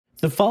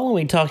The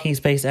following Talking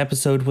Space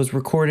episode was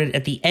recorded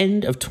at the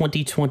end of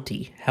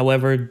 2020.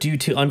 However, due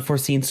to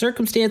unforeseen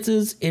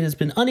circumstances, it has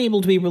been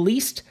unable to be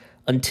released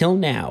until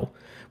now.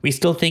 We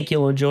still think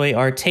you'll enjoy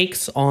our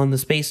takes on the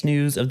space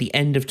news of the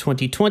end of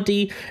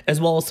 2020, as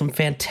well as some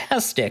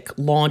fantastic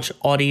launch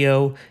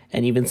audio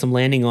and even some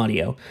landing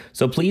audio.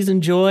 So please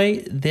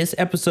enjoy this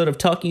episode of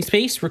Talking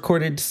Space,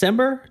 recorded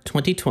December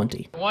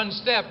 2020. One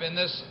step in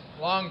this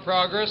long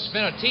progress. It's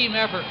been a team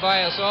effort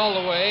by us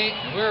all the way.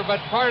 We're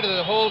but part of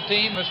the whole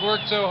team that's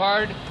worked so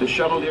hard. The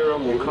shuttle era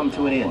will come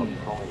to an end,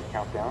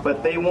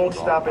 but they won't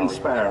stop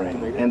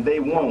inspiring, and they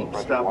won't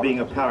stop being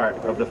a part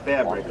of the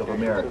fabric of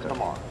America.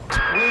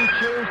 We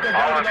choose to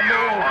go to the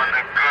moon.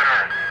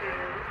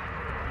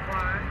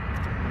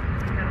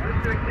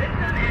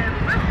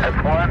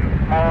 It's one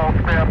small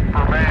step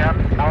for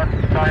man, one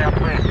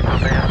giant leap for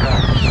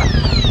mankind.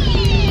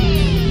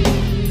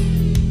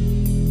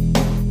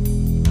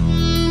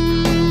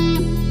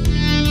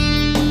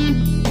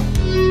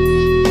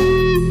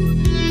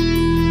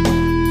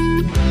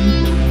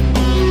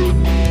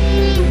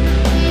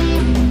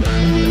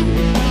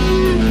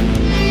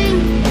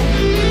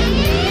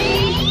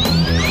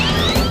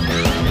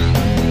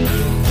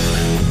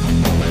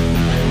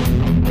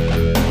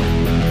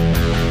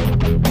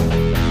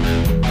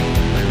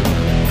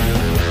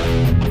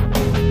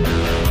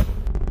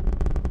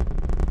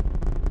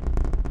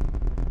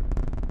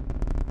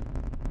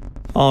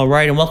 All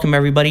right, and welcome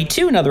everybody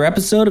to another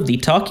episode of the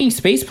Talking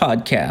Space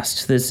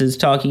Podcast. This is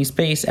Talking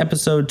Space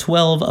episode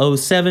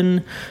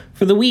 1207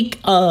 for the week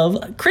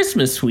of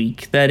Christmas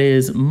week. That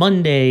is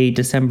Monday,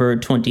 December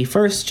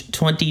 21st,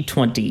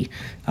 2020.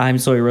 I'm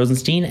Sawyer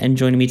Rosenstein, and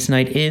joining me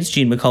tonight is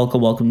Gene McCulka.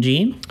 Welcome,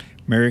 Gene.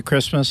 Merry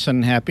Christmas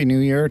and Happy New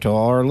Year to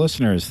all our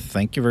listeners.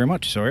 Thank you very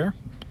much, Sawyer.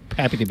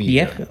 Happy to be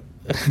here.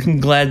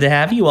 Glad to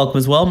have you. Welcome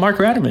as well, Mark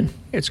Ratterman.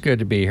 It's good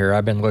to be here.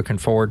 I've been looking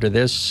forward to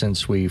this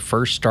since we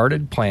first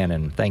started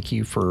planning. Thank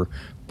you for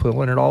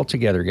pulling it all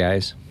together,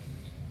 guys.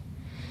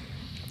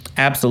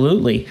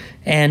 Absolutely.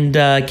 And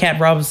Kat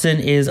Robinson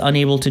is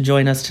unable to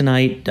join us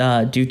tonight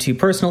due to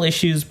personal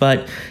issues,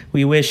 but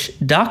we wish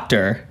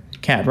Dr.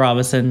 Kat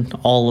Robinson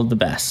all of the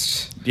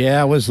best.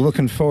 Yeah, I was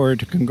looking forward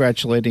to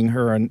congratulating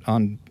her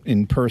on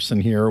in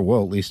person here,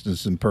 well, at least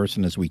as in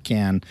person as we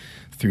can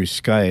through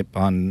Skype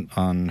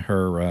on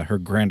her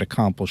grand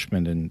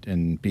accomplishment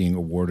in being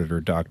awarded her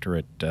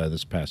doctorate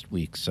this past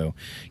week. So,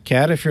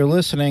 Kat, if you're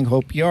listening,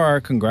 hope you are.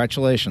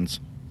 Congratulations.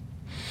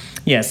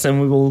 Yes, and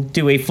we will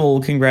do a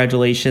full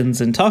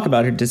congratulations and talk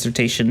about her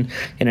dissertation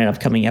in an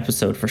upcoming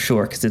episode for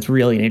sure, because it's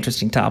really an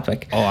interesting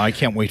topic. Oh, I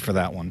can't wait for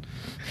that one.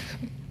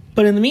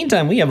 But in the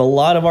meantime, we have a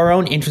lot of our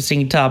own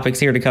interesting topics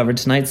here to cover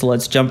tonight, so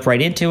let's jump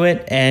right into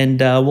it.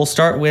 And we'll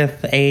start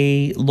with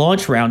a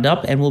launch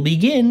roundup, and we'll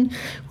begin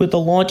with the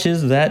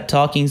launches that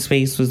Talking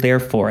Space was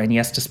there for. And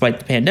yes, despite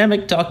the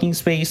pandemic, Talking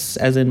Space,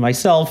 as in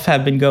myself,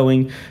 have been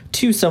going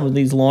to some of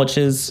these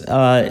launches.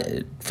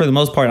 For the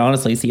most part,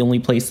 honestly, it's the only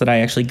place that I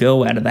actually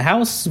go out of the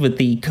house with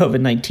the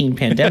COVID-19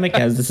 pandemic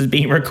as this is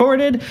being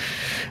recorded,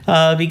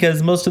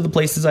 because most of the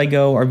places I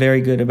go are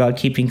very good about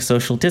keeping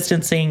social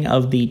distancing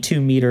of the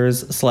 2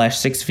 meters /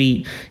 6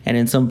 feet, and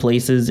in some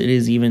places it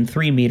is even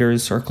 3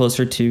 meters or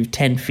closer to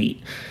 10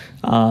 feet.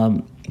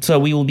 So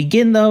we will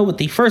begin, though, with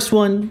the first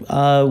one,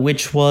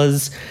 which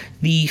was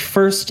the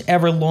first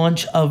ever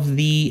launch of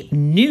the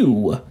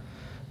new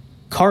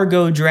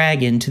Cargo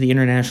Dragon to the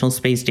International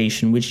Space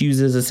Station, which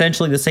uses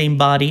essentially the same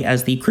body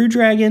as the Crew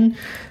Dragon.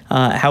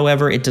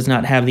 However, it does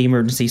not have the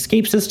emergency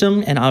escape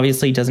system and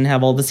obviously doesn't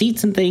have all the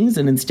seats and things,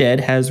 and instead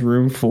has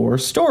room for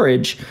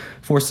storage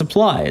for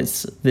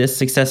supplies. This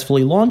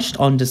successfully launched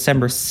on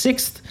December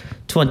 6th,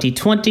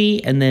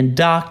 2020, and then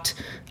docked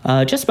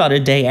just about a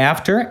day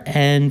after.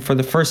 And for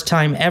the first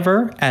time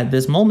ever at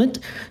this moment,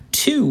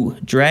 2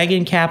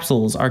 Dragon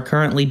capsules are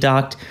currently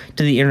docked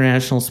to the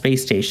International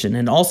Space Station.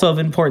 And also of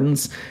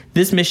importance,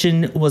 this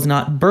mission was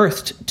not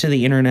berthed to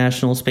the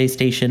International Space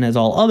Station as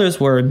all others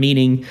were,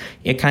 meaning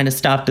it kind of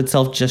stopped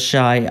itself just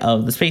shy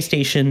of the space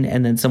station,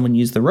 and then someone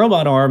used the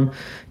robot arm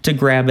to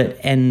grab it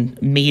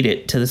and made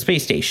it to the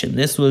space station.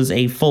 This was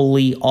a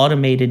fully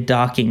automated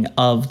docking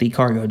of the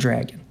Cargo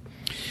Dragon.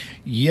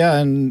 Yeah,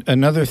 and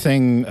another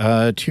thing,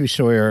 too,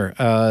 Sawyer,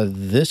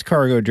 this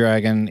Cargo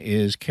Dragon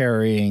is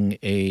carrying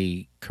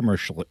a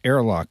commercial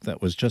airlock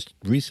that was just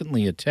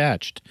recently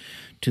attached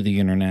to the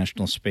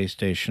International Space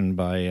Station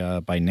by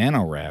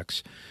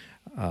NanoRacks.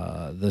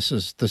 This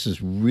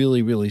is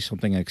really, really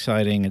something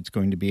exciting. It's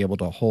going to be able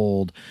to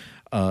hold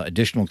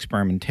additional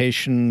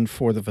experimentation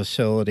for the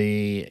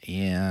facility,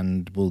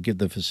 and will give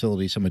the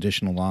facility some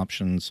additional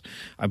options.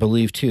 I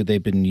believe, too,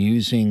 they've been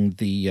using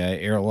the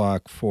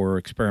airlock for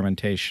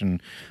experimentation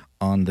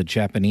on the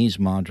Japanese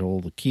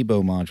module, the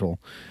Kibo module,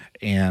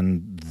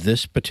 and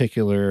this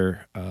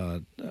particular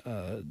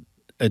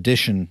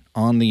addition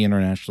on the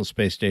International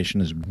Space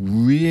Station is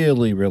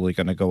really, really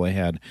going to go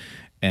ahead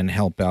and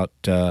help out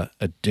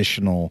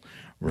additional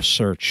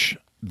research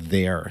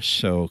there.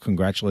 So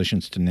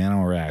congratulations to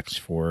NanoRacks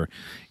for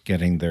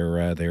getting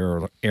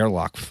their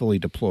airlock fully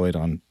deployed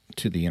on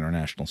to the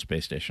International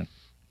Space Station.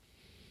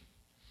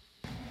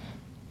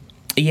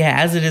 Yeah,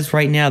 as it is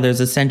right now, there's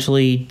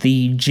essentially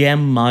the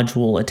GEM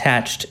module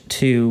attached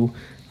to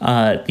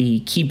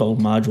the Kibo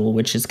module,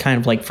 which is kind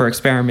of like for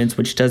experiments,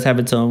 which does have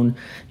its own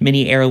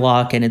mini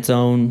airlock and its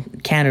own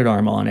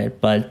Canadarm on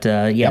it. But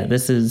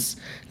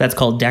that's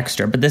called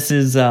Dexter. But this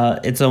is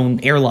its own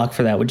airlock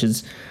for that, which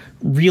is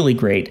really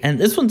great. And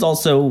this one's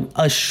also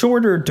a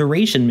shorter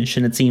duration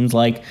mission, it seems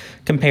like,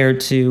 compared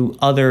to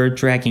other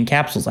Dragon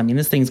capsules. I mean,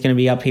 this thing's going to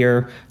be up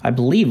here, I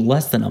believe,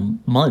 less than a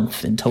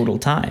month in total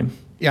time.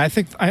 Yeah, I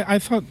think I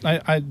thought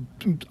I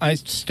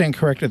stand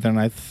corrected. Then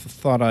I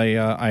thought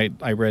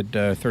I read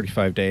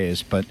 35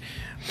 days, but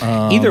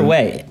either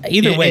way,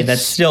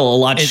 that's still a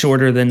lot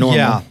shorter than normal.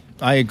 Yeah,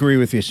 I agree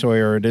with you,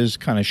 Sawyer. It is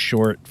kind of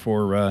short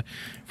for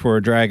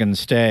a Dragon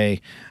stay,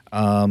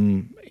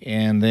 and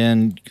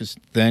then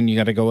you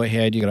got to go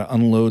ahead. You got to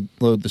load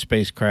the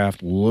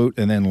spacecraft,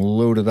 and then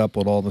load it up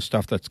with all the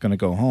stuff that's going to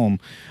go home.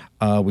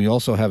 We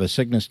also have a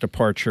Cygnus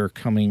departure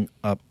coming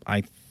up,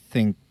 I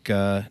think,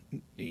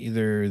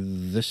 either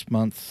this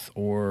month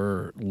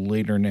or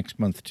later next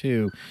month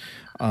too.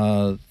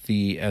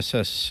 The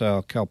SS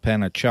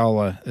Kalpana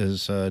Chawla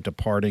is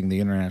departing the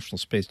International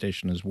Space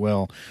Station as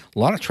well. A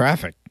lot of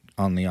traffic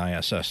on the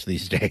ISS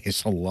these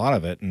days, a lot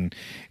of it, and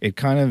it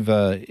kind of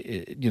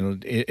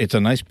it's a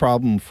nice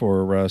problem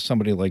for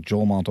somebody like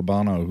Joel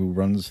Montalbano, who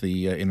runs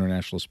the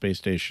International Space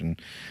Station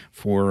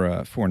for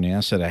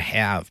NASA, to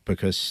have,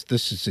 because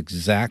this is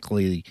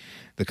exactly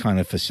the kind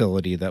of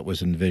facility that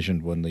was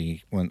envisioned when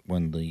the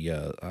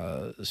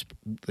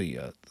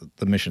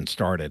mission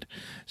started.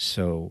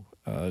 So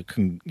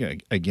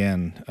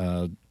again,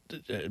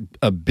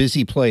 a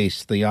busy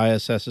place. The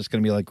ISS is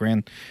going to be like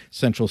Grand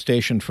Central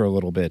Station for a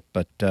little bit,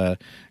 but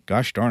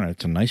gosh darn it,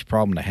 it's a nice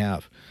problem to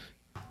have.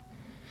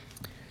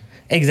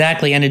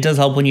 Exactly, and it does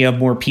help when you have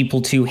more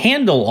people to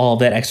handle all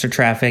that extra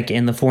traffic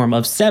in the form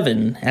of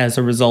 7 as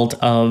a result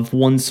of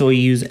 1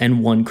 Soyuz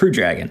and 1 Crew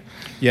Dragon.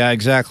 Yeah,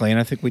 exactly, and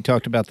I think we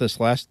talked about this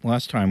last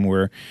time,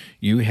 where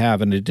you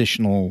have an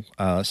additional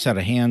set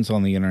of hands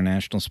on the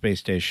International Space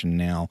Station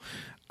now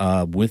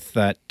with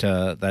that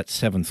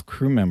 7th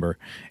crew member,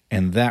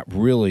 and that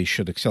really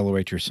should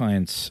accelerate your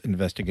science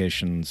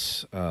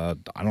investigations. I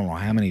don't know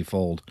how many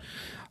fold.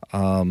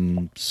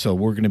 So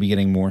we're going to be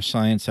getting more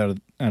science out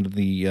of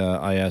the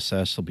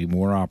ISS. There'll be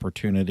more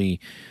opportunity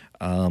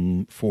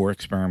for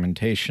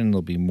experimentation.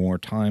 There'll be more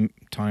time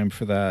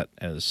for that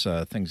as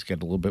things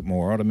get a little bit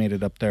more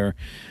automated up there.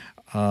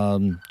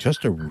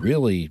 Just a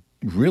really,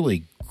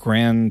 really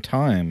grand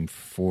time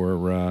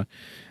for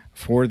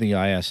the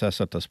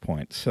ISS at this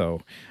point.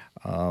 So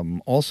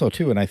also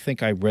too, and I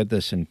think I read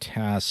this in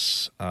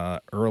TASS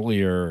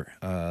earlier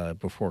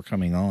before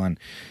coming on,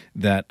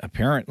 that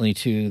apparently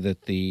too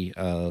that the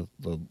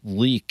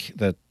leak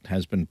that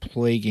has been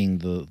plaguing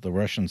the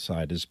Russian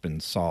side has been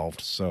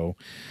solved. So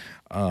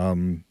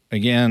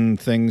again,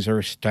 things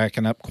are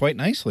stacking up quite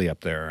nicely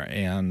up there,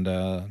 and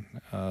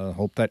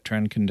hope that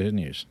trend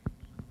continues.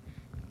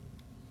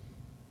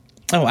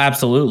 Oh,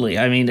 absolutely.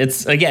 I mean,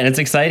 it's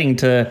exciting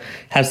to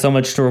have so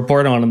much to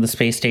report on the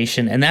space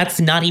station. And that's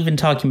not even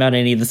talking about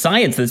any of the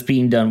science that's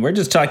being done. We're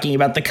just talking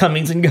about the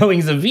comings and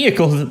goings of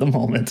vehicles at the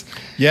moment.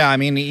 Yeah, I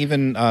mean,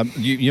 even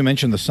you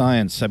mentioned the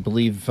science. I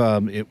believe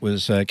it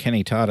was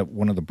Kenny Todd at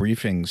one of the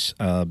briefings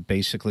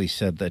basically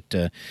said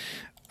that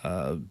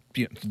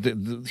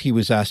he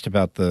was asked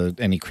about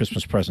any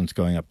Christmas presents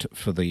going up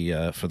for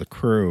the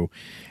crew.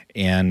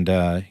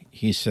 And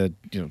he said,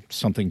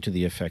 something to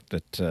the effect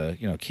that,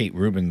 Kate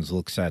Rubins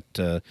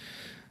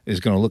is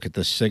going to look at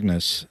the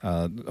Cygnus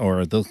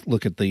or they'll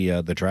look at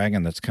the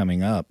Dragon that's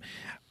coming up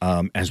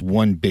as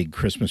one big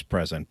Christmas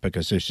present,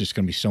 because there's just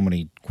going to be so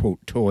many,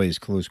 quote, toys,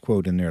 close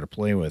quote, in there to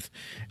play with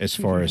as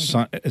far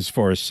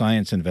as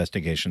science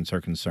investigations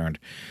are concerned.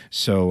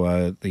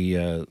 So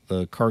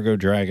the Cargo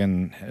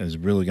Dragon is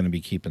really going to be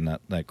keeping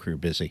that crew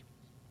busy.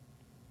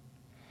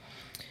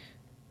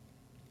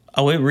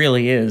 Oh, it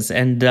really is.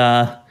 And,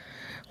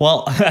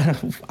 well,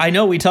 I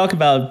know we talk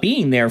about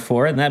being there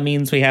for it, and that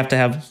means we have to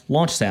have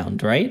launch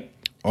sound, right?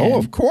 Oh, And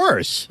of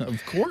course.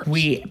 Of course.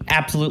 we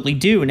absolutely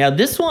do. Now,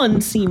 this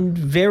one seemed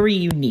very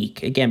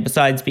unique. Again,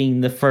 besides being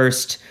the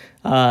first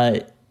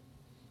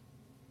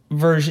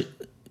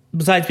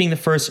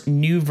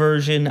new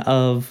version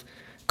of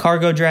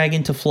Cargo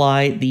Dragon to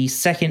fly the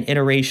second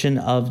iteration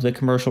of the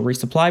commercial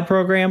resupply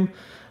program,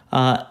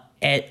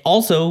 it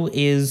also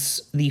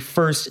is the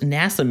first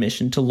NASA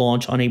mission to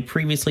launch on a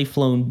previously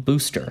flown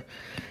booster.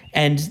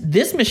 And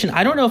this mission,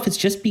 I don't know if it's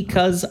just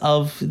because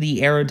of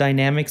the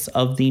aerodynamics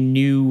of the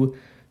new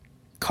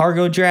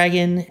Cargo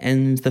Dragon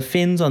and the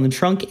fins on the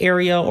trunk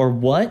area or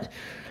what,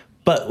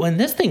 but when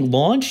this thing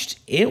launched,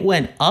 it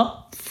went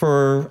up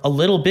for a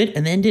little bit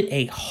and then did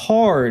a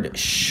hard,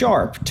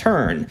 sharp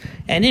turn.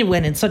 And it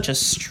went in such a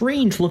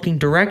strange looking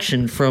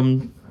direction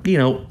from,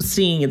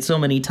 seeing it so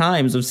many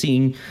times, of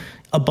seeing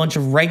a bunch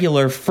of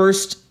regular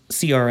first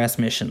CRS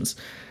missions.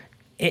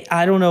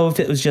 I don't know if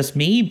it was just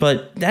me,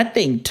 but that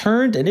thing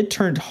turned, and it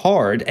turned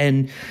hard.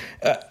 And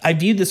I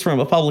viewed this from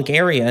a public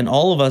area, and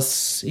all of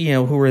us,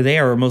 who were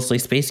there, mostly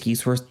space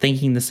geeks, were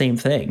thinking the same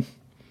thing.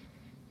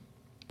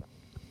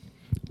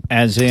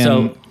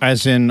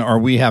 As in, are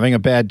we having a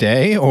bad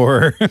day,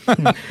 or?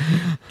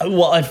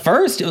 Well, at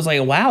first it was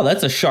like, wow,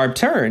 that's a sharp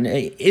turn.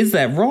 Is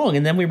that wrong?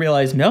 And then we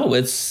realized, no,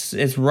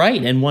 it's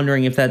right. And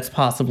wondering if that's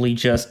possibly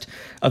just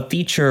a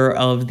feature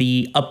of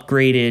the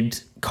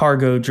upgraded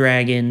Cargo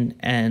Dragon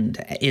and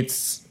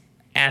its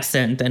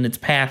ascent and its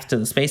path to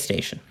the space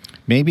station.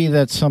 Maybe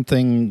that's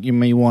something you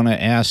may want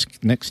to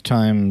ask next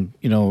time,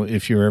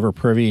 if you're ever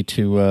privy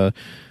to a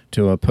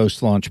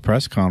post-launch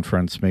press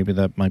conference. Maybe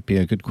that might be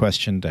a good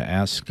question to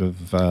ask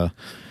of the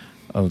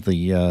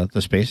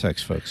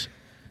SpaceX folks.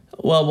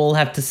 Well, we'll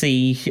have to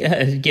see,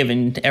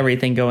 given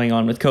everything going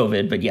on with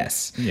COVID, but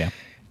yes. Yeah.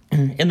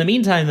 In the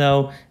meantime,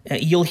 though,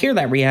 you'll hear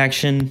that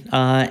reaction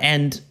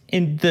and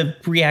in the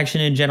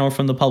reaction in general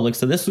from the public.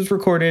 So this was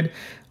recorded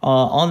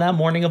on that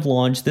morning of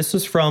launch. This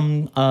was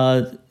from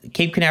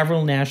Cape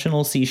Canaveral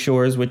National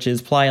Seashores, which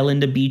is Playa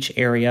Linda Beach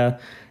area,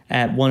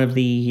 at one of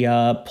the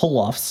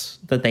pull-offs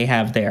that they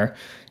have there.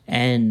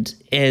 And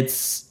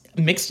it's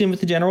mixed in with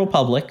the general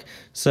public.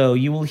 So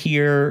you will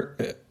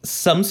hear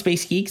some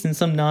space geeks and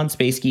some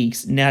non-space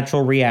geeks'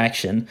 natural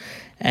reaction.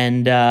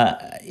 And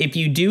if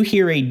you do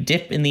hear a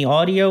dip in the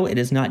audio, it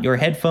is not your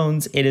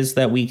headphones. It is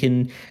that we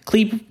can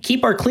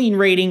keep our clean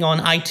rating on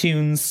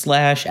iTunes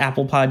 /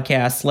 Apple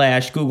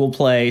Podcasts / Google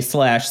Play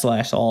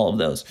 / all of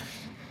those.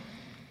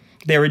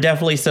 There were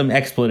definitely some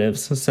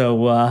expletives.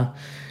 So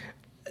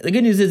the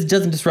good news is it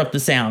doesn't disrupt the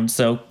sound.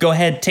 So go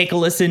ahead, take a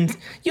listen.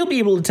 You'll be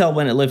able to tell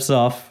when it lifts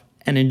off,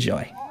 and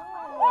enjoy.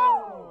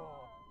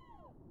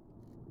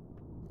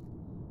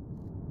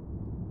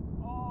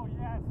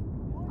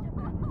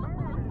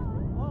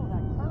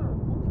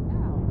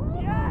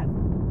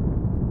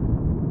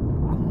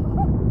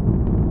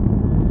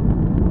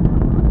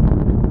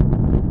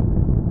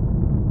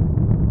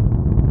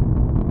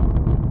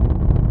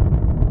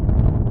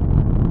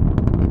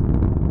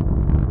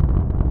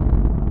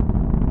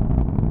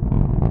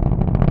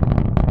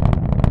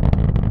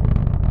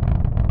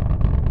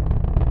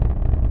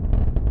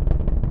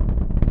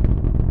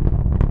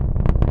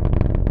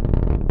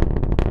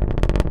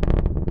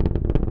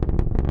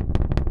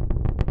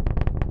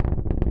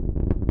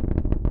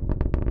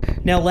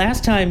 Now,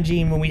 last time,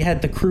 Gene, when we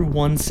had the Crew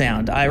 1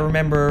 sound, I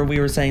remember we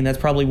were saying that's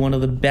probably one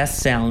of the best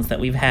sounds that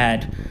we've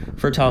had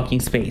for Talking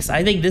Space.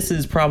 I think this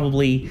is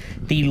probably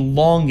the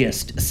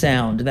longest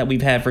sound that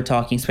we've had for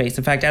Talking Space.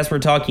 In fact, as we're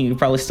talking, you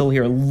probably still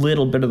hear a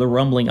little bit of the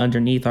rumbling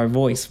underneath our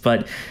voice.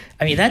 But,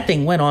 I mean, that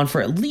thing went on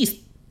for at least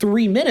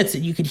 3 minutes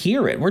and you could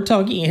hear it. We're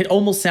talking, it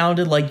almost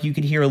sounded like you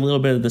could hear a little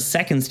bit of the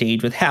second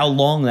stage with how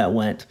long that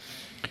went.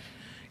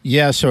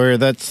 Yeah, Sawyer,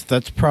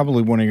 that's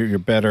probably one of your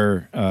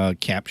better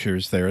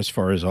captures there as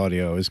far as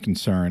audio is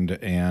concerned.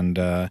 And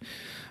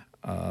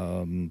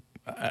again,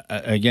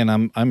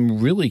 I'm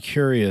really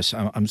curious.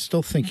 I'm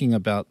still thinking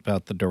about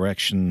the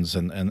directions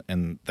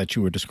and that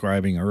you were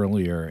describing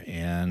earlier,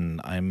 and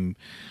I'm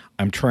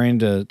trying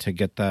to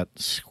get that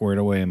squared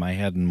away in my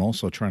head, and I'm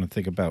also trying to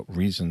think about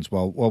reasons.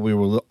 While we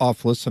were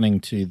off listening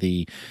to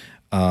the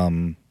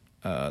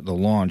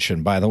launch,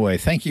 and by the way,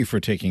 thank you for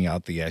taking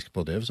out the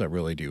expletives. I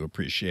really do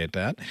appreciate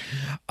that.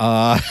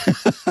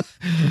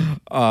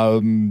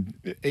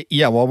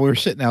 Yeah, while we were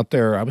sitting out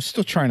there, I was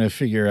still trying to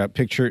figure out,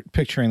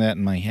 picturing that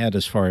in my head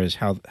as far as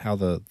how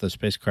the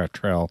spacecraft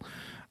trail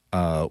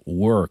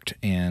worked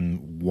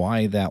and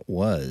why that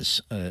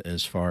was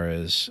as far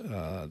as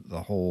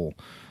the whole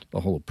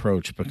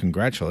approach. But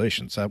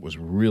congratulations, that was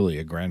really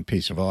a grand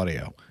piece of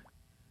audio.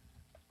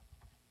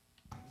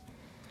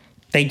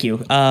 Thank you.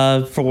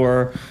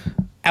 For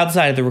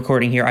outside of the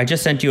recording here, I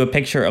just sent you a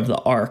picture of the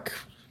arc,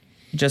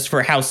 just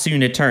for how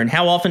soon it turned.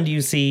 How often do you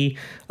see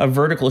a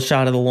vertical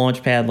shot of the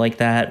launch pad like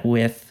that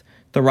with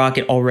the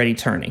rocket already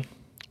turning?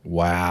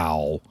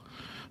 Wow.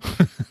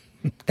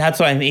 That's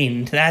what I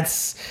mean.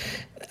 That's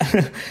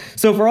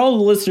so for all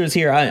the listeners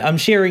here, I'm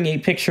sharing a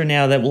picture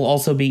now that will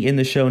also be in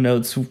the show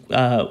notes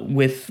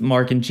with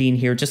Mark and Gene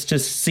here, just to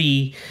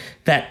see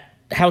that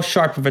how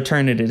sharp of a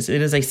turn it is.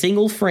 It is a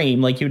single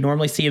frame like you would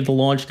normally see of the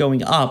launch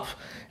going up,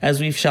 as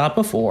we've shot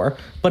before,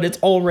 but it's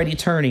already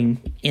turning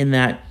in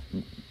that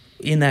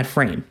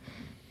frame.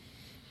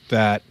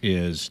 That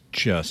is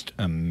just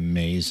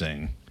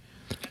amazing.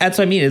 That's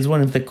what I mean. It's one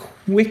of the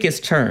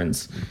quickest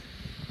turns.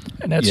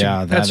 And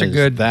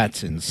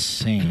that's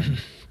insane.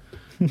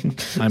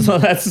 So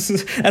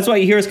that's why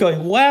you hear us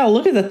going, wow,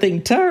 look at the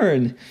thing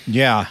turn.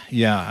 Yeah.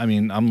 I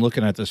mean, I'm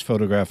looking at this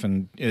photograph,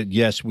 and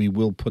yes, we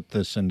will put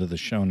this into the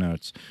show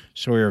notes.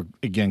 Sawyer,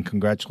 again,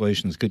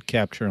 congratulations, good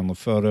capture on the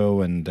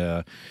photo, and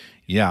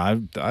yeah,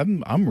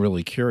 I'm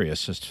really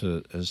curious as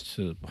to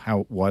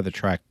why the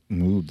track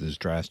moved as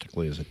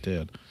drastically as it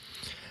did.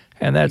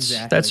 And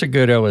that's a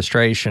good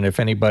illustration. If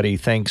anybody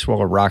thinks,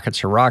 well, a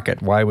rocket's a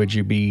rocket, why would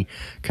you be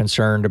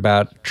concerned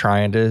about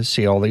trying to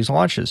see all these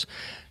launches?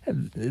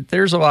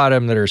 There's a lot of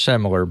them that are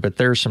similar, but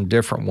there's some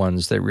different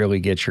ones that really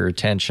get your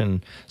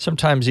attention.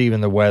 Sometimes even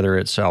the weather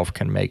itself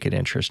can make it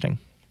interesting.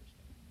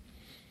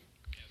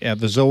 Yeah,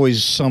 there's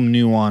always some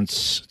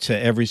nuance to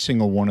every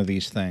single one of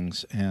these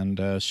things.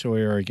 And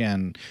Sawyer,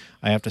 again,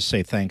 I have to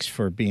say thanks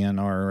for being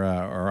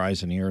our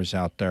eyes and ears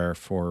out there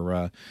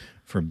for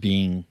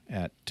being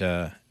at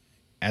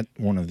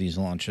one of these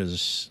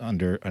launches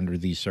under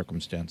these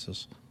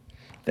circumstances.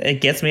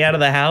 It gets me out of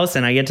the house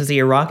and I get to see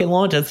a rocket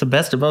launch. That's the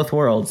best of both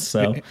worlds.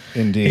 So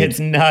Indeed. It's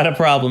not a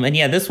problem. And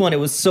yeah, this one, it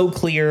was so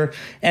clear.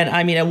 And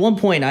I mean, at one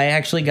point I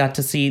actually got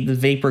to see the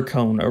vapor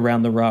cone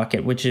around the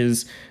rocket, which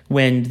is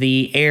when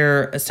the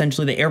air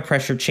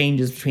pressure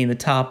changes between the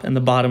top and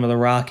the bottom of the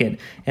rocket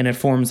and it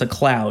forms a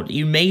cloud.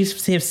 You may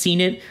have seen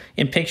it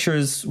in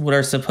pictures what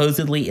are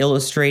supposedly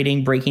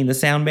illustrating breaking the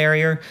sound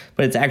barrier,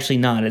 but it's actually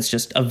not. It's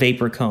just a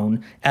vapor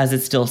cone as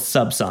it's still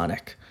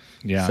subsonic.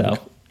 Yeah. So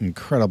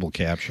incredible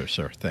capture,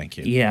 sir. Thank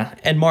you. Yeah.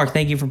 And Mark,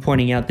 thank you for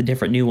pointing out the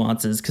different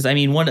nuances. Because, I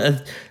mean,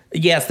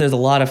 yes, there's a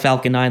lot of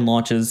Falcon 9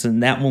 launches,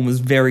 and that one was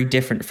very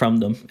different from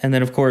them. And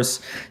then, of course,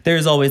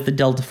 there's always the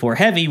Delta IV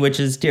Heavy, which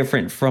is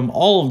different from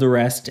all of the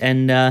rest.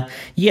 And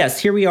yes,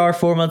 here we are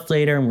 4 months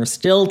later, and we're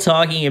still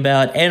talking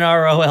about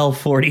NROL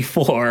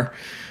 44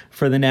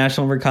 for the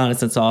National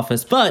Reconnaissance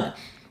Office. But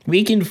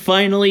we can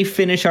finally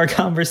finish our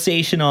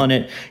conversation on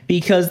it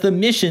because the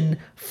mission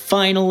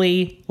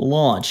finally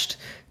launched.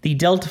 The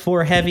Delta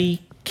IV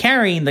Heavy,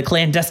 carrying the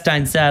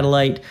clandestine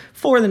satellite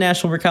for the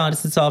National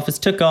Reconnaissance Office,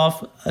 took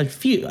off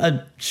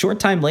a short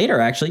time later,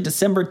 actually,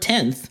 December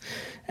 10th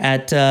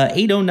at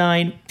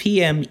 8:09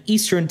 p.m.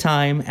 Eastern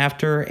Time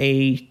after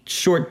a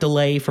short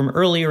delay from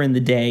earlier in the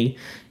day,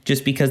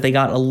 just because they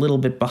got a little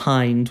bit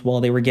behind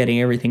while they were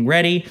getting everything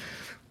ready.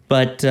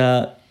 But,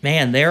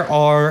 man, there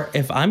are,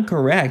 if I'm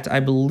correct, I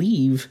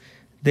believe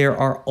there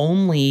are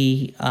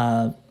only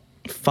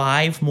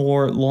 5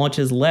 more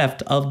launches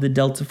left of the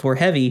Delta IV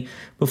Heavy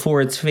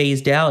before it's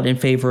phased out in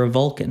favor of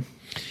Vulcan.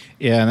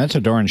 Yeah, and that's a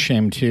darn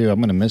shame too. I'm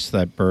going to miss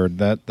that bird.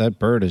 That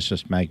bird is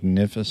just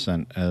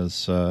magnificent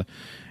as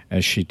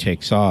she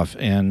takes off.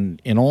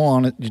 And in all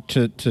honesty,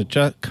 to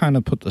just kind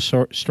of put the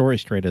story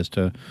straight as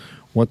to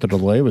what the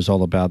delay was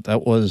all about,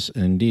 that was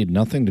indeed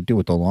nothing to do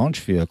with the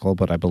launch vehicle,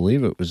 but I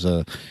believe it was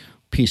a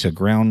piece of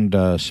ground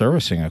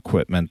servicing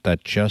equipment that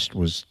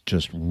was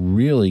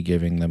really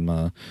giving them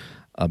a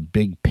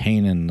big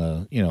pain in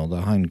the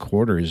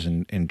hindquarters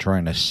and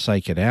trying to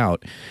psych it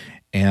out.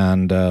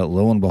 And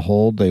lo and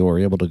behold, they were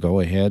able to go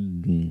ahead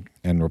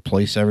and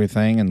replace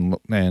everything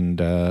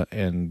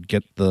and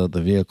get the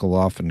vehicle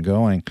off and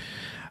going.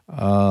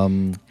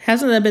 Hasn't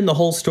that been the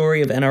whole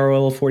story of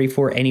NROL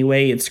 44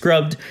 anyway? It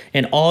scrubbed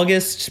in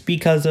August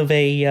because of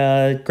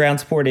a ground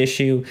support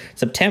issue,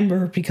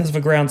 September because of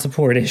a ground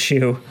support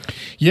issue.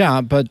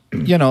 Yeah, but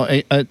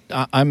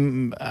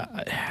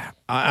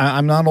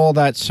I'm not all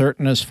that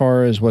certain as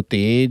far as what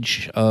the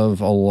age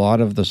of a lot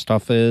of the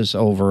stuff is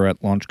over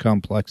at Launch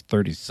Complex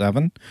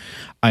 37.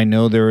 I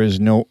know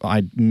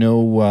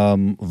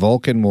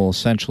Vulcan will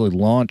essentially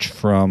launch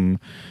from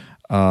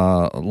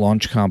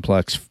Launch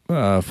Complex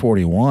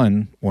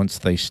 41 once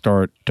they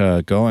start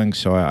going.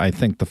 So I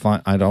think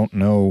I don't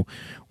know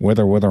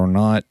whether or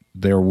not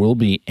there will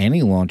be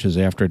any launches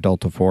after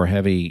Delta IV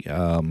Heavy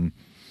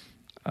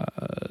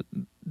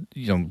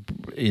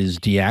is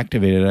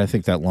deactivated. I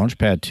think that Launch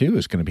Pad 2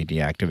 is going to be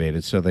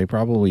deactivated, so they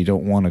probably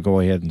don't want to go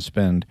ahead and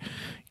spend,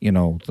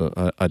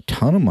 a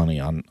ton of money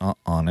on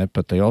it,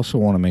 but they also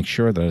want to make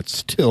sure that it's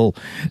still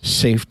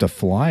safe to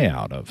fly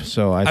out of.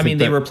 So I think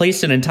they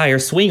replaced an entire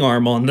swing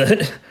arm on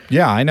that.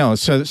 Yeah, I know.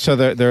 So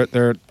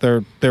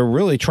they're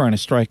really trying to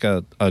strike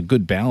a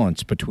good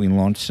balance between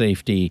launch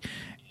safety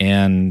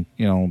and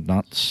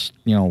not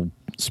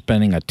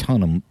spending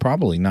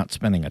probably not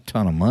spending a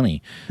ton of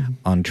money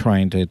on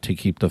trying to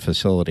keep the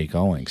facility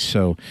going.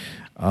 So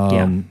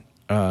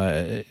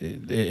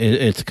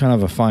it's kind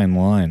of a fine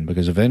line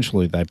because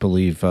eventually I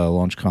believe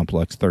Launch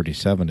Complex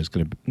 37 is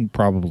going to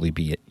probably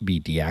be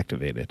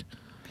deactivated.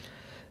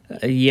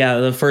 Yeah,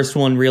 the first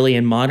one really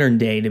in modern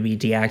day to be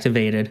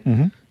deactivated.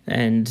 Mm-hmm.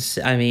 And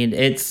I mean,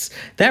 it's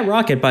that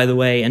rocket, by the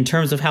way, in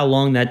terms of how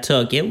long that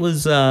took, it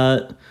was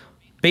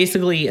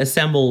basically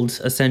assembled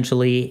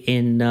essentially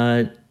in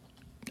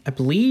I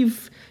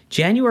believe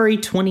January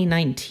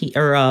 2019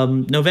 or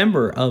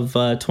November of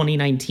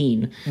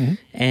 2019,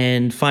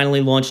 and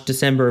finally launched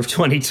December of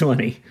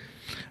 2020.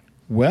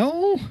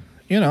 Well,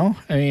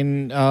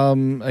 again,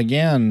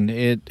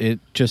 it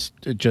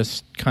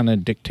just kind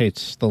of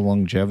dictates the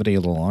longevity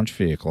of the launch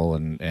vehicle,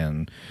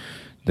 and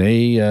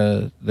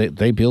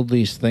they build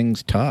these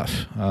things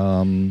tough.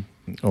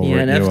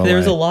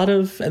 There's a lot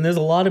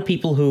of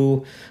people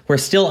who were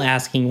still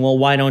asking, well,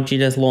 why don't you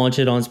just launch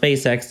it on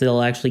SpaceX?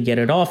 They'll actually get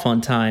it off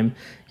on time.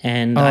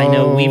 And I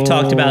know we've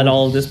talked about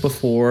all of this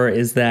before,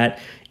 is that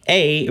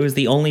it was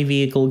the only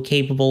vehicle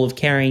capable of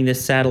carrying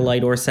this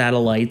satellite or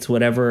satellites,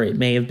 whatever it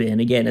may have been.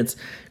 Again, it's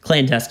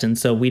clandestine,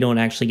 so we don't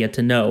actually get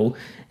to know.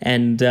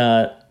 And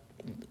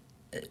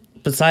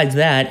besides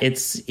that,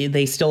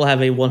 they still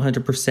have a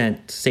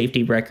 100%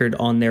 safety record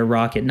on their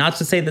rocket. Not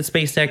to say that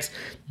SpaceX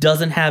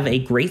doesn't have a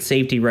great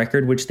safety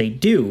record, which they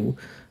do,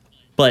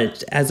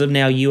 but as of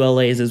now,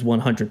 ULA's is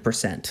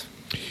 100%.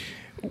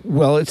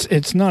 Well,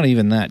 it's not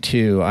even that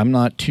too. I'm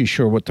not too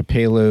sure what the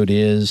payload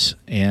is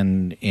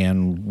and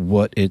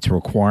what its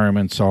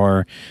requirements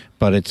are,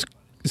 but it's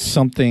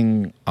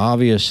something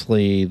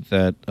obviously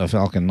that a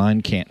Falcon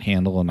 9 can't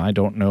handle, and I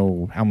don't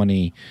know how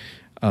many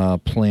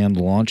planned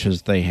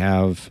launches they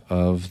have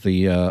of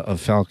the of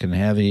Falcon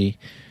Heavy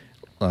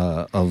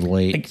of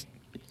late.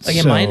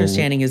 Again, my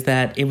understanding is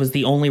that it was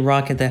the only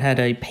rocket that had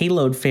a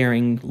payload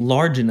fairing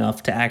large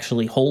enough to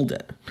actually hold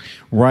it.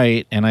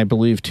 Right, and I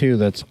believe too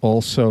that's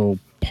also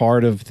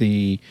part of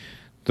the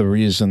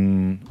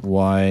reason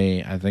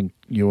why I think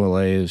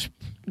ULA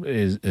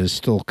is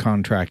still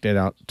contracted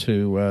out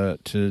to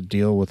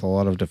deal with a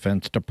lot of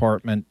Defense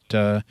Department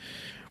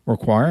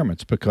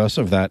requirements because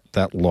of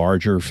that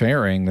larger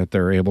fairing that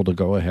they're able to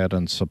go ahead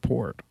and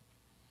support.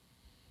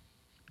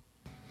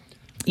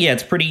 Yeah,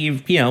 it's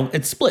pretty,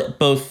 it's split.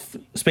 Both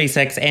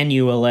SpaceX and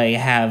ULA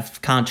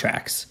have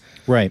contracts.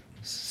 Right.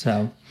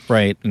 So.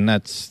 Right, and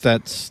that's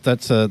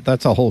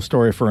a whole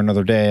story for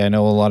another day. I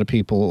know a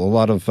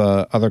lot of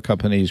other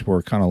companies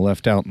were kind of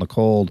left out in the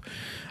cold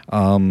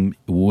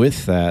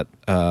with that.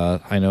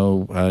 I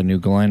know New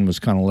Glenn was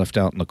kind of left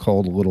out in the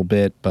cold a little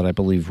bit, but I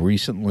believe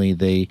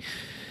recently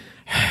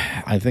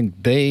I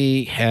think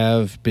they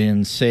have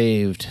been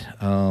saved.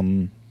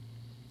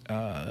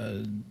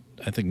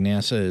 I think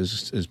NASA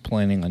is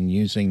planning on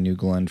using New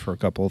Glenn for a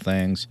couple of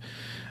things.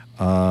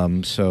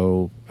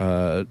 So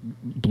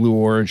Blue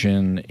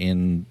Origin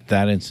in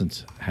that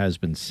instance has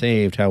been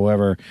saved.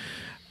 However,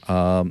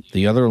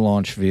 the other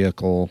launch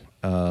vehicle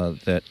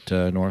that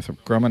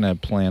Northrop Grumman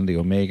had planned, the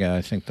Omega,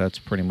 I think that's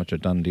pretty much a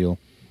done deal.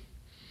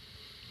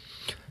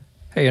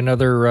 Hey,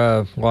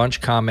 another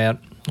launch comment.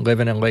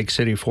 Living in Lake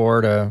City,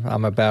 Florida,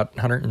 I'm about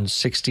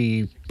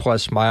 160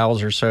 plus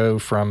miles or so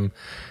from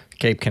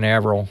Cape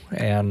Canaveral,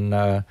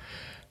 and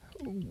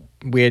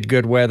we had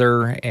good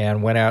weather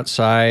and went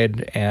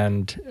outside,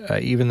 and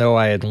even though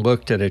I had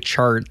looked at a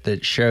chart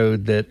that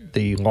showed that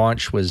the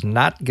launch was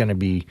not going to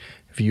be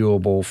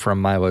viewable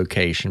from my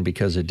location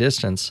because of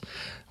distance,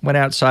 went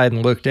outside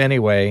and looked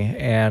anyway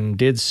and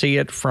did see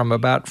it from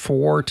about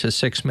 4 to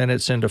 6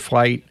 minutes into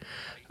flight.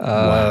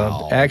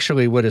 Wow.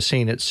 Actually would have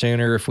seen it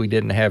sooner if we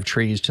didn't have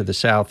trees to the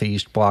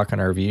southeast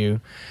blocking our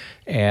view.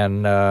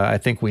 And I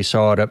think we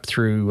saw it up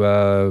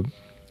through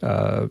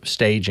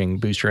staging,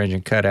 booster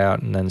engine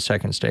cutout, and then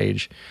second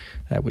stage,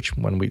 that's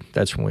when we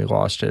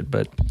lost it.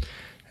 But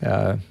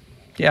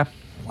yeah,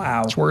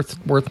 wow, it's worth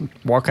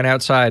walking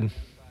outside.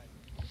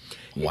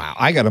 Wow,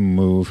 I got to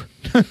move.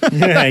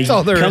 That's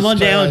all there Come is on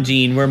to down, it.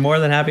 Gene. We're more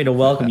than happy to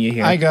welcome you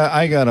here. I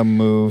got to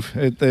move.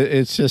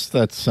 It's just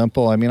that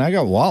simple. I mean, I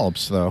got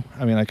Wallops though.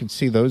 I mean, I could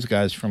see those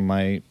guys from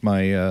my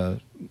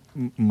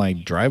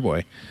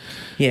driveway.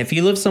 Yeah, if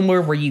you live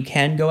somewhere where you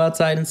can go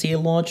outside and see a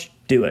launch,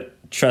 do it.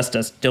 Trust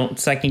us. Don't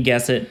second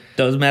guess it.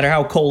 Doesn't matter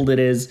how cold it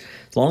is.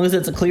 As long as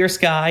it's a clear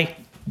sky,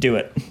 do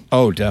it.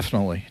 Oh,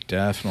 definitely.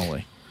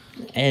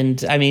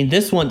 And I mean,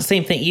 this one,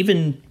 same thing,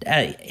 even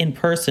in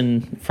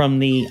person from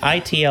the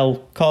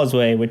ITL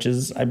Causeway, which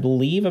is, I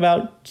believe,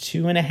 about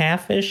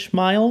 2.5-ish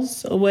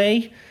miles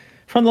away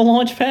from the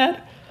launch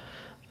pad.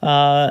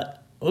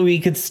 We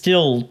could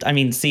still,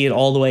 see it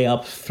all the way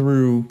up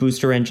through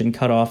booster engine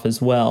cutoff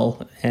as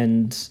well.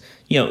 And,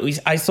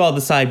 I saw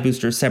the side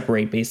boosters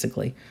separate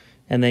basically.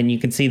 And then you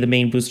can see the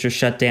main booster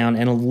shut down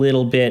and a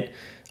little bit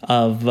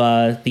of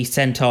the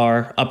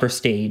Centaur upper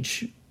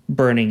stage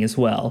burning as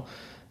well.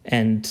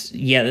 And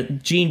yeah,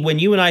 Gene, when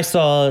you and I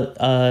saw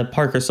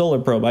Parker Solar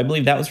Probe, I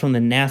believe that was from the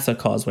NASA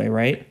Causeway,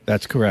 right?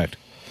 That's correct.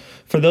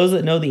 For those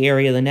that know the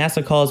area, the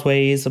NASA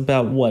Causeway is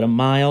about, a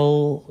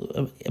mile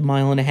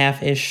and a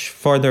half-ish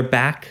farther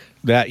back?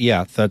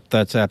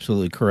 That's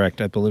absolutely correct.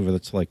 I believe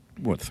it's like,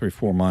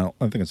 3-4 miles?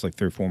 I think it's like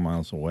 3-4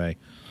 miles away.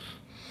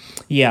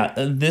 Yeah,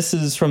 this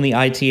is from the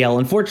ITL.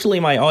 Unfortunately,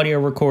 my audio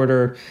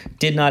recorder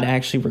did not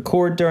actually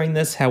record during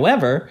this.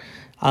 However,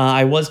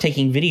 I was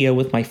taking video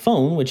with my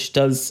phone, which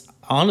does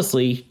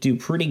honestly do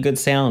pretty good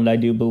sound, I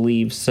do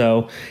believe.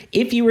 So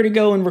if you were to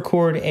go and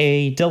record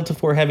a Delta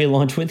IV Heavy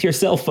launch with your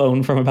cell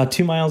phone from about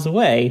 2 miles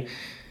away,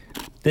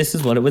 this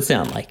is what it would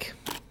sound like.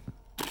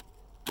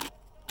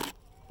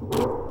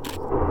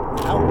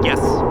 Oh, yes.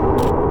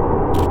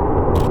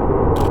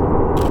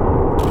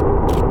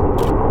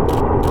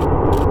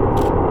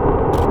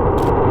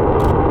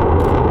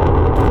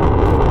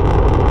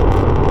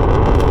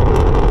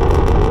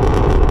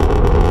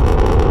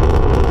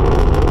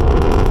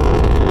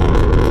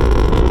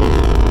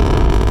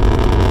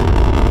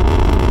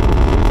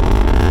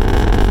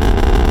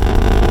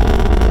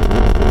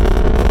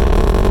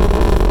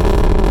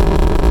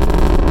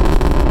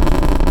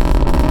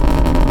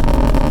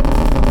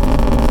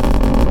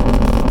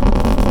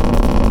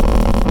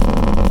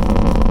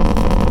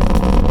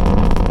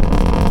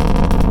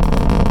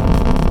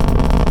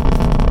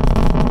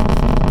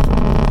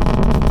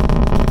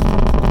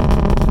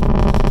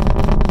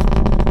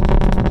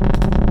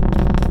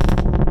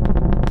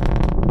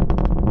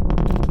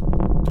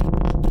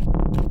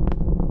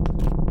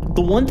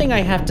 The one thing I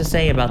have to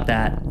say about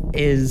that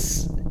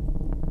is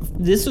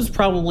this was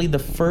probably the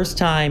first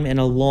time in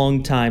a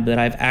long time that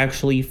I've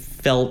actually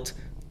felt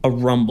a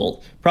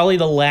rumble. Probably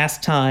the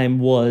last time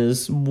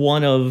was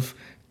one of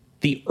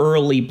the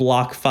early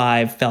Block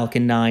 5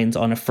 Falcon 9s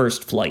on a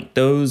first flight.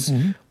 Those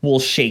will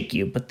shake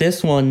you. But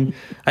this one,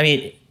 I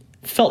mean,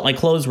 felt my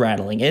clothes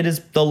rattling. It is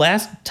the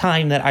last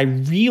time that I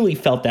really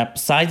felt that,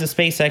 besides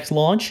the SpaceX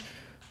launch,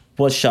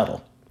 was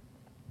shuttle.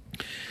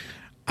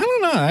 I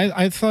don't know.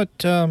 I thought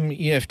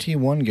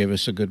EFT-1 gave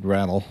us a good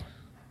rattle.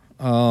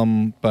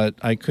 But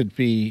I could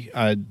be,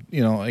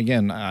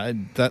 again,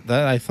 that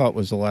I thought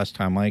was the last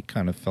time I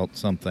kind of felt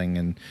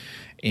something.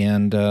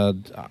 And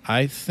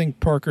I think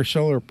Parker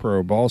Solar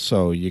Probe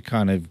also, you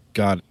kind of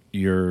got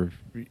your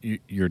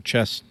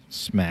chest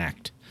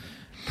smacked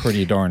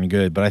pretty darn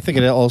good. But I think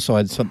it also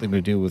had something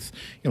to do with,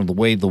 the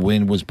way the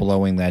wind was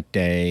blowing that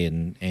day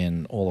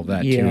and all of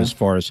that, too, as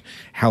far as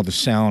how the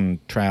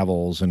sound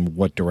travels and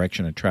what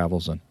direction it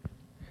travels in.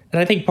 And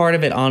I think part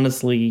of it,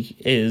 honestly,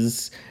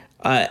 is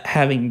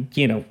having,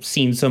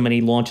 seen so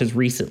many launches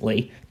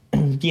recently.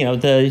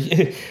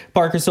 The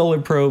Parker Solar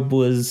Probe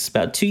was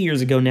about 2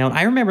 years ago now. And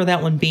I remember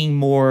that one being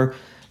more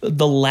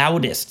the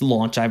loudest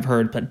launch I've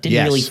heard, but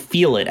didn't really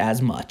feel it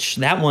as much.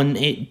 That one,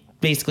 it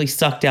basically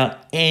sucked out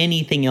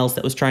anything else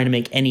that was trying to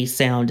make any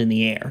sound in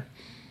the air.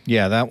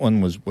 Yeah, that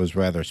one was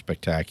rather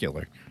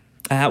spectacular.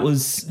 That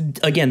was,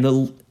 again,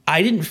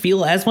 I didn't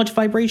feel as much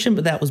vibration,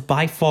 but that was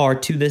by far,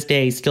 to this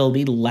day, still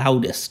the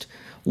loudest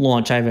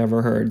launch I've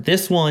ever heard.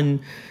 This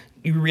one,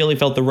 you really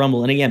felt the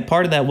rumble. And again,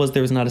 part of that was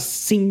there was not a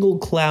single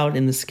cloud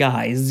in the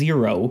sky,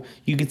 zero.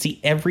 You could see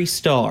every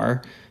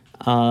star.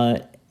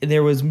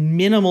 There was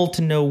minimal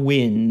to no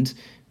wind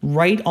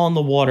right on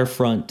the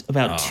waterfront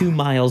about 2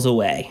 miles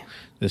away.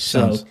 This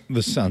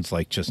sounds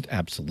like just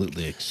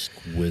absolutely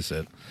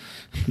exquisite.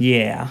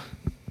 Yeah.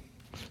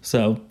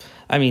 So,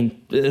 I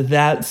mean,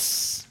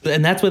 that's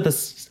with a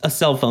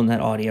cell phone, that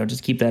audio.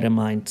 Just keep that in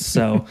mind.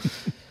 So,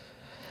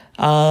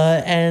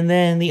 and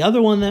then the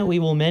other one that we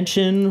will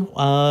mention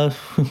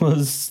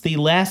was the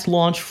last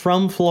launch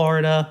from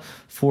Florida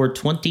for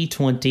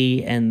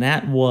 2020, and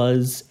that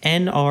was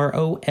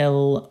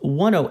NROL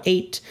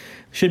 108.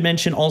 Should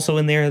mention also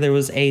in there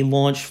was a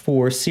launch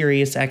for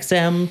Sirius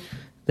XM.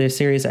 The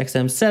Sirius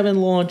XM-7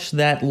 launch,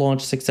 that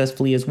launched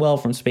successfully as well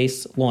from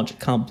Space Launch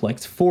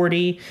Complex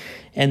 40,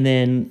 and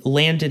then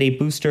landed a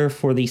booster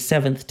for the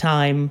 7th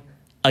time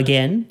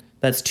again.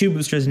 That's 2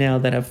 boosters now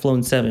that have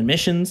flown 7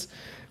 missions.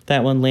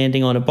 That one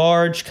landing on a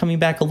barge, coming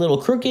back a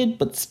little crooked,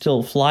 but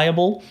still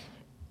flyable.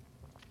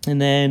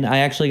 And then I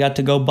actually got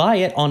to go by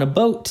it on a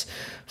boat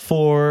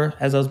for,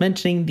 as I was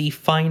mentioning, the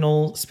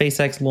final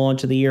SpaceX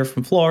launch of the year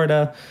from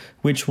Florida,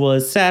 which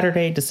was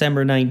Saturday,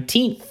 December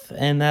 19th,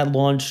 and that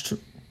launched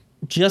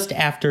just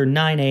after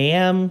 9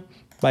 a.m.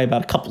 by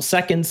about a couple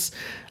seconds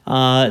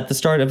at the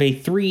start of a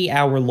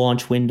 3-hour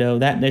launch window.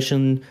 That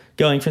mission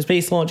going from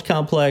Launch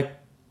Complex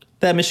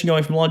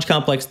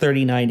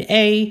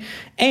 39A,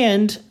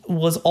 and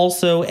was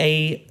also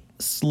a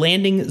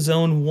Landing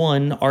Zone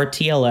 1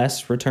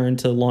 RTLS, return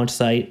to launch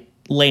site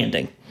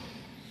landing.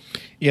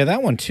 Yeah,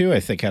 that one too. I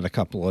think had a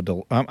couple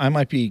of. I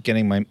might be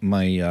getting my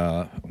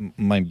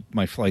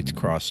flights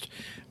crossed.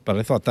 But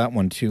I thought that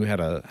one, too, had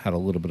a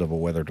little bit of a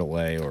weather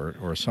delay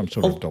or some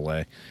sort of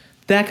delay.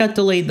 That got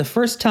delayed the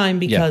first time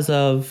because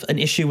of an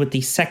issue with the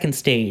second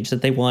stage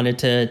that they wanted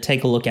to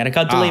take a look at. It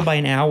got delayed by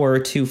an hour or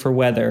two for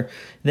weather.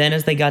 Then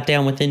as they got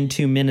down within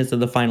 2 minutes of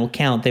the final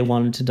count, they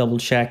wanted to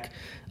double-check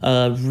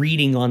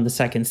reading on the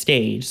second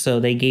stage.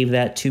 So they gave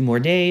that 2 more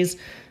days,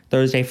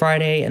 Thursday,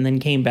 Friday, and then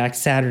came back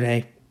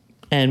Saturday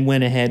and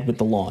went ahead with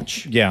the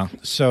launch. Yeah,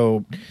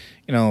 so...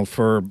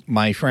 for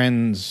my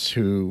friends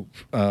who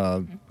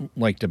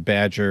like to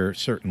badger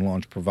certain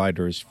launch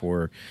providers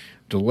for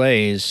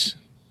delays,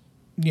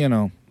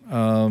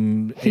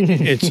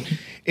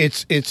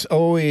 it's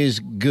always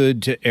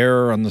good to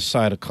err on the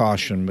side of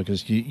caution,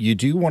 because you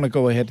do want to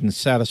go ahead and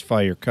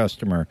satisfy your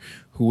customer,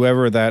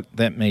 whoever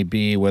that may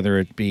be, whether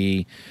it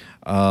be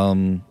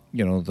the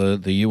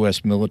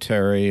U.S.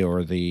 military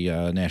or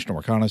the National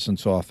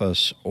Reconnaissance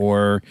Office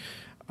or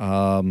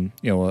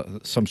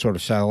some sort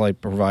of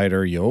satellite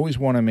provider. You always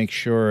want to make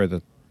sure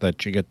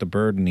that you get the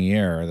bird in the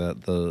air,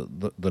 that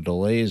the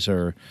delays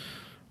are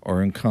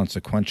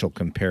inconsequential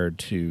compared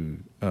to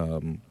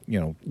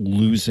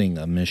losing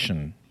a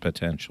mission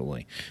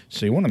potentially.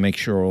 So you want to make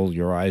sure all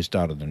your I's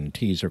dotted and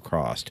T's are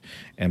crossed.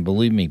 And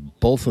believe me,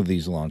 both of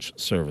these launch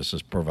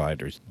services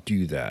providers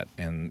do that,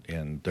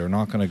 and they're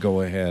not going to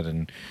go ahead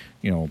and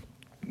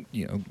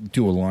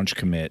do a launch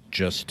commit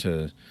just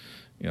to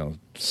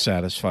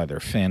satisfy their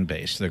fan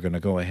base. They're going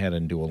to go ahead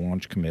and do a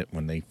launch commit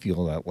when they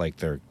feel that like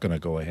they're going to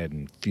go ahead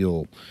and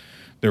feel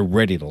they're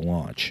ready to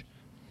launch.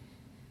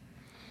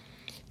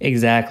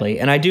 Exactly.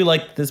 And I do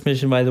like this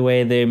mission, by the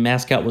way. The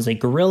mascot was a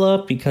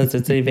gorilla because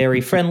it's a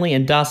very friendly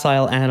and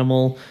docile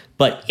animal,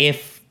 but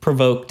if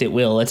provoked, it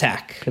will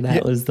attack.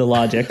 That was the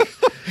logic.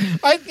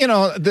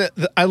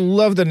 I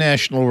love the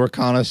National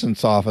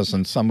Reconnaissance Office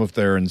and some of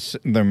their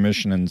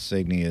mission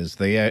insignias.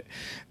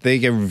 They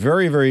get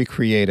very, very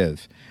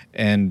creative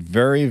and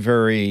very,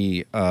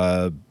 very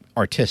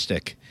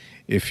artistic,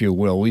 if you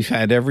will. We've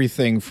had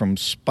everything from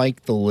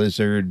Spike the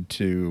Lizard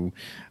to,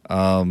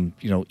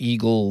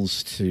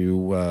 Eagles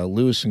to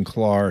Lewis and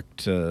Clark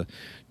to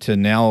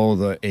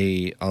now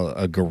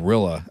a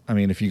gorilla. I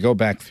mean, if you go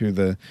back through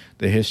the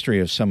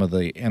history of some of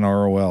the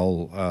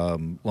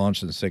NROL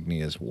launch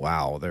insignias,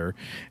 wow,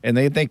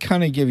 they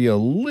kind of give you a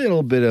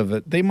little bit of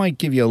it. They might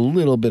give you a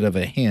little bit of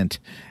a hint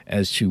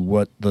as to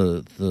what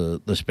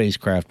the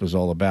spacecraft was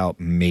all about,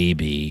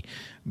 maybe,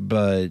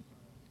 but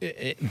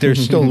they're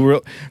still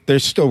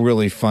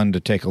really fun to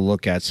take a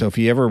look at. So if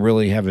you ever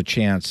really have a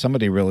chance,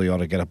 somebody really ought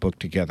to get a book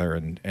together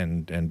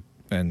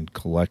and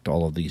collect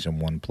all of these in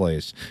one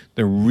place.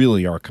 They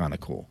really are kind of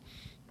cool.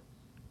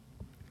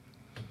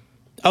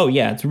 Oh,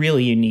 yeah, it's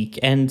really unique.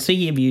 And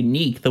speaking of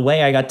unique, the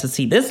way I got to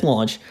see this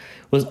launch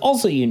was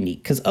also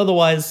unique, because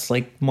otherwise,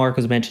 like Mark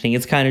was mentioning,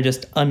 it's kind of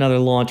just another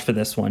launch for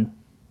this one,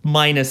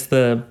 minus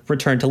the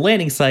return to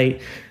landing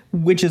site,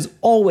 which is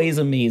always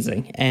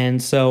amazing.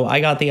 And so I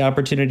got the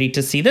opportunity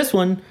to see this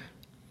one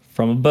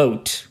from a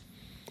boat.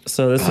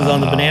 So this was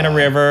on the Banana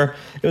River.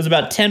 It was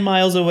about 10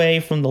 miles away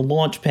from the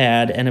launch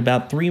pad and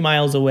about 3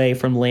 miles away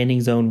from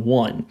landing zone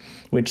 1,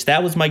 which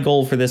that was my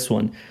goal for this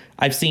one.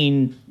 I've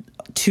seen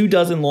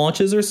 24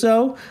 launches or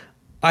so.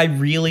 I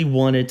really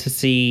wanted to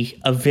see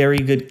a very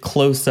good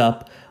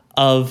close-up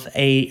of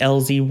a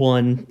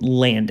LZ-1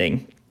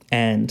 landing,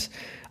 and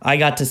I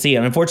got to see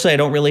it. Unfortunately, I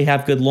don't really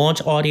have good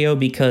launch audio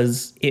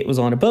because it was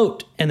on a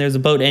boat, and there's a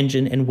boat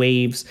engine and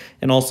waves,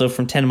 and also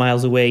from 10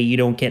 miles away, you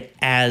don't get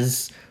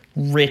as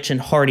rich and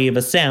hearty of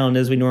a sound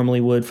as we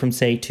normally would from,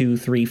 say, 2,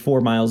 3,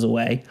 4 miles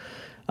away.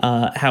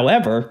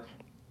 However,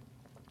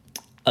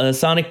 the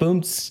sonic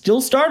boom still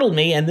startled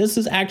me, and this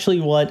is actually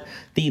what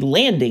the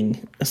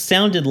landing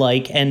sounded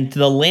like, and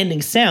the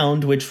landing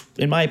sound, which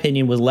in my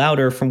opinion was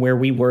louder from where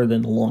we were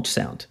than the launch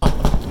sound.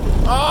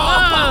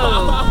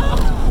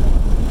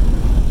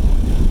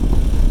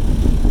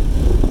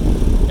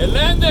 It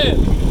landed!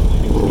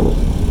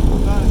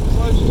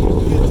 Closest you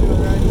can get to it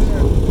right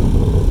there.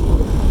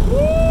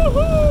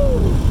 Woohoo!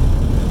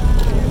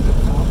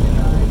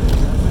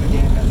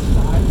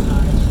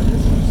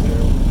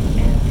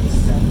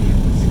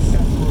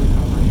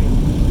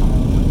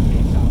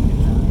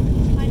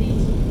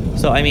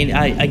 So, I mean,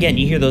 again,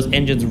 you hear those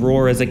engines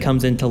roar as it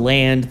comes into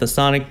land. The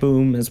sonic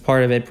boom, as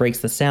part of it, breaks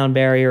the sound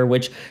barrier,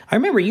 which I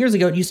remember years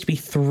ago it used to be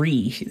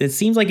 3. It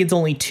seems like it's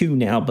only 2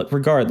 now, but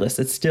regardless,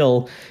 it's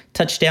still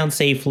touched down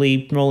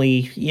safely,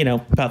 only,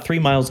 about 3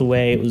 miles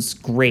away. It was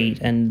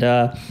great. And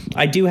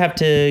I do have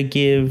to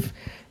give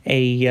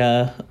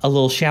a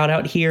little shout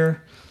out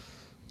here.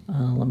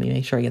 Let me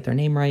make sure I get their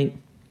name right.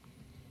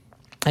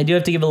 I do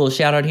have to give a little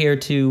shout out here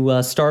to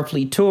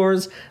Starfleet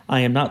Tours. I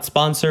am not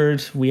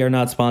sponsored. We are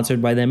not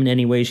sponsored by them in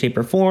any way, shape,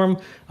 or form.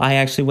 I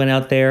actually went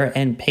out there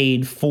and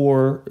paid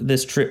for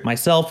this trip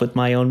myself with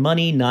my own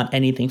money, not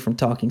anything from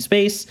Talking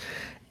Space,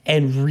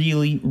 and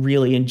really,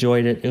 really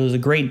enjoyed it. It was a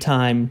great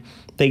time.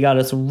 They got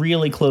us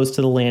really close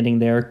to the landing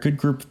there. Good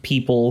group of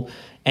people,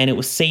 and it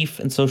was safe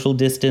and social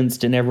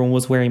distanced, and everyone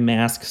was wearing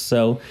masks.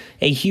 So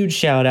a huge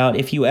shout out.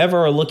 If you ever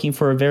are looking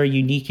for a very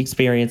unique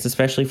experience,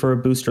 especially for a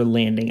booster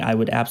landing, I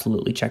would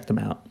absolutely check them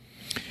out.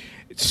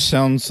 It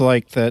sounds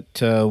like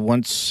that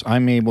once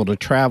I'm able to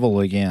travel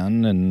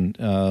again and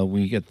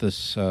we get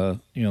this,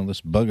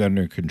 this bug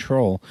under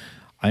control,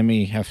 I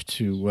may have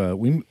to.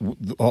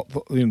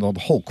 The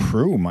whole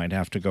crew might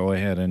have to go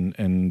ahead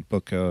and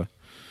book a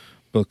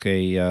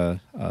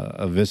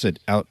visit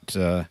out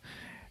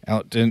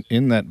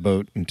in that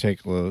boat and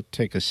take a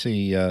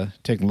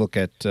look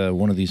at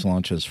one of these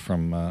launches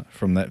from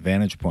that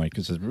vantage point,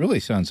 because it really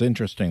sounds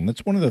interesting.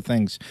 That's one of the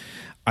things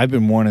I've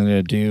been wanting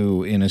to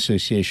do in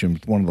association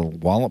with one of the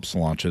Wallops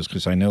launches,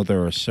 because I know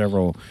there are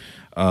several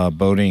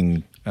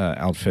boating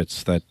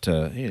outfits that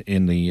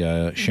in the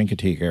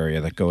Chincoteague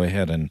area that go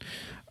ahead and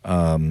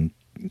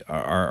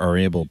are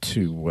able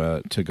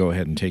to go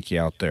ahead and take you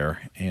out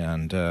there.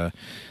 And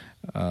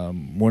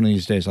one of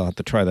these days I'll have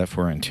to try that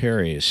for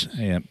Antares.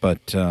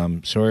 But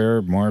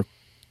Sawyer, Mark,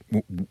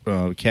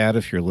 Kat,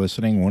 if you're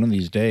listening, one of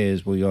these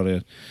days we ought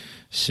to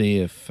see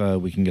if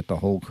we can get the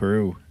whole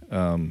crew.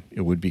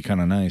 It would be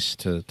kind of nice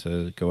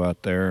to go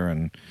out there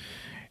and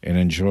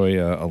enjoy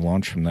a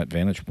launch from that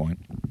vantage point.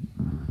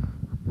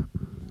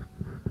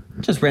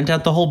 Just rent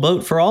out the whole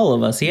boat for all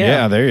of us.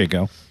 Yeah, there you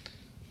go.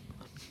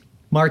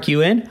 Mark,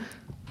 you in?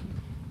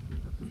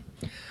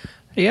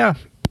 Yeah.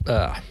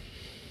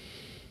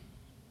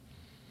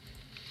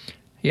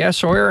 Yeah,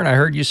 Sawyer, and I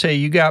heard you say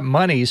you got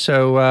money,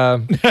 so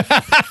you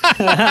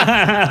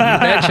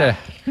betcha.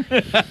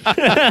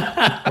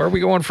 Where are we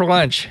going for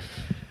lunch?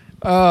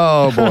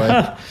 Oh,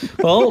 boy.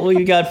 Well,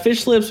 we got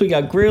fish lips, we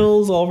got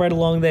grills all right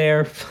along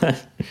there.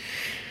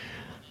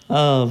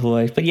 Oh,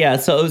 boy. But yeah,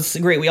 so it was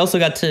great. We also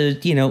got to,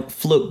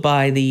 float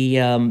by the,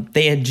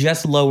 they had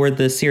just lowered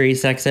the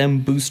Sirius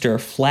XM booster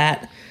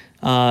flat.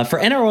 For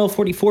NRL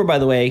 44, by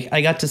the way, I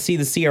got to see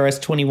the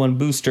CRS-21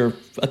 booster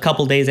a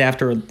couple days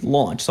after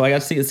launch. So I got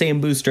to see the same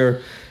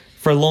booster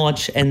for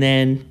launch, and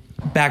then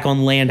back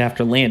on land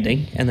after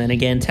landing. And then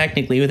again,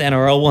 technically with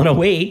NRL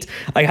 108,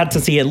 I got to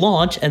see it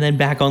launch and then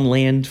back on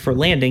land for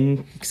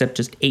landing, except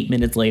just 8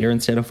 minutes later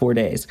instead of 4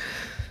 days.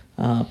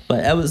 But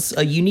that was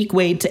a unique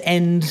way to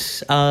end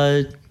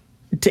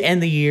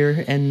the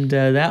year, and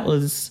that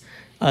was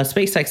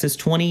SpaceX's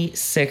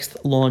 26th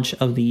launch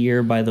of the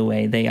year, by the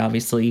way. They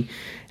obviously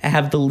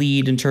have the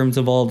lead in terms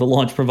of all the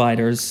launch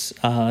providers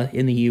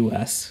in the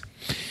U.S.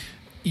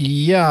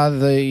 Yeah,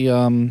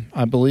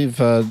 I believe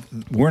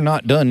we're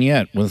not done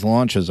yet with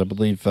launches. I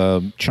believe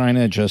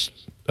China just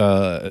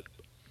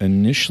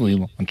initially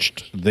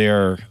launched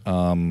their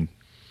Long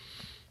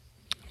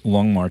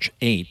March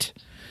 8.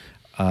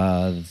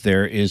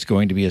 There is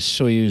going to be a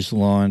Soyuz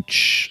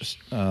launch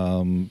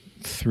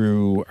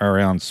through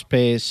around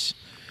space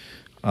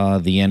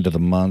the end of the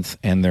month,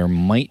 and there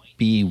might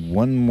be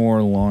one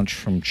more launch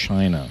from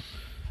China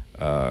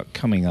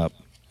coming up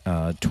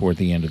toward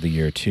the end of the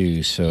year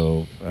too.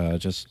 So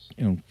just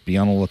be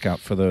on the lookout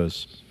for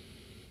those.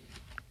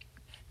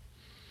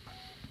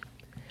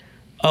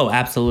 Oh,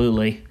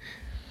 absolutely.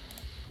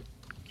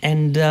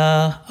 And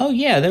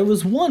there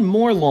was one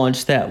more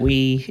launch that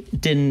we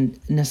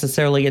didn't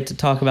necessarily get to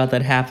talk about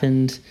that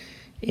happened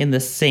in the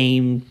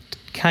same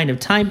kind of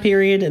time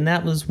period, and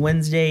that was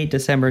Wednesday,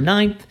 December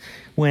 9th,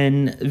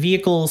 when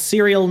vehicle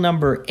serial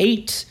number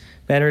 8,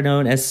 better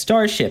known as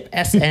Starship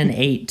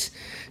SN8,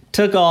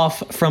 took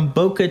off from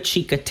Boca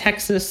Chica,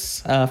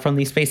 Texas, from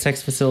the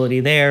SpaceX facility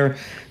there.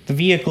 The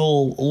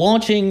vehicle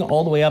launching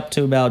all the way up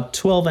to about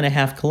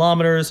 12.5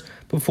 kilometers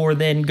before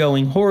then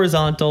going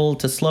horizontal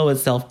to slow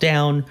itself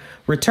down,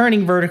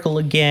 returning vertical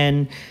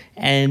again.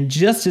 And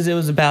just as it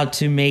was about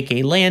to make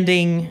a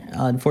landing,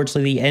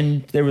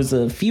 unfortunately, there was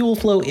a fuel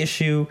flow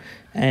issue,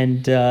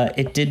 and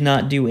it did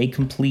not do a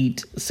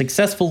complete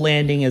successful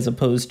landing as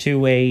opposed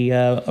to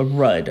a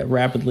RUD, a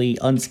rapidly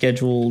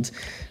unscheduled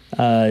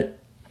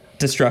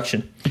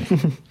destruction.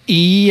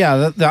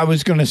 Yeah, I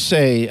was going to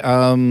say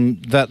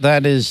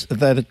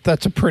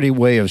that's a pretty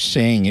way of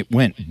saying it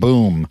went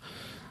boom.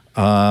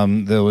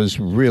 There was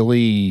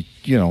really,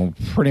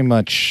 pretty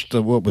much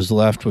what was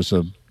left was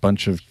a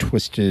bunch of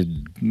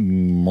twisted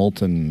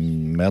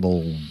molten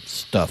metal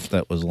stuff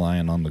that was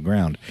lying on the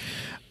ground.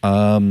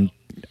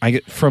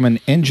 From an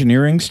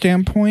engineering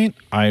standpoint,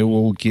 I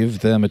will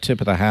give them a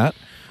tip of the hat.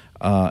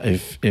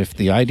 If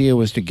the idea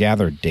was to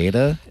gather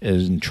data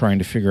and trying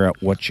to figure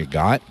out what you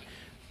got,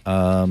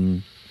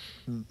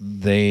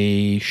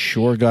 they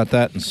sure got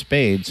that in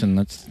spades, and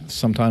that's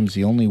sometimes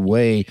the only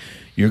way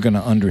you're going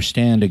to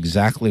understand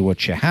exactly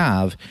what you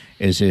have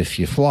is if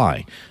you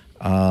fly.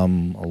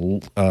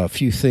 A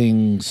few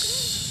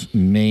things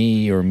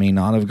may or may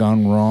not have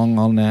gone wrong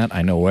on that.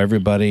 I know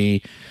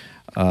everybody,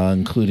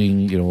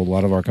 including a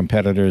lot of our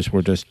competitors,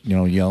 were just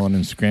yelling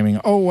and screaming,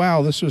 "Oh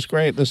wow, this was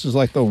great! This is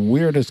like the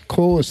weirdest,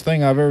 coolest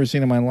thing I've ever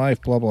seen in my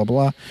life!" Blah blah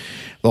blah.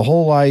 The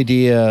whole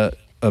idea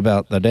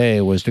about the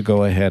day was to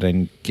go ahead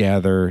and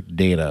gather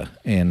data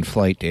and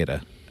flight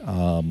data,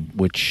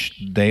 which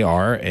they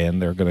are,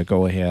 and they're going to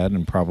go ahead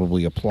and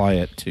probably apply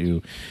it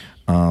to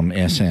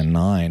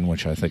SN9,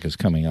 which I think is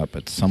coming up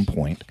at some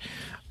point.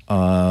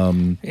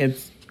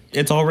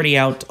 It's already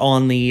out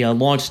on the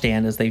launch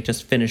stand as they've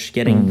just finished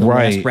getting the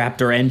last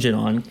Raptor engine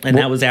on, and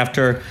that was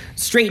after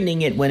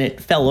straightening it when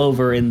it fell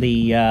over in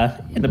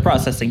the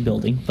processing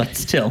building. But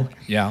still,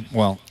 yeah.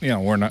 Well,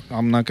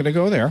 I'm not going to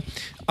go there.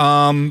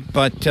 I mean,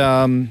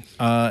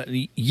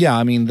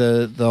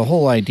 the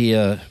whole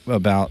idea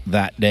about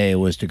that day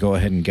was to go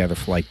ahead and gather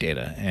flight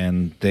data,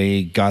 and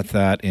they got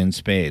that in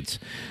spades.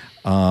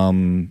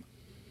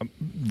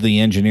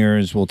 The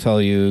engineers will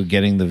tell you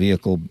getting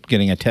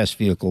a test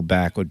vehicle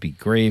back would be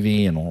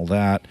gravy and all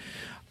that.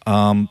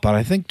 But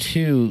I think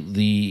too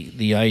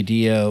the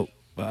idea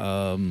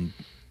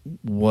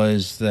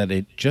was that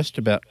it just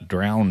about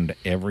drowned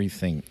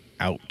everything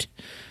out.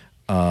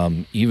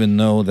 Even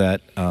though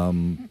that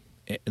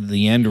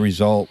the end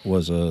result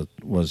was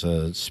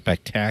a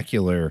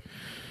spectacular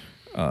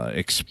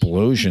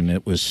explosion,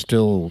 it was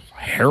still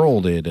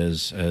heralded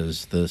as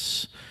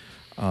this.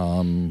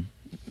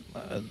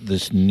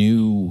 This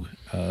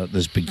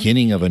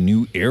beginning of a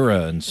new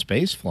era in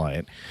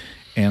spaceflight.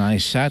 And I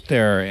sat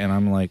there and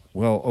I'm like,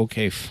 well,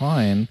 okay,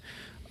 fine.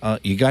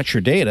 You got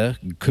your data.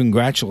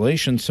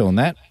 Congratulations. So in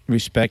that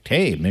respect,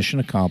 hey, mission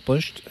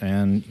accomplished,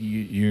 and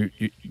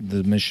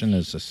the mission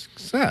is a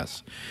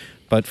success.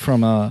 But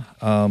from a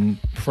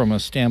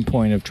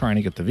standpoint of trying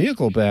to get the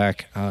vehicle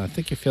back, I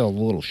think you fell a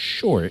little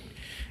short.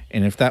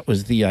 And if that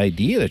was the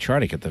idea to try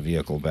to get the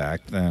vehicle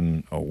back,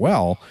 then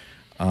I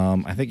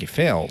think you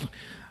failed.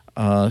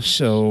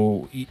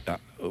 So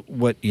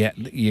what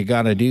you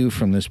got to do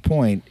from this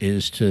point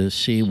is to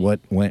see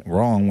what went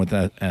wrong with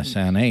that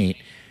SN8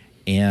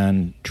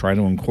 and try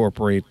to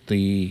incorporate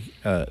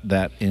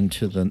that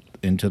into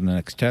the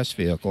next test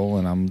vehicle.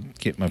 And I'm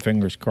getting my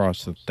fingers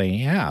crossed that they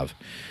have.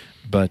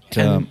 But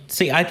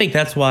I think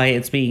that's why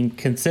it's being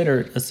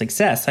considered a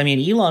success. I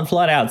mean, Elon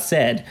flat out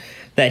said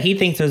that he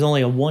thinks there's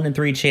only a 1 in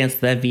 3 chance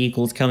that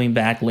vehicle is coming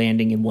back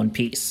landing in one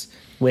piece,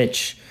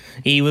 which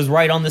He was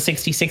right on the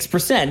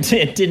 66%.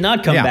 It did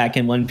not come back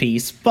in one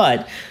piece,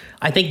 but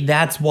I think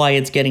that's why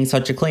it's getting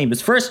such acclaim.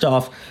 Is first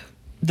off,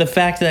 the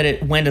fact that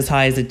it went as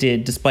high as it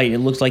did, despite it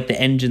looks like the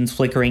engine's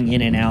flickering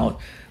in and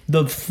out.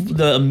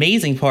 The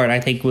amazing part, I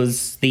think,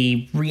 was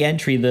the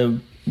re-entry, the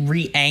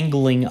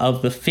re-angling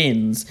of the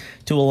fins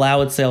to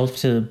allow itself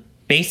to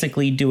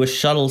basically do a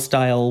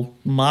shuttle-style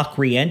mock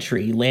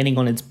re-entry, landing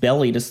on its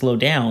belly to slow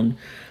down,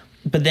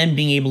 but then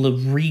being able to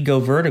re-go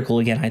vertical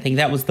again. I think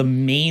that was the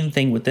main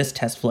thing with this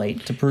test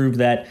flight, to prove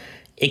that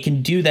it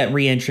can do that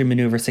re-entry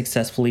maneuver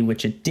successfully,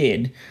 which it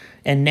did.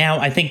 And now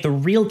I think the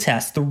real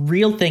test, the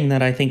real thing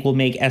that I think will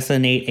make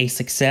SN8 a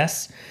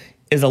success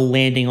is a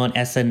landing on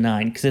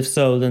SN9. Because if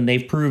so, then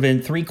they've proven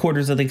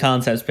 3/4 of the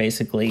concepts,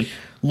 basically.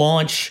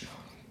 Launch,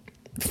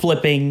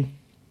 flipping,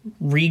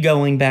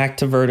 re-going back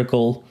to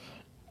vertical.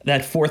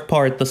 That fourth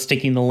part, the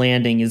sticking the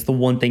landing, is the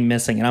one thing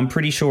missing. And I'm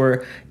pretty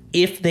sure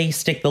if they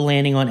stick the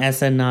landing on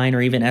SN9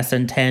 or even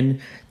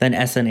SN10, then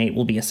SN8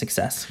 will be a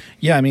success.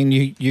 Yeah, I mean,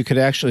 you could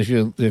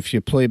actually, if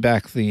you play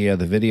back the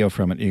video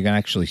from it, you can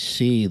actually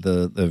see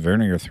the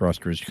vernier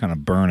thrusters kind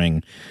of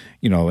burning,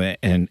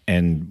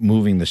 and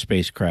moving the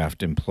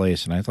spacecraft in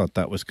place. And I thought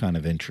that was kind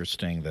of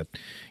interesting that,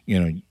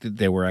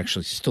 they were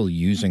actually still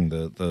using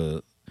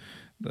the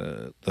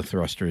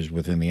thrusters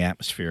within the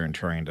atmosphere and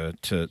trying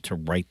to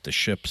right the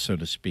ship, so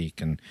to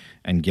speak,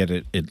 and get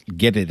it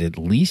at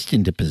least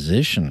into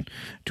position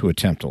to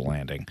attempt a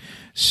landing.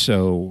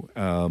 So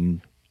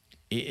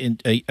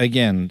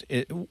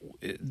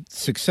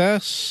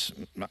success.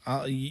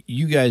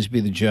 You guys be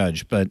the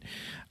judge, but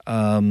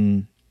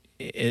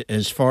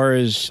as far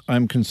as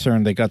I'm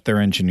concerned, they got their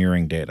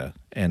engineering data,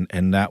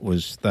 and that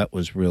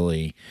was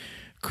really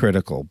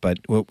critical. But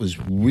what was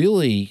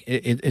really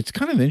it's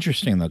kind of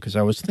interesting though, because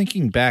I was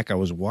thinking back, I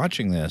was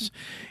watching this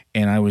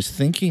and I was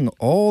thinking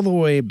all the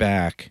way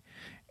back,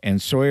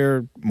 and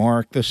Sawyer,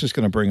 Mark, this is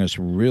going to bring us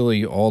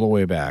really all the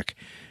way back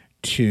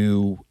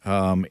to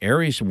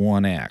Ares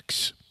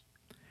 1X,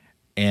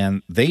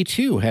 and they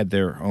too had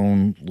their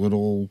own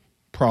little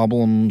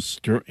problems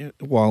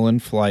while in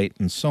flight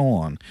and so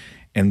on.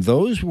 And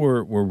those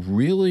were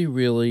really,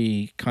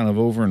 really kind of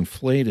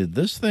overinflated.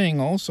 This thing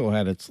also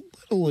had its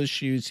little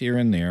issues here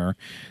and there.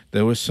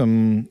 There was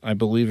some, I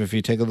believe, if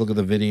you take a look at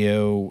the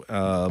video,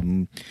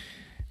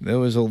 there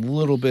was a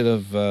little bit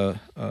of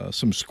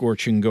some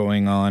scorching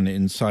going on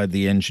inside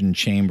the engine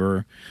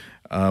chamber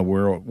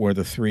where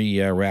the three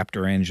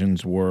Raptor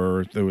engines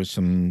were. There was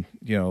some,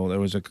 there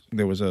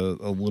was a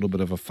little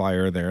bit of a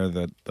fire there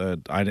that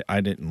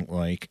I didn't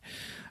like.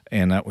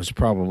 And that was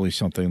probably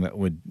something that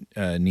would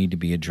need to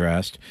be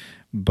addressed.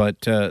 But,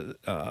 there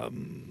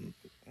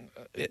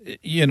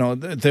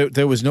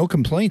was no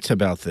complaints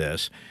about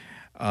this.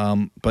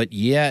 But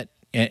yet,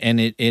 and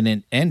it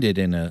ended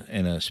in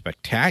a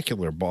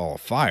spectacular ball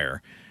of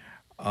fire.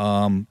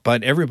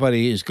 But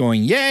everybody is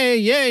going, yay,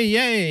 yay,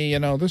 yay.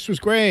 This was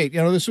great.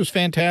 This was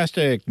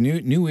fantastic.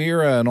 New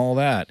era and all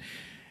that.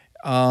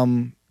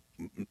 Ares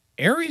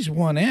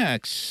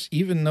 1X,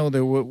 even though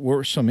there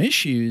were some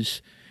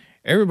issues,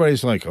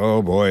 everybody's like,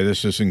 oh boy,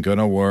 this isn't going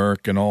to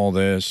work and all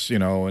this,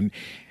 and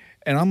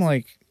I'm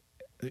like,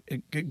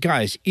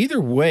 guys, either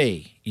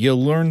way, you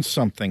learned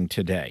something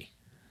today,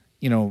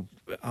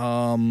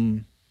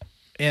 and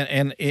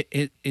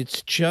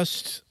it's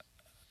just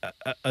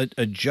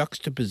a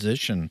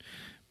juxtaposition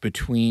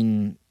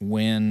between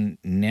when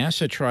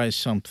NASA tries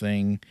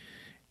something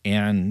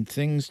and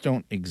things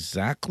don't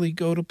exactly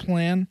go to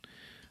plan.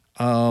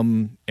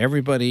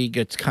 Everybody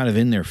gets kind of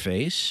in their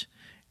face.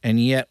 And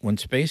yet, when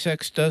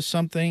SpaceX does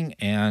something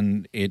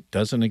and it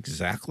doesn't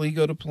exactly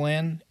go to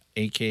plan,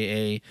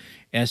 a.k.a.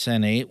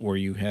 SN8, where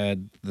you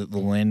had the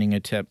landing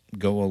attempt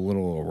go a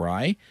little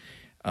awry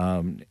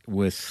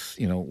with,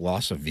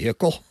 loss of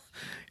vehicle,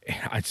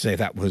 I'd say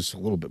that was a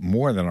little bit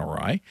more than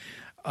awry.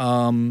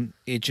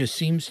 It just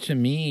seems to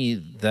me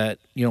that,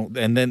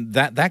 and then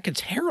that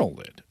gets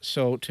heralded.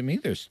 So to me,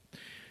 there's,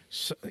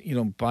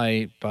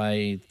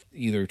 by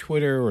either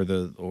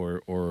Twitter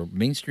or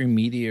mainstream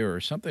media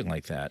or something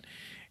like that.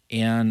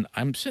 And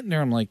I'm sitting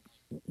there, I'm like,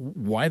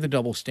 why the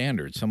double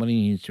standard? Somebody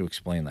needs to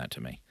explain that to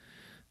me.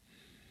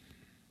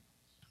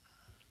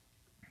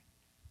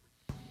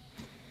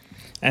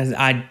 As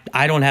I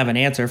don't have an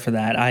answer for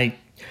that.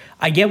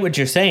 I get what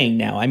you're saying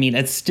now. I mean,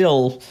 I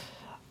still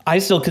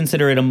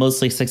consider it a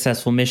mostly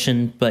successful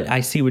mission, but I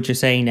see what you're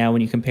saying now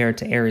when you compare it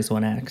to Ares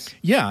 1X.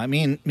 Yeah, I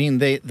mean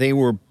they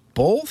were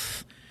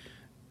both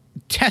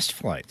test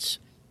flights.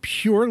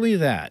 Purely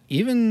that.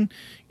 Even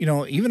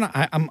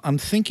I'm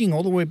thinking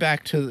all the way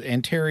back to the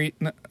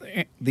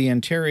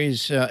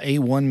Antares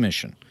A1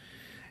 mission,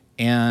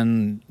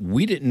 and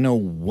we didn't know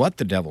what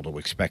the devil to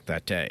expect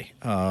that day.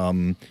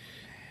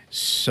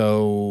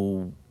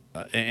 So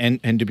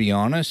to be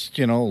honest,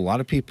 a lot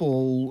of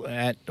people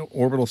at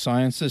Orbital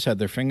Sciences had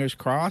their fingers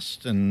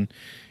crossed and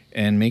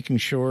making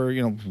sure,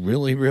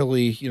 really,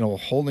 really,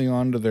 holding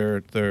on to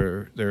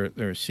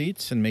their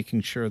seats and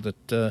making sure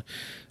that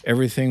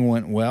everything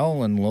went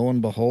well. And lo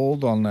and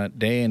behold, on that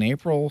day in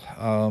April,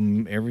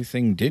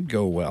 everything did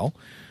go well.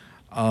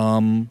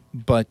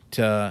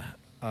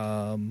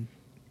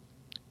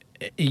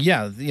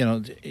 Yeah,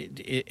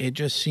 it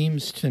just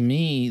seems to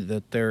me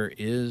that there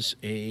is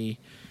a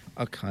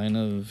kind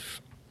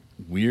of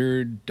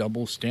weird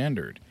double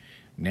standard.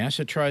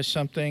 NASA tries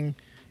something,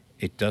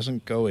 it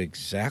doesn't go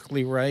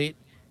exactly right,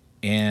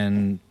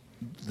 and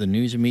the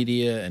news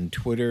media and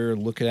Twitter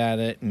look at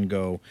it and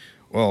go,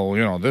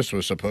 well, this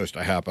was supposed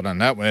to happen on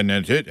that one, and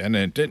it didn't,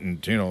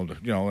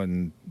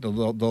 and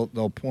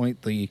they'll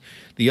point the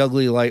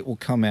ugly light will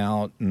come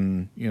out,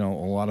 and a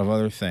lot of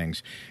other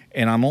things.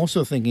 And I'm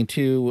also thinking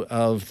too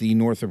of the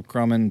Northrop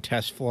Grumman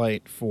test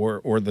flight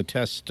for the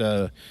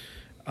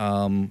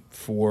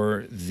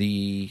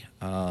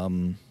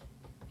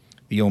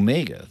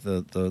Omega,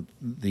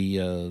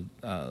 the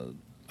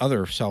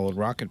other solid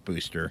rocket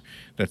booster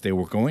that they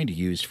were going to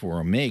use for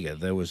Omega.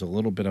 There was a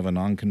little bit of a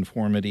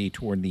nonconformity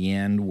toward the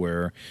end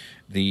where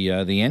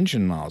the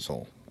engine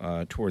nozzle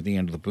toward the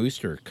end of the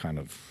booster kind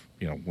of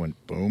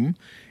went boom,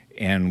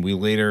 and we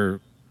later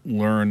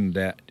learned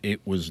that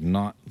it was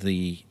not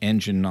the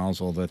engine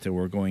nozzle that they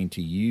were going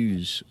to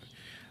use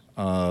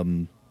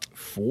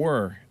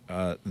for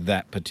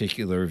that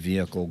particular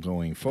vehicle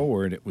going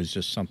forward. It was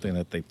just something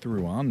that they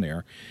threw on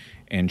there.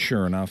 And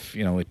sure enough,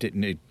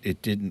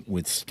 it didn't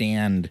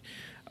withstand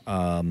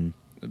the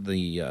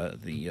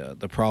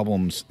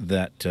problems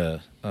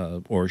that,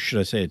 or should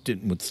I say, it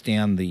didn't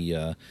withstand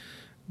the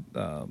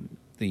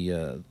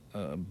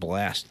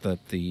blast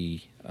that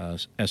the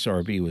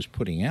SRB was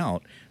putting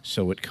out.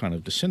 So it kind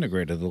of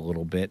disintegrated a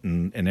little bit,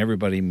 and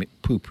everybody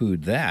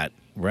poo-pooed that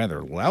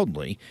rather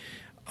loudly.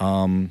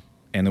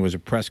 And there was a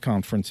press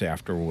conference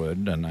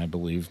afterward, and I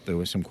believe there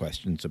were some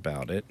questions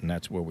about it, and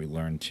that's where we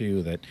learned,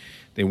 too, that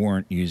they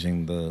weren't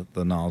using the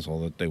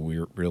nozzle that they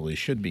really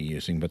should be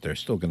using, but they're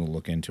still going to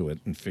look into it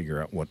and figure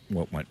out what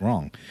went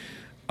wrong.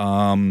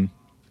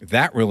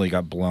 That really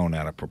got blown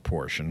out of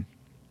proportion.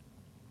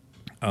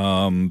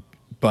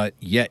 But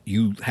yet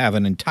you have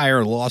an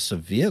entire loss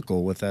of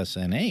vehicle with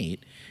SN8,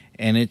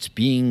 and it's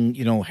being,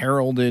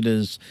 heralded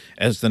as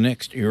the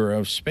next era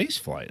of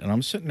spaceflight. And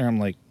I'm sitting there, I'm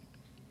like,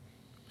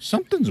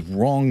 something's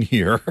wrong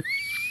here.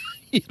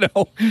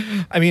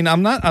 I mean,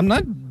 I'm not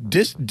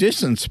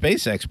dissing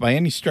SpaceX by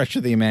any stretch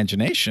of the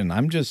imagination.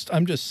 I'm just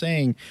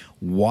saying,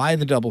 why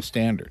the double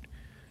standard?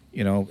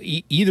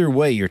 Either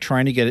way, you're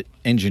trying to get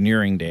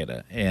engineering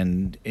data,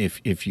 and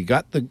if you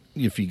got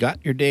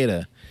your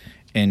data,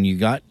 and you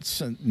got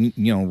some,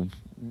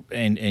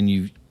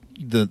 and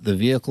the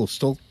vehicle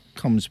still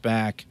comes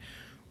back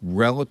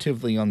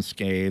relatively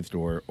unscathed,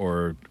 or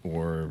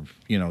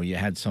you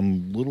had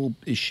some little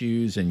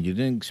issues and you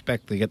didn't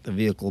expect to get the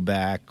vehicle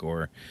back,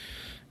 or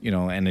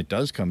and it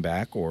does come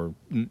back, or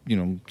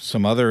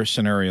some other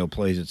scenario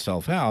plays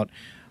itself out,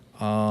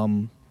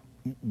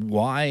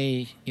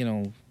 why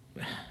the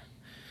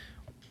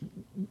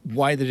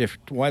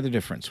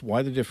difference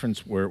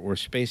where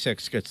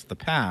SpaceX gets the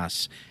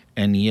pass,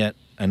 and yet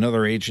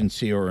another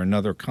agency or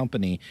another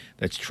company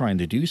that's trying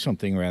to do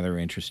something rather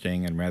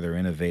interesting and rather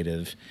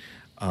innovative,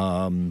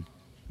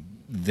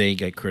 they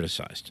get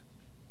criticized.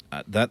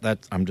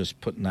 That I'm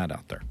just putting that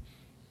out there.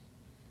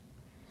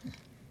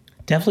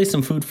 Definitely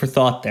some food for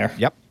thought there.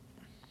 Yep.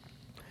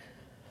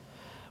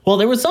 Well,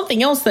 there was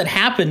something else that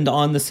happened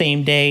on the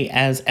same day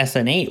as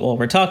SN8 while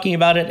we're talking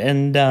about it,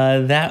 and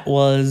that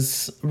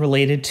was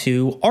related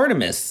to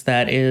Artemis.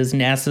 That is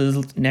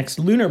NASA's next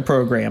lunar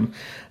program.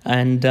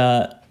 And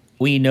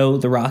we know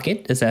the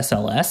rocket is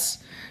SLS,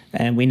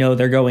 and we know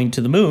they're going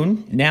to the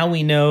moon. Now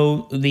we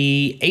know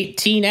the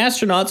 18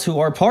 astronauts who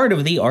are part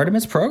of the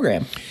Artemis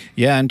program.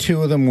 Yeah, and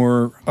 2 of them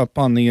were up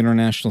on the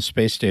International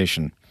Space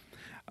Station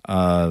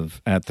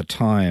at the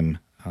time,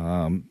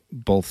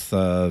 both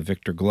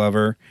Victor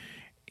Glover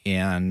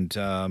and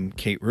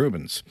Kate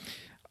Rubins.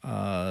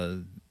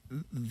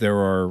 There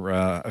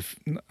are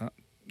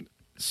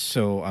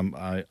so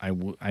I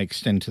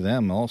extend to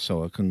them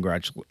also a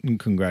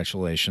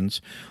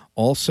congratulations.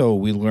 Also,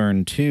 we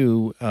learned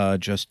too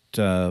just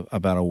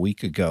about a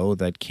week ago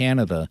that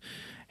Canada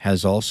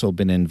has also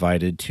been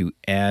invited to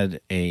add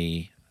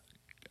a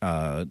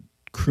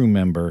crew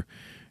member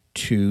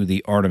to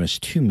the Artemis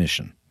II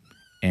mission.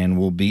 And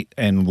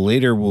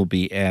later we'll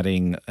be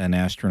adding an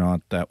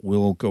astronaut that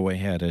will go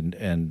ahead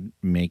and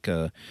make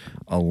a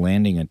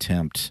landing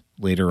attempt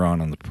later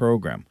on in the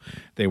program.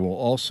 They will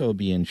also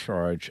be in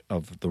charge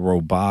of the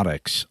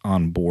robotics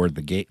on board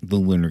the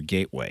Lunar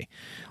Gateway.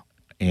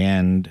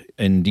 And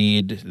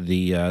indeed,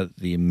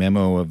 the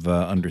memo of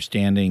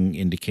understanding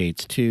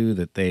indicates too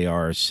that they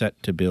are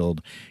set to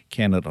build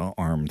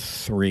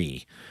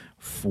Canadarm3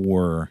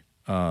 for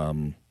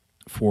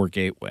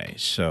Gateway.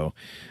 So.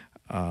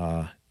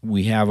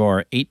 We have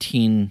our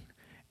 18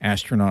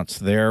 astronauts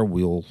there.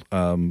 We'll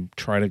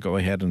try to go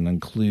ahead and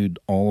include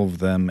all of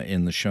them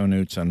in the show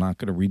notes. I'm not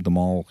going to read them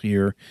all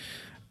here.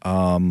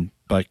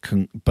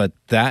 But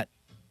that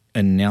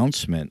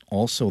announcement,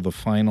 also the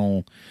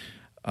final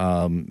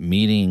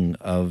meeting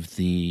of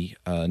the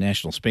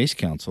National Space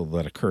Council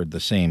that occurred the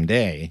same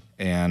day,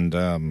 and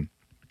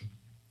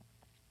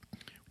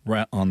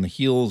right on the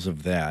heels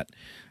of that,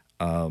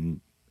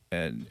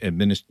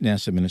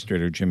 NASA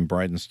Administrator Jim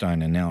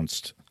Bridenstine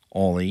announced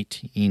all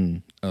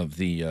 18 of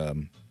the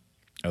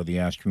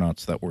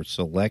astronauts that were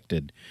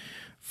selected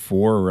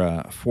for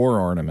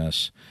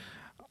Artemis,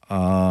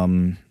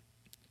 and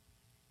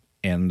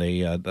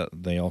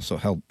they also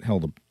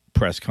held a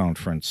press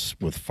conference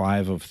with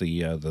 5 of the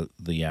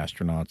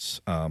astronauts.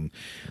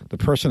 The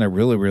person that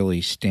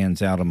really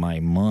stands out in my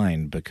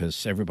mind,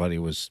 because everybody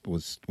was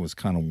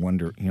kind of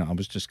wondering, I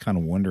was just kind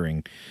of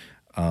wondering,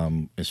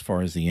 as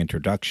far as the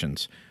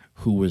introductions,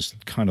 who was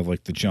kind of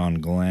like the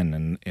John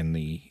Glenn in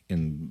the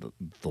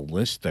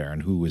list there,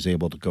 and who was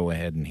able to go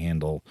ahead and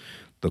handle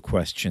the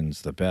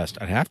questions the best.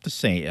 I'd have to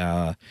say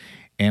Anne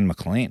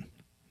McClain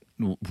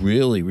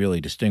really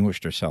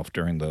distinguished herself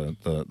during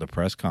the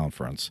press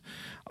conference.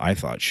 I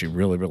thought she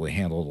really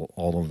handled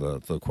all of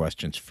the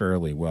questions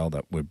fairly well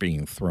that were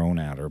being thrown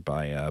at her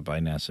by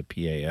NASA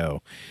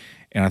PAO.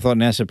 And I thought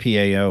NASA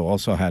PAO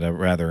also had a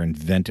rather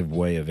inventive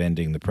way of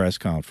ending the press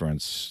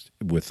conference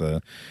with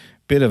a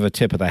bit of a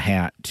tip of the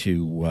hat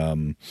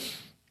to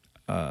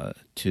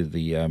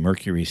the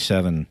Mercury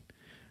 7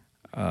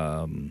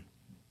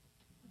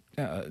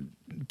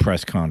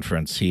 press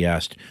conference. He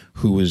asked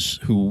who was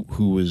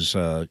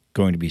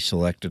going to be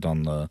selected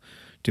to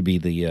be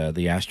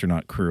the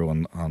astronaut crew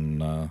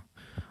on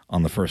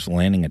the first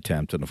landing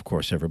attempt, and of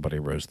course everybody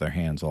rose their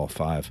hands, all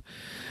 5.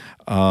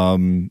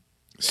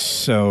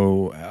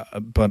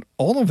 But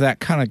all of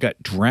that kind of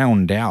got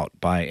drowned out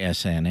by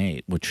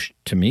SN8, which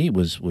to me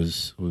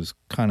was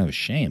kind of a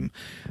shame,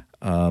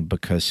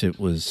 because it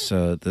was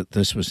that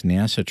this was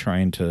NASA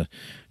trying to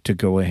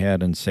go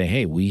ahead and say,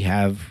 hey, we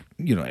have,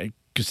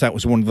 because that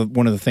was one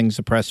of the things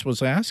the press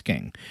was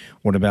asking.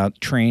 What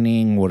about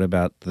training? What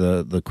about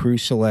the crew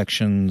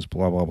selections?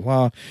 Blah blah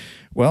blah.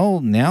 Well,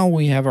 now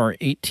we have our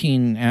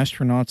 18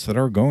 astronauts that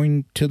are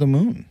going to the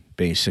moon,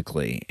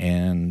 basically,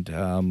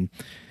 and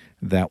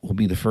that will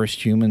be the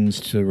first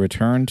humans to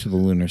return to the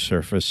lunar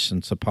surface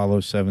since Apollo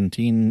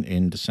 17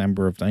 in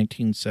December of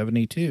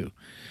 1972.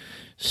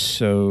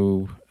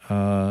 So,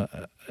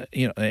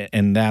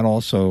 and that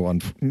also,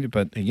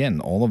 but again,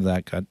 all of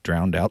that got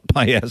drowned out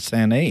by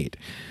SN8.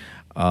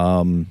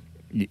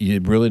 You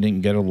really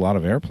didn't get a lot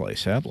of airplay,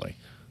 sadly.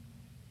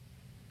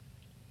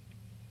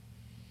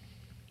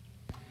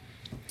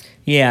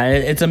 Yeah,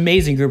 it's an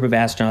amazing group of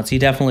astronauts. You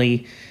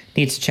definitely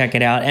need to check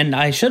it out. And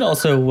I should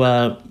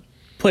also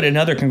put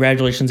another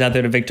congratulations out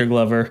there to Victor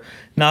Glover,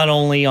 not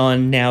only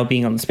on now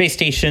being on the space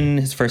station,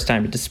 his first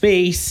time into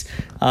space,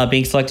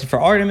 being selected for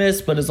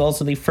Artemis, but is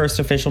also the first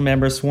official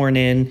member sworn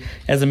in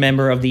as a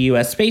member of the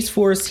U.S. Space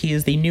Force. He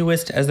is the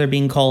newest, as they're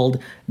being called,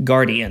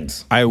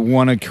 Guardians. I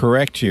want to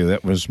correct you.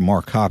 That was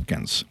Mark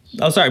Hopkins.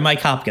 Oh, sorry,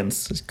 Mike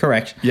Hopkins.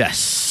 Correct. Yes.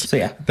 So,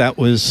 yeah. That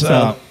was,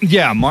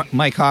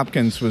 Mike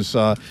Hopkins was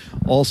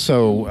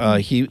also,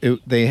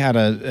 they had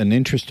an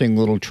interesting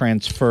little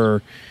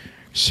transfer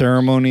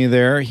ceremony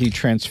there. He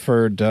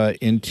transferred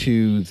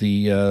into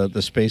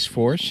the Space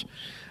Force,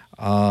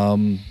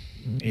 and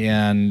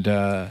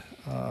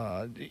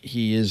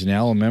he is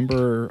now a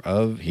member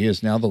of. He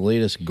is now the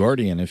latest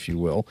Guardian, if you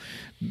will.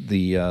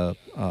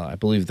 I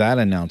believe that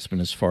announcement,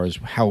 as far as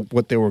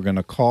what they were going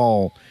to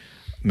call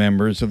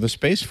members of the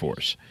Space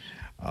Force,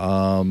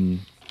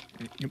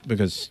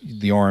 because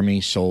the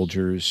Army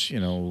soldiers,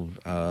 you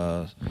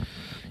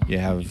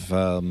have,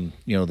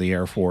 the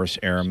Air Force,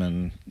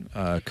 airmen,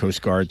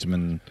 Coast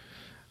Guardsmen,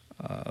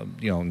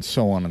 and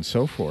so on and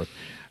so forth.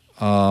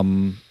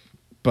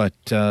 But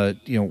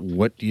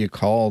what do you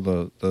call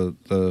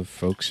the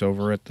folks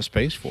over at the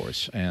Space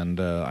Force? And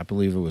I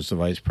believe it was the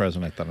Vice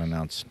President that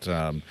announced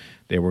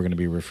they were going to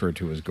be referred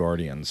to as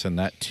Guardians. And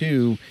that,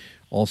 too,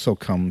 also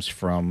comes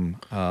from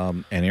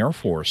an Air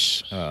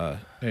Force,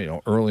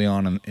 early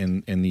on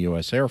in the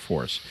U.S. Air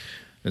Force.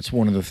 It's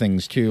one of the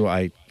things, too,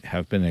 I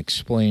have been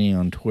explaining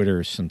on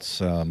Twitter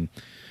since,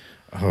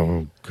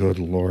 oh, good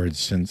Lord,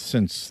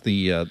 since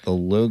the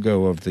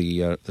logo of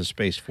the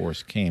Space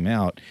Force came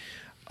out.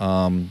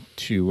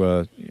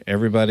 To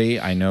everybody,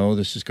 I know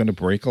this is going to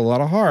break a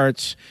lot of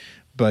hearts,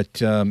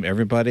 but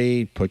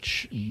everybody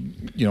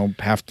you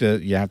have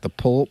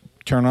to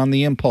turn on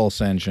the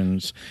impulse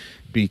engines,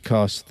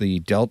 because the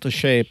delta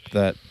shape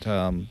that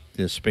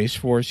the Space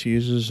Force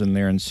uses in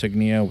their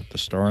insignia with the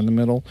star in the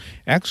middle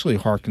actually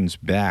harkens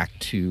back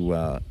to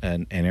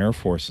an Air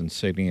Force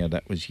insignia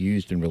that was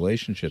used in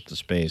relationship to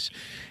space,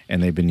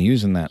 and they've been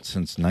using that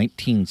since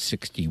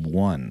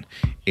 1961.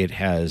 It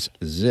has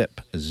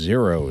zip,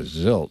 zero,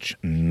 zilch,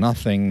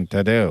 nothing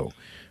to do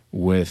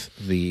with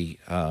the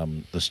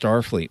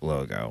Starfleet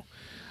logo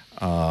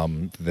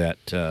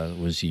that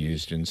was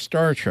used in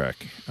Star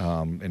Trek.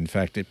 In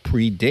fact, it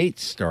predates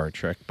Star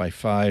Trek by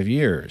 5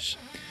 years.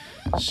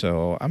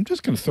 So I'm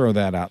just going to throw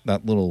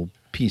that little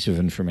piece of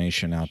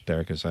information out there,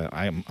 because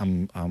I'm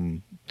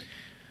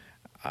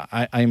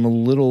a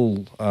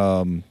little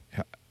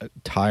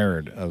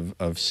tired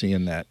of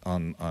seeing that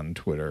on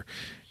Twitter,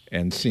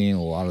 and seeing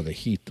a lot of the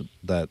heat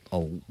that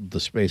the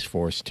Space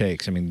Force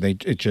takes. I mean,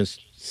 it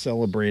just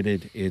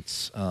celebrated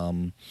its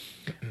 1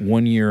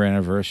 year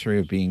anniversary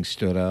of being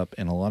stood up,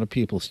 and a lot of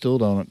people still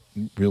don't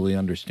really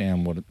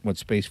understand what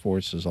Space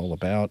Force is all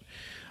about,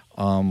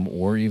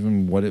 or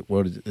even what it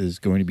is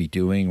going to be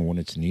doing or what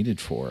it's needed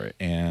for.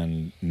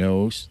 And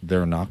no,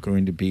 they're not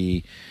going to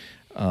be.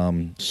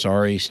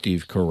 Sorry,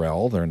 Steve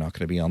Carell. They're not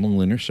going to be on the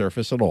lunar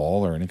surface at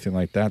all or anything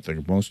like that.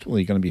 They're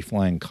mostly going to be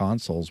flying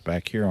consoles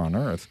back here on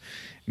Earth,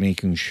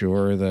 making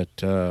sure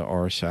that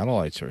our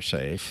satellites are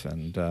safe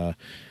and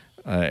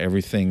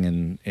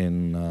everything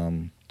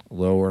in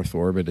low Earth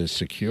orbit is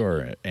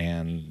secure,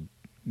 and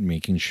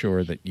making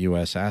sure that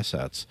U.S.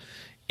 assets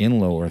in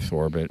low Earth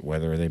orbit,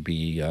 whether they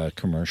be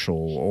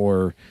commercial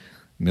or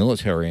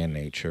military in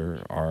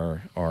nature,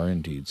 are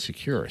indeed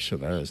secure. So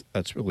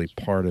that's really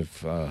part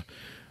of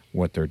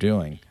what they're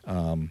doing.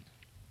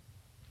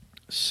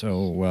 Just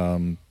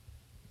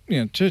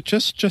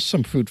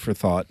some food for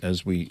thought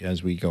as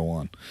we go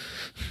on.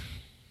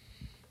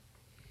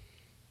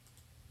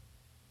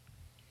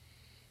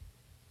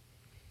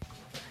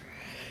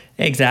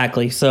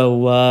 Exactly.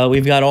 So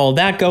we've got all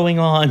that going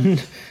on.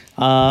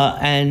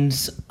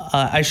 And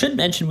I should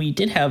mention we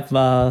did have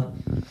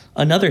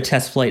another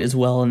test flight as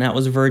well, and that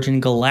was Virgin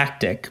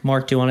Galactic.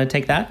 Mark, do you want to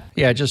take that?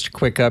 Yeah, just a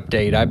quick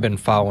update. I've been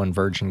following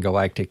Virgin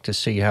Galactic to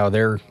see how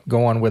they're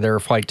going with their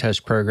flight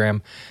test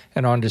program.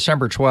 And on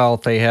December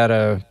 12th, they had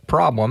a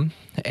problem,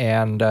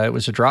 and it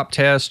was a drop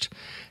test.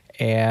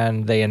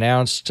 And they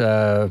announced,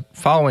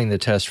 following the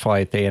test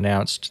flight, they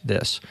announced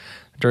this.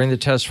 During the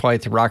test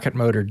flight, the rocket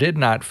motor did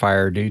not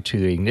fire due to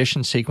the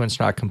ignition sequence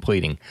not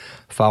completing.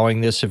 Following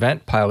this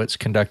event, pilots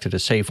conducted a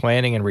safe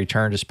landing and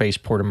returned to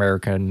Spaceport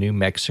America, New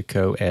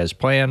Mexico as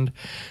planned.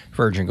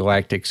 Virgin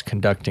Galactic's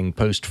conducting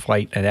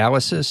post-flight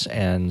analysis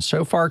and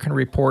so far can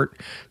report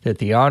that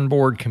the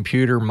onboard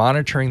computer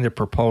monitoring the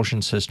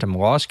propulsion system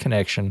lost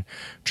connection,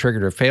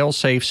 triggered a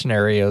fail-safe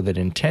scenario that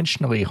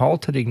intentionally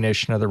halted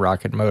ignition of the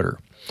rocket motor.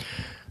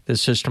 This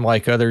system,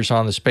 like others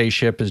on the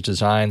spaceship, is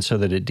designed so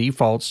that it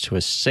defaults to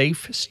a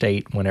safe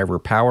state whenever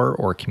power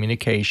or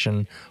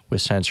communication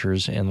with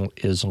sensors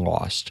is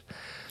lost.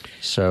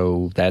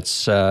 So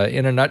that's,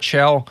 in a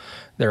nutshell,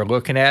 they're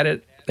looking at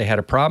it. They had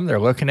a problem. They're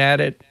looking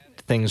at it.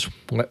 Things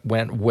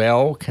went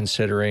well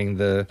considering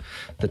the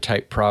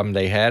type problem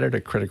they had at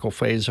a critical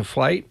phase of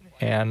flight,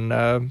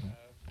 and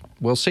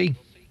we'll see.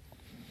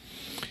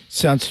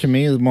 Sounds to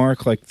me,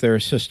 Mark, like their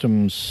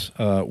systems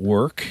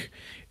work.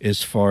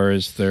 As far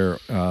as their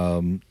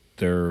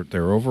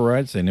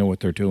overrides, they know what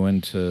they're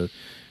doing to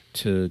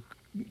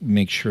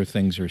make sure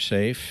things are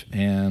safe,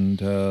 and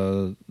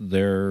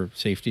their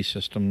safety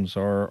systems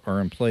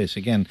are in place.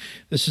 Again,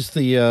 this is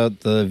the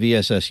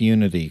VSS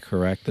Unity,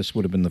 correct? This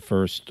would have been the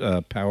first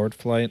powered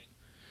flight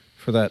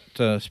for that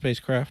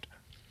spacecraft.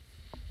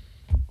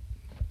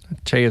 To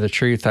tell you the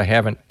truth, I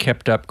haven't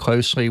kept up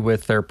closely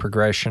with their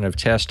progression of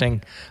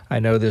testing. I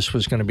know this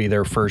was going to be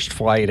their first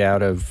flight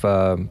out of.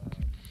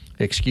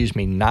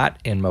 Not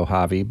in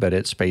Mojave, but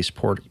at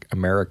Spaceport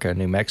America,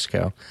 New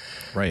Mexico.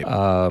 Right.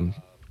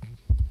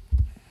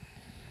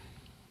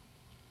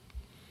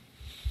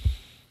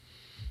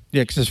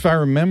 Yeah, because if I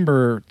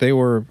remember, they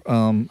were.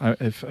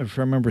 If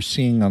I remember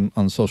seeing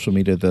on social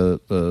media,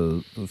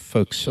 the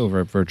folks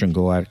over at Virgin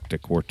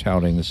Galactic were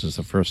touting this is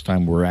the first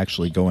time we're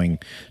actually going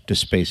to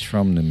space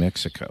from New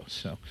Mexico.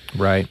 So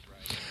right.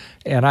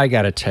 And I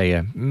got to tell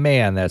you,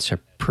 man, that's a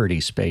pretty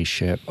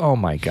spaceship. Oh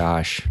my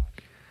gosh.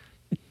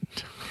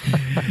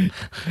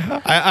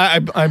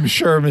 I'm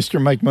sure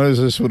Mr. Mike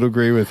Moses would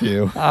agree with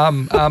you.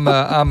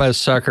 I'm a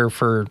sucker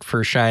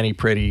for shiny,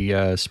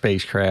 pretty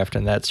spacecraft,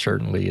 and that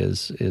certainly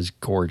is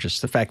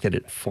gorgeous. The fact that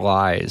it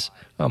flies,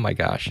 oh my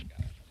gosh.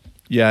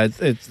 Yeah,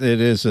 it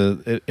is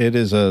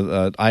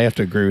a. I have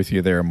to agree with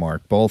you there,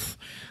 Mark. Both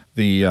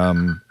the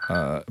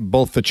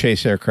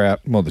chase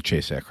aircraft,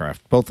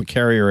 both the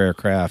carrier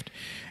aircraft,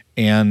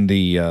 and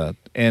the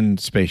and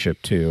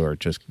Spaceship Two are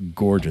just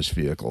gorgeous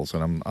vehicles,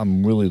 and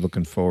I'm really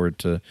looking forward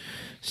to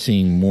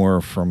seeing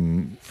more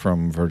from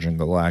Virgin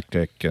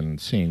Galactic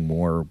and seeing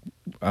more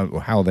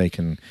how they're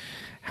going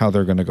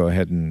to go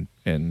ahead and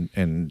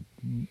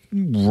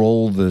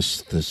roll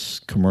this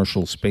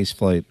commercial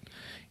spaceflight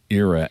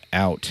era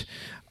out.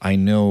 I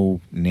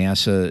know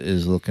NASA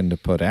is looking to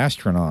put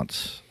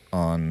astronauts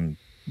on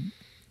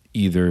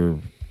either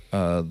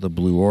the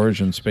Blue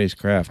Origin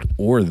spacecraft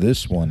or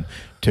this one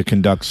to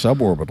conduct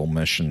suborbital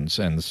missions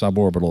and the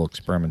suborbital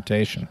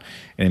experimentation.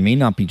 And it may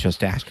not be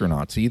just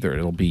astronauts either.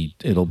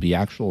 It'll be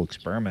actual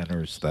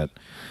experimenters that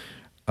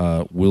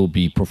will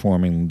be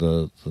performing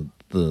the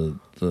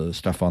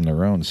stuff on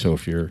their own. So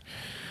if you're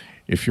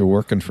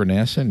working for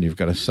NASA and you've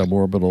got a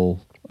suborbital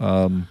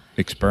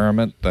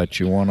experiment that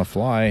you want to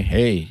fly,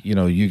 hey,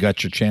 you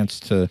got your chance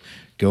to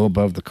go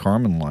above the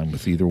Kármán line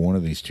with either one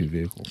of these two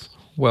vehicles.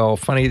 Well,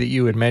 funny that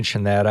you would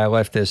mention that. I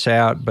left this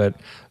out, but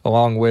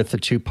along with the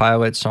two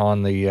pilots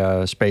on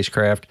the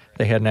spacecraft,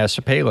 they had NASA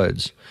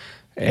payloads.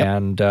 Yep.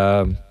 And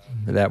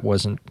that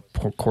wasn't,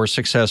 of course,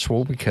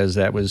 successful because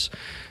that was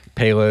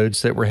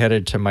payloads that were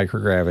headed to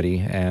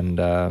microgravity.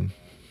 And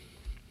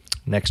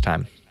next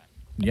time.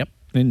 Yep,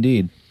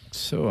 indeed.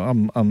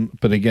 So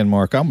but again,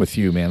 Mark, I'm with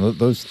you, man.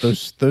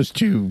 Those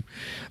two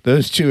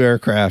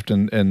aircraft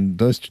and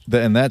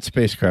that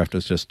spacecraft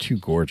is just too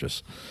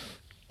gorgeous.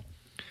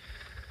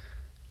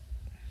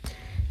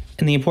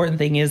 And the important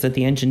thing is that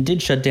the engine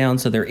did shut down,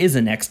 so there is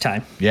a next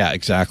time. Yeah,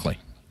 exactly.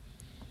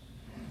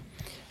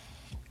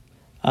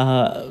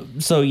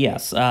 So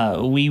yes,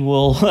 we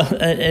will.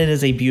 It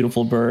is a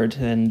beautiful bird,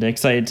 and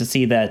excited to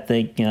see that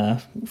thing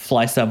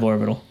fly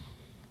suborbital.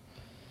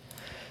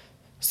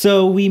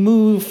 So we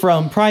move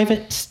from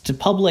private to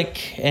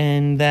public,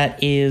 and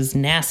that is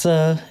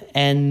NASA.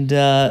 And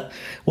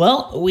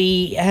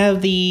we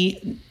have the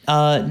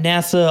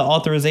NASA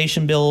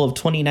authorization bill of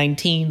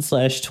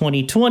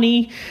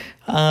 2019/2020,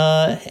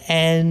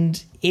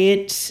 and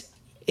it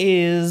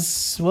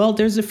is, well,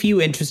 there's a few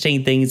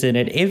interesting things in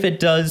it. If it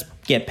does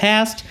get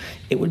passed,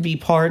 it would be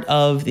part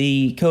of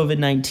the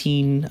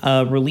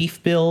COVID-19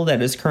 relief bill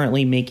that is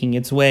currently making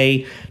its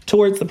way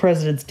towards the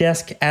president's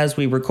desk as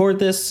we record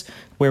this,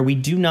 where we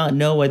do not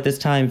know at this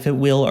time if it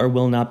will or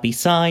will not be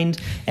signed,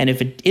 and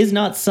if it is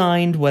not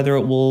signed, whether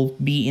it will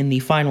be in the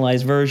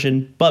finalized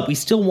version. But we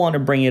still want to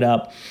bring it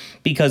up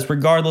because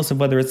regardless of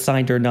whether it's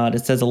signed or not,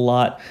 it says a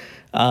lot,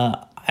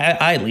 I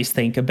at least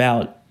think,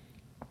 about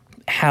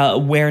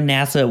where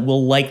NASA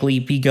will likely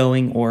be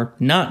going or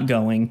not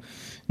going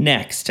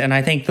next. And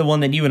I think the one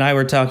that you and I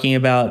were talking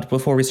about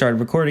before we started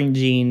recording,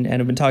 Gene, and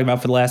have been talking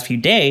about for the last few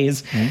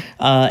days,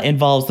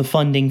 involves the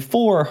funding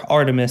for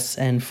Artemis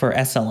and for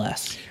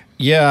SLS.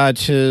 Yeah,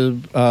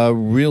 to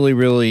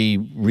really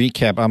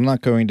recap, I'm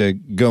not going to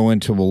go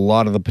into a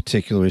lot of the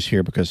particulars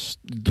here because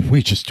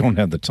we just don't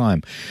have the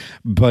time.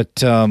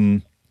 But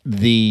I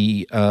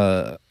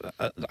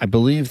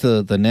believe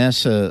the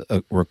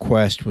NASA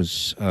request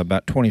was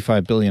about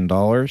 $25 billion.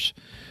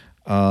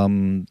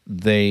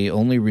 They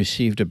only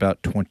received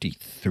about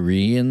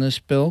 23 in this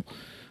bill.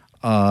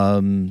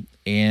 And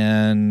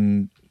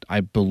I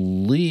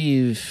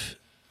believe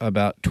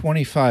about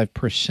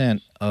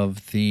 25%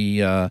 of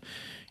the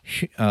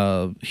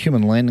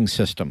human landing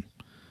system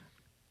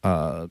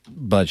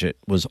budget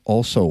was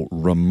also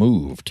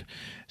removed.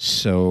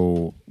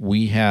 So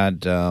we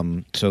had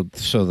so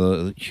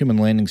the human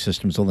landing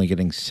system is only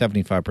getting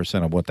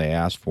 75% of what they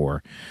asked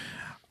for.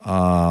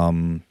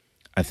 I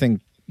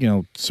think,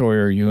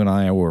 Sawyer, you and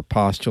I were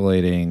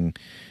postulating,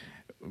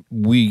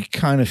 we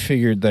kind of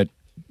figured that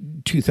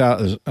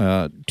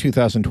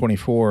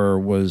 2024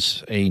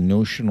 was a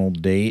notional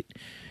date.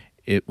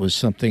 It was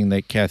something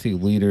that Kathy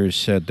Leaders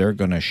said they're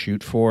going to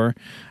shoot for.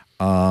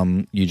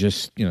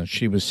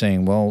 She was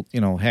saying, well,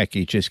 heck,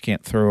 you just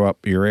can't throw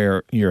up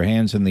your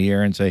hands in the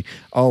air and say,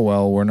 oh,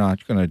 well, we're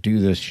not going to do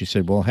this. She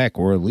said, well, heck,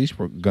 we're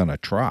going to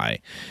try.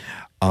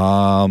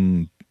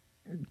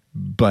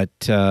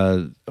 But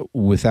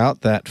without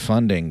that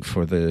funding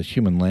for the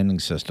human landing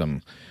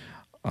system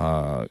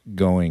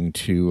going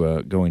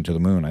to the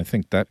moon, I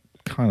think that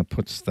kind of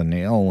puts the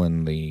nail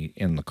in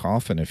the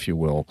coffin, if you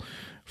will,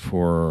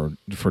 for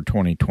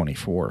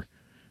 2024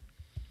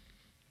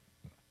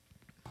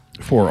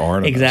 for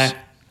Artemis.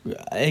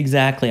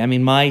 Exactly. I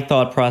mean, my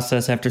thought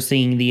process after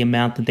seeing the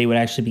amount that they would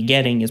actually be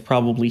getting is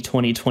probably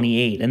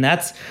 2028. And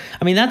that's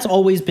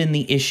always been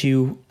the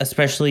issue,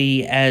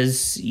 especially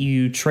as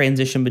you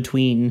transition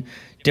between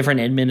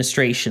different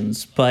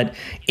administrations. But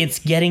it's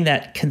getting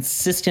that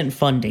consistent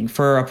funding.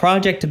 For a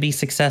project to be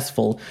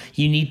successful,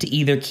 you need to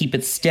either keep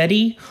it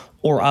steady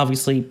or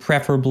obviously,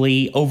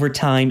 preferably over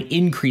time,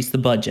 increase the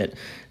budget.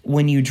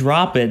 When you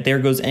drop it, there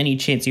goes any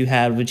chance you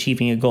have of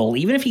achieving a goal.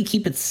 Even if you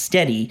keep it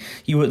steady,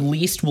 you at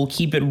least will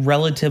keep it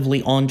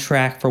relatively on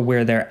track for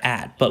where they're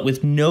at. But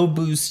with no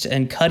boost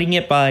and cutting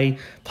it by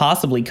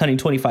possibly cutting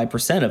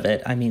 25% of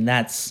it, I mean,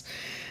 that's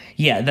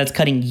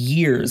cutting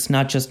years,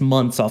 not just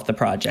months off the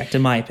project,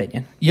 in my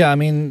opinion. Yeah, I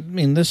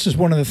mean, this is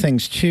one of the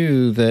things,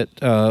 too,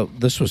 that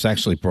this was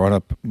actually brought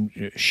up,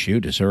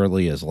 as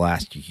early as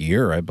last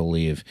year, I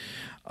believe.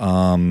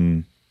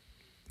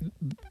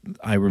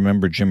 I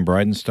remember Jim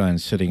Bridenstine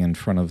sitting in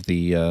front of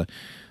the, I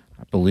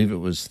believe it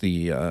was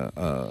the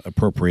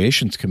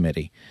Appropriations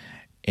Committee,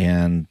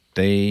 and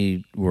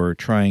they were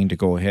trying to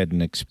go ahead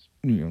and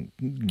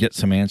get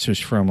some answers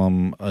from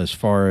them as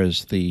far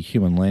as the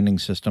human landing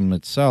system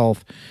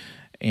itself,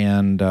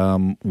 and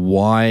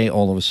why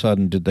all of a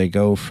sudden did they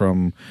go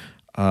from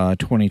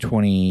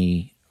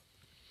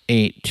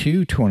 2028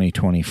 to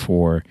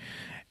 2024,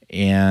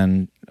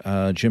 and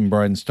Jim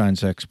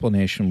Bridenstine's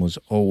explanation was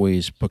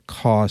always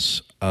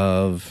because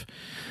of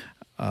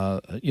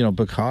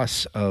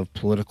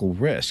political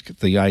risk.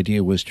 The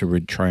idea was to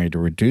try to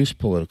reduce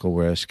political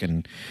risk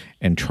and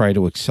try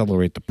to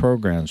accelerate the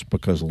programs,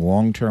 because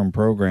long-term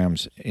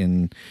programs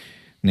in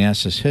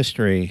NASA's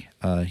history,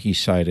 he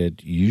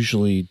cited,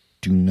 usually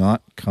do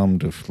not come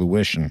to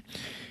fruition.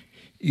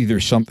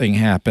 Either something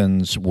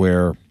happens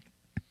where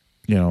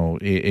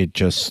it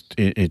just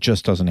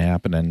doesn't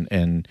happen,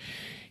 and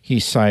he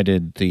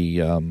cited the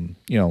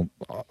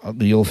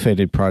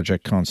ill-fated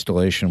Project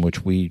Constellation,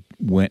 which we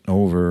went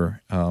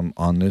over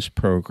on this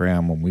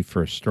program when we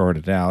first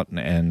started out,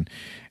 and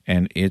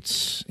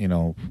its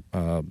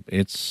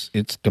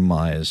its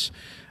demise.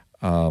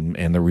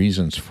 and the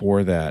reasons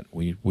for that.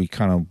 We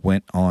kind of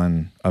went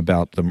on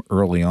about them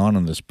early on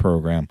in this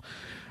program,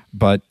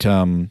 but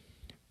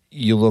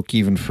you look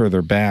even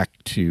further back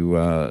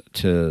to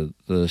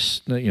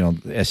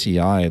the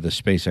SEI, the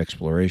Space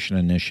Exploration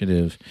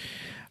Initiative,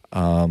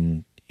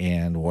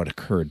 and what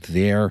occurred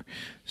there.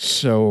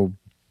 So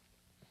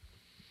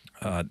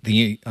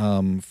the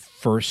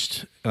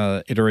first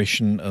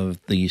iteration of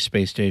the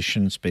space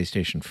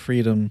station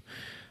Freedom,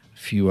 a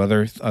few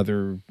other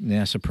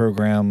NASA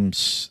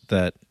programs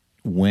that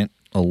went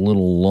a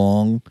little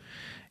long,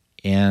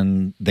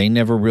 and they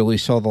never really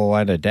saw the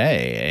light of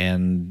day.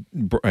 And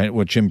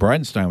what Jim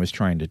Bridenstine was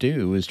trying to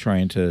do is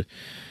and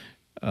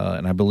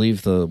I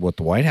believe what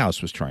the White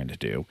House was trying to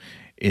do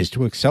is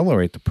to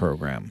accelerate the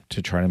program,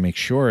 to try to make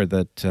sure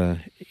that the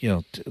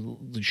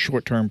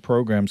short-term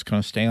programs kind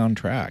of stay on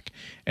track.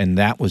 And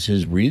that was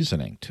his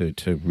reasoning,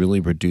 to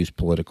really reduce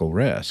political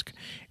risk.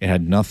 It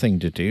had nothing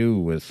to do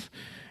with,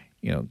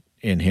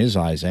 in his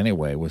eyes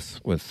anyway,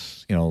 with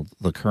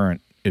the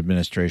current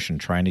administration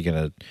trying to get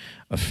a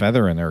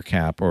feather in their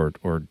cap or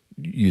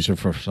use it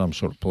for some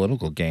sort of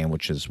political gain,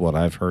 which is what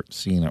I've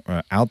seen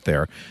out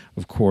there.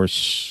 Of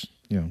course,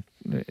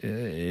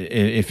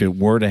 if it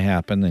were to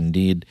happen,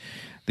 indeed,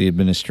 the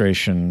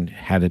administration,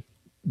 had it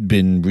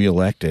been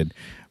reelected,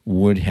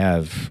 would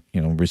have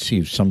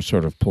received some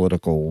sort of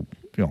political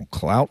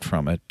clout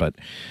from it. But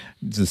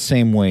the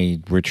same way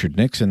Richard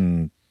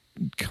Nixon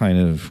kind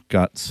of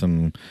got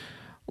some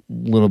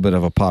little bit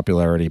of a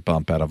popularity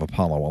bump out of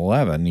Apollo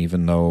 11,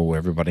 even though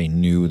everybody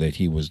knew that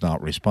he was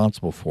not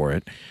responsible for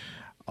it.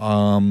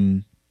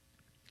 But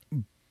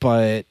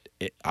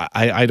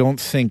I don't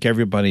think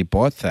everybody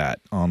bought that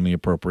on the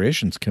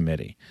Appropriations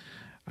Committee.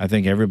 I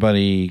think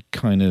everybody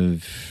kind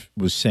of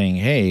was saying,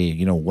 hey,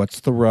 what's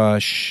the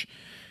rush?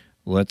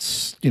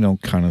 Let's,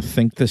 kind of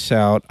think this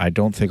out. I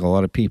don't think a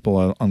lot of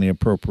people on the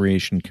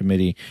Appropriation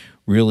Committee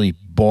really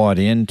bought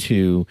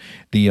into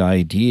the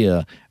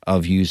idea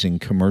of using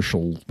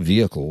commercial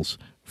vehicles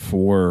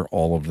for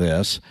all of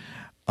this.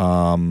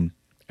 And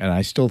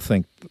I still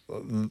think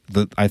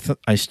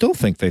I still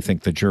think they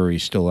think the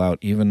jury's still out,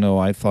 even though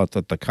I thought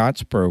that the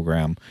COTS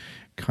program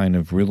kind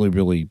of really,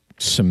 really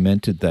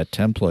cemented that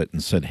template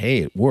and said, hey,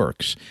 it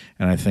works.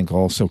 And I think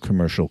also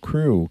Commercial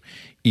Crew,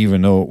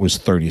 even though it was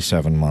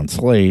 37 months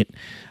late,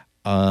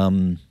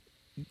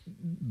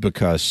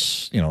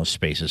 because,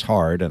 space is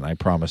hard, and I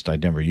promised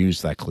I'd never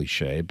use that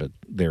cliche, but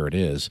there it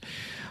is.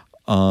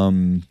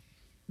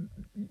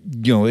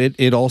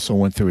 It also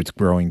went through its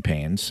growing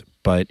pains,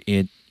 but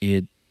it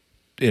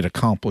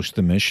accomplished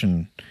the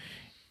mission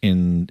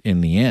in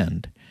the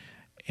end.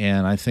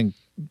 And I think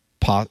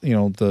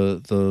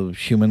the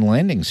human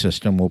landing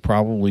system will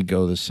probably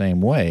go the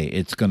same way.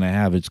 It's going to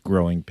have its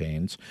growing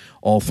pains.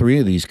 All three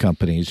of these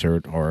companies are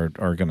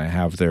going to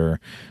have their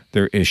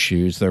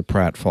issues, their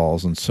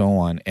pratfalls, and so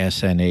on.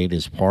 SN8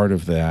 is part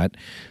of that.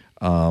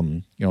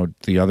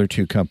 The other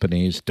two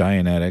companies,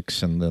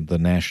 Dianetics and the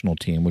national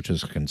team, which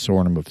is a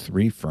consortium of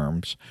three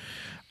firms,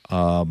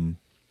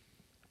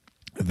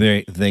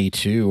 they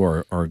too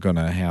are going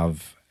to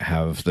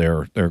have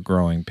their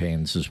growing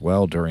pains as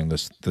well during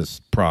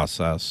this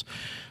process.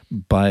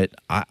 But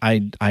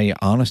I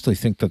honestly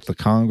think that the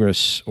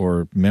Congress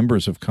or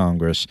members of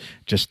Congress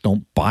just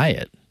don't buy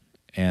it,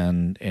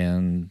 and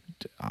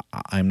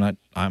I'm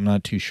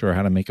not too sure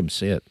how to make them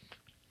see it.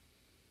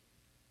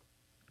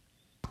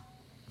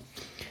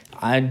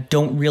 I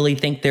don't really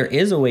think there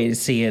is a way to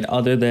see it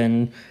other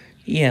than,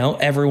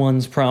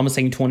 everyone's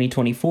promising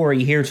 2024.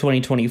 You hear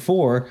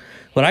 2024.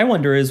 What I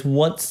wonder is,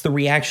 what's the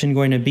reaction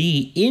going to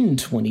be in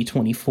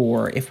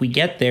 2024 if we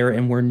get there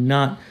and we're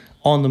not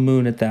on the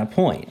moon at that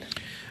point?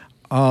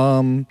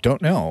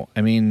 Don't know.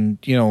 I mean,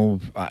 are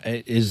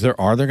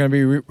there going to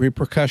be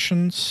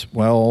repercussions?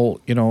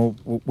 Well,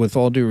 with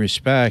all due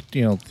respect,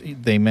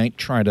 they might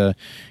try to,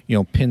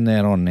 pin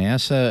that on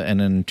NASA, and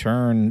in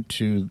turn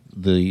to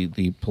the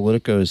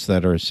politicos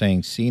that are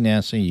saying, see,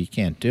 NASA, you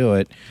can't do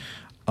it.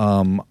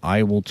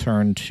 I will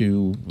turn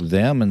to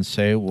them and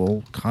say,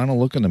 well, kind of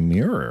look in the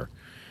mirror.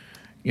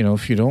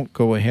 If you don't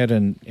go ahead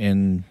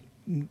and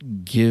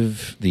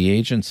give the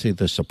agency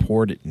the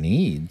support it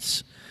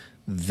needs,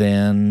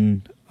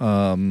 then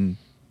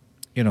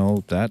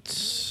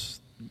that's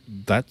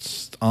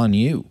on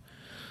you.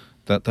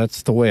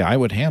 That's the way I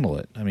would handle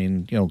it. I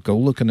mean, go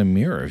look in the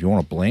mirror. If you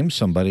want to blame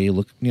somebody,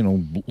 look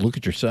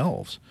at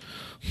yourselves.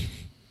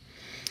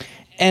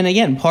 And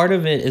again, part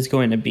of it is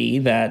going to be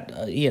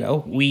that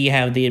we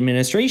have the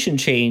administration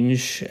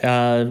change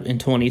in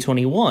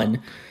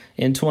 2021.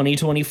 In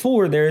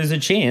 2024, there is a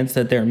chance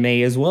that there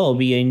may as well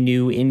be a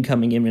new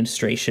incoming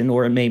administration,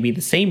 or it may be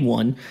the same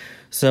one.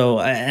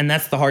 So, and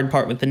that's the hard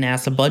part with the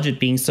NASA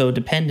budget being so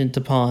dependent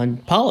upon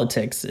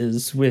politics,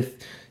 is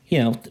with,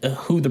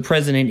 who the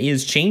president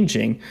is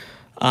changing.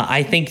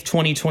 I think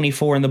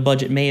 2024 and the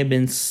budget may have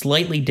been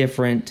slightly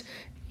different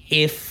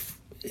if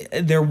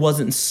there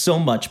wasn't so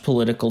much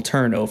political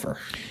turnover.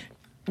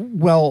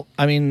 Well,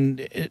 I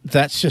mean,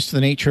 that's just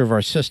the nature of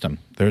our system.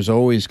 There's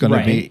always going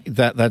to be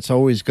that. That's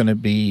always going to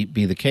be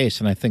the case,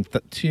 and I think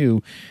that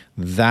too.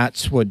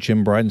 That's what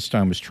Jim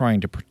Bridenstine was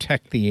trying to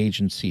protect the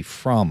agency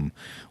from,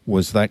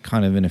 was that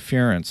kind of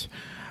interference.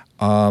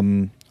 I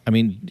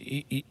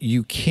mean,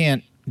 you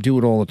can't do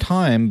it all the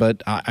time,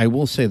 but I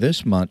will say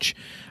this much: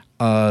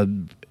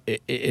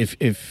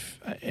 if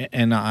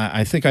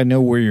I think I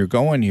know where you're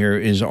going here.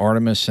 Is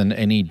Artemis in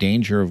any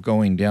danger of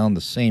going down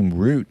the same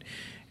route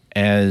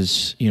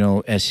as, you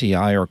know,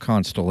 SEI or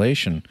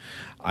Constellation?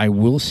 I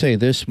will say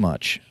this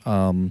much,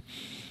 and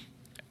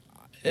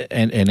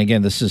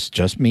again, this is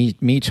just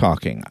me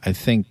talking. I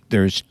think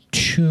there's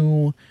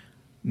too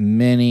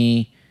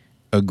many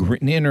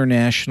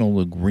international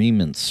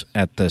agreements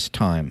at this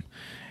time.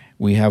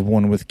 We have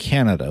one with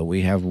Canada.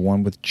 We have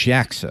one with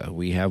JAXA.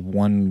 We have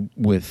one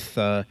with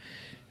the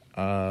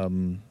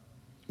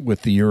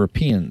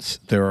Europeans.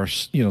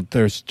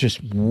 There's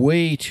just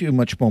way too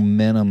much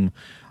momentum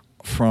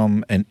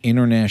from an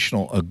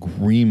international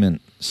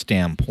agreement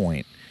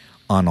standpoint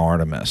on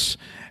Artemis,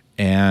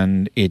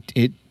 and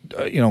it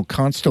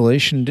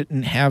Constellation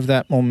didn't have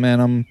that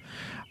momentum.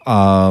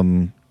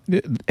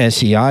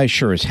 SEI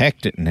sure as heck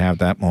didn't have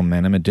that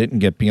momentum. It didn't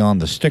get beyond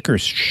the sticker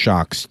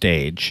shock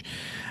stage.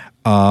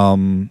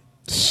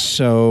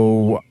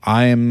 So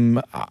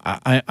I'm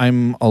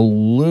a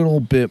little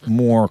bit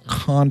more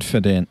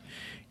confident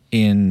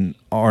in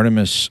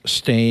Artemis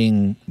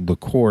staying the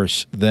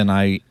course than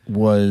I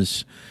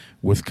was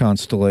with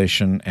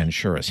Constellation, and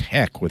sure as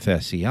heck with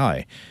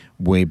SEI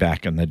way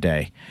back in the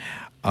day.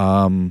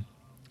 I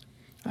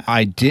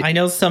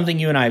know something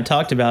you and I have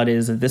talked about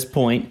is, at this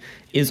point,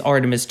 is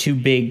Artemis too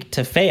big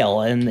to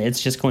fail, and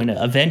it's just going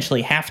to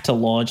eventually have to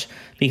launch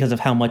because of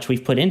how much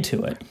we've put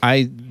into it.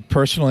 I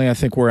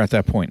think we're at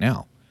that point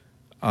now.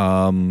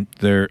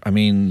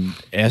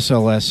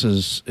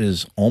 SLS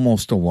is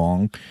almost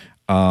along.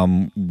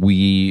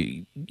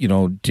 We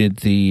did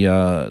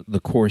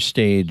the core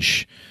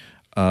stage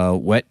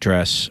wet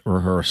dress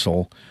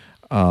rehearsal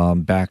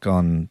back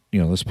on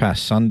this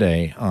past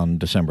Sunday on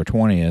December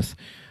 20th.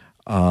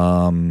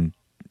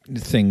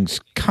 Things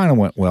kind of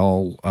went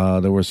well.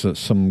 There was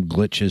some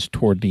glitches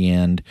toward the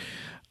end,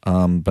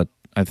 but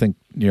I think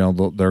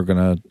they're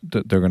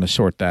gonna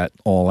sort that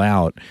all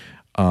out.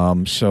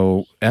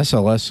 So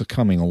SLS is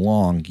coming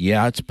along.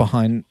 Yeah, it's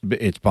behind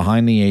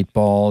the 8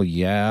 ball.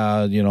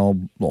 Yeah,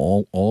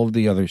 all of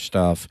the other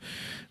stuff,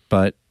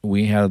 but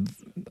we have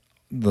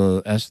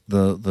the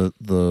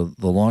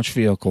launch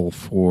vehicle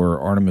for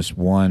Artemis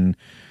 1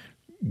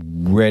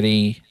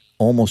 ready,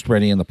 almost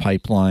ready in the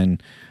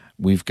pipeline.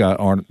 We've got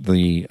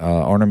the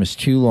Artemis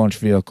 2 launch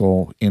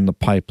vehicle in the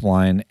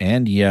pipeline,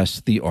 and yes,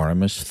 the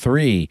Artemis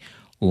 3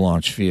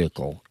 launch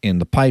vehicle in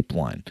the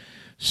pipeline.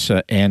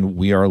 So, and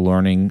we are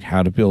learning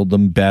how to build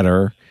them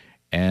better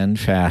and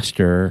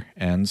faster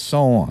and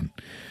so on.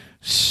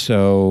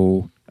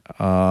 So,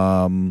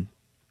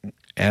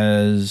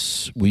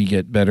 as we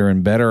get better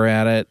and better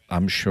at it,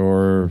 I'm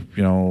sure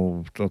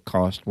the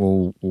cost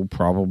will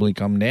probably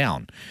come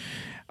down.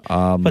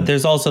 But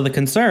there's also the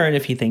concern,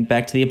 if you think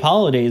back to the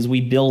Apollo days,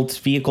 we built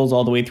vehicles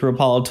all the way through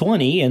Apollo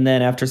 20, and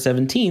then after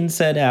 17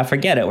 said,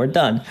 forget it, we're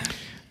done.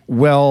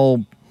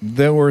 Well,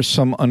 there were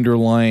some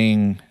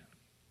underlying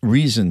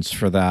reasons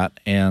for that,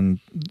 and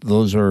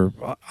those are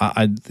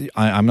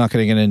I'm not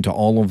going to get into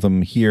all of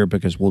them here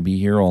because we'll be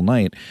here all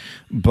night,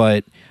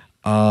 but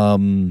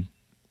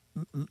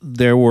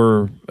there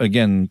were,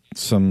 again,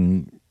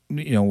 some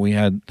we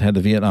had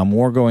the Vietnam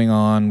War going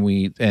on.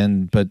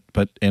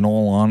 But in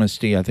all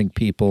honesty, I think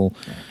people,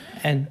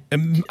 and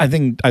I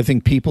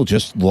think people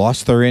just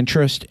lost their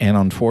interest. And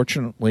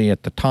unfortunately,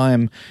 at the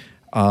time,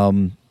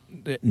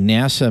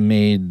 NASA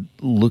made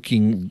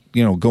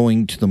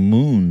going to the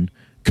moon,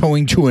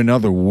 going to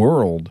another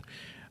world,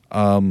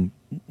 kind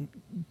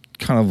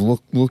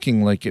of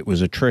looking like it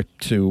was a trip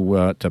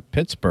to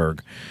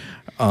Pittsburgh.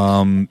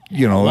 Well,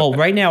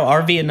 right now,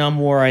 our Vietnam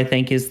War, I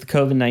think, is the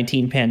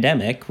COVID-19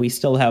 pandemic. We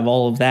still have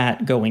all of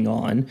that going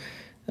on.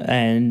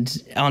 And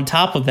on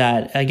top of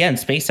that, again,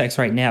 SpaceX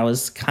right now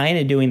is kind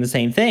of doing the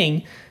same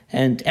thing.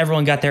 And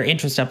everyone got their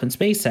interest up in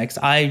SpaceX.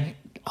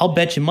 I'll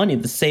bet you money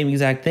the same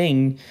exact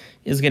thing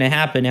is going to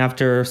happen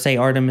after, say,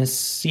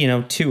 Artemis,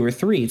 2 or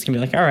 3. It's going to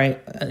be like, all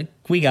right,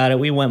 we got it.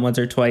 We went once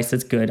or twice.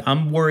 That's good.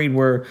 I'm worried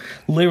we're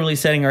literally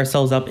setting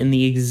ourselves up in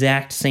the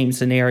exact same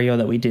scenario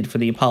that we did for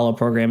the Apollo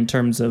program in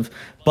terms of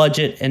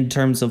budget, in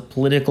terms of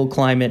political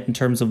climate, in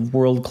terms of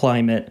world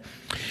climate.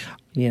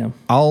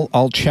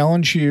 I'll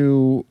challenge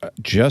you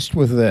just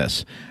with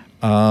this.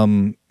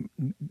 The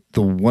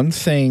one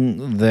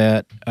thing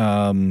that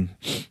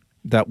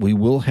we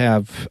will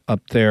have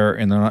up there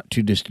in the not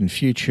too distant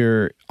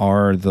future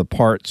are the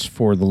parts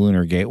for the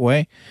Lunar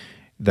Gateway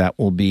that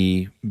will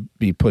be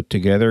put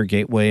together.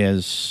 Gateway,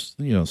 as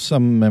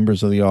some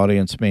members of the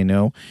audience may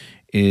know,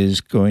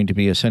 is going to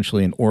be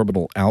essentially an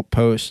orbital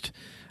outpost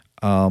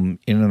in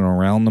and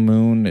around the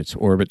moon. Its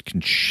orbit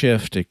can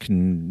shift. It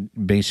can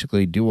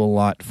basically do a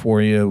lot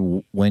for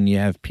you when you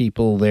have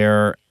people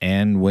there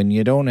and when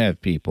you don't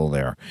have people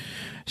there.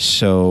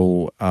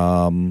 So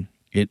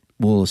it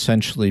will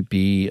essentially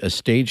be a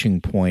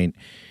staging point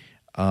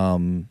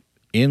in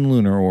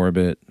lunar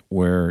orbit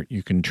where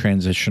you can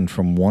transition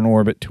from one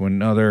orbit to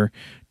another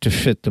to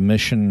fit the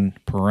mission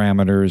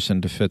parameters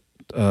and to fit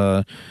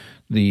the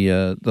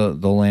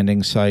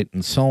landing site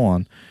and so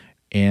on.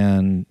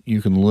 And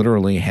you can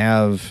literally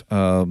have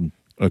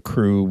a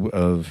crew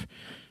of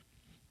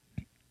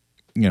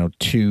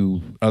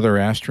 2 other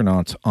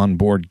astronauts on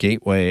board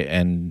Gateway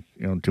and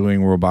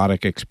doing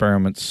robotic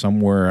experiments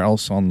somewhere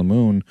else on the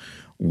moon,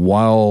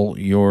 while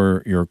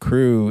your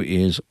crew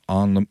is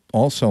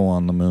also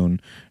on the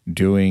moon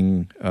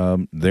doing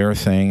their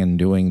thing and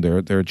doing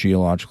their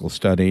geological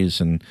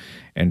studies and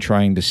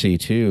trying to see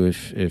too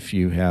if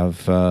you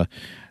have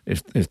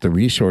if the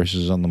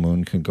resources on the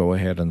moon can go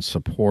ahead and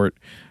support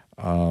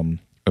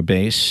a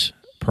base.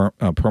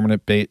 A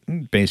permanent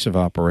base of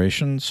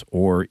operations,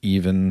 or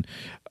even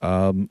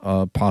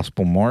a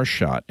possible Mars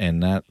shot.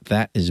 And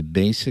that is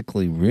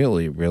basically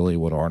really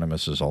what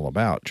Artemis is all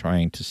about,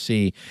 trying to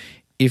see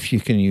if you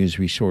can use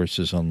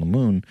resources on the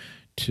moon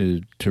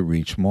to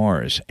reach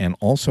Mars. And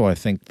also, I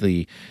think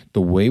the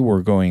way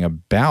we're going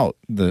about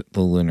the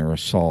lunar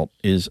assault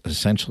is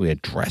essentially a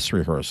dress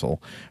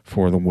rehearsal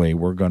for the way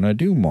we're going to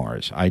do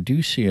Mars. I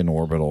do see an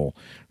orbital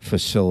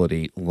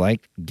facility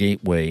like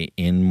Gateway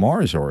in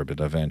Mars orbit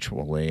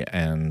eventually,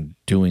 and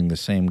doing the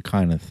same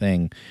kind of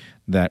thing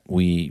that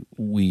we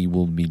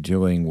will be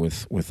doing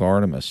with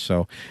Artemis.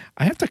 So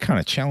I have to kind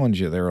of challenge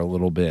you there a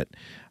little bit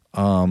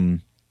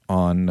on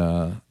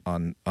the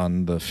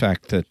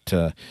fact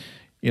that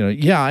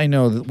I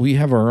know that we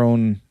have our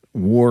own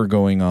war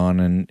going on,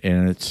 and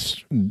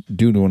it's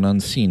due to an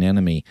unseen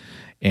enemy,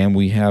 and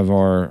we have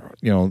our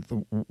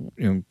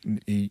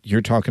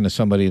you're talking to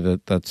somebody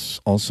that's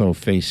also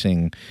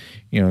facing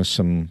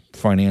some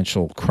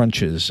financial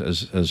crunches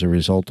as a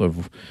result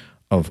of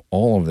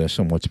all of this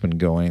and what's been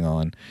going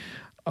on.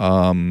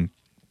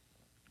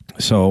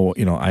 So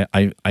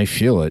I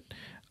feel it.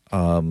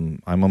 I'm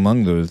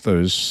among those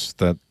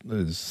that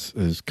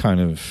is kind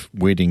of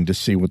waiting to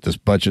see what this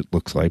budget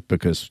looks like,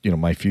 because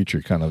my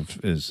future kind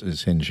of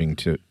is hinging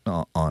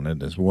on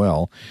it as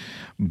well.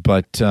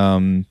 But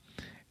to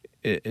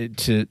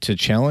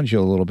challenge you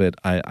a little bit,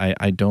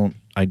 I don't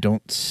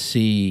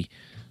see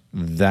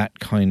that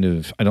kind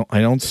of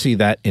I don't see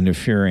that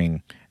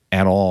interfering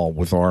at all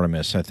with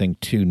Artemis. I think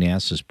too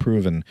NASA's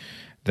proven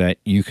that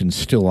you can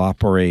still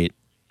operate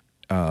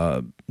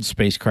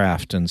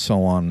spacecraft and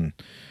so on,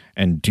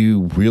 and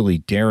do really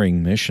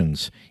daring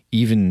missions,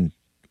 even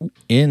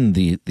in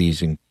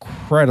these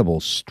incredible,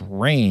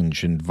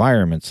 strange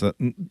environments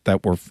that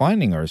we're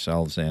finding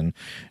ourselves in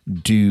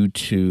due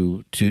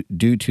to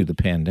the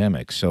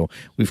pandemic. So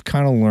we've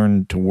kind of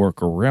learned to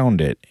work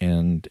around it,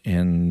 and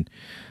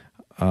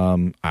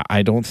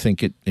I don't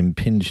think it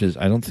impinges.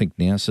 I don't think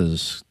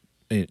NASA's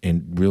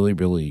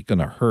really going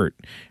to hurt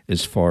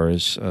as far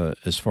as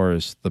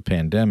the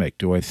pandemic.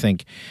 Do I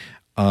think?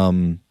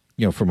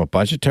 From a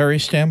budgetary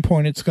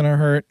standpoint, it's going to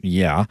hurt.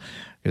 Yeah,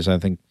 because I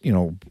think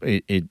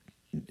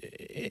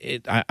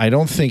I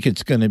don't think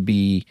it's going to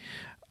be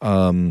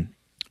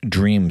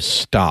dream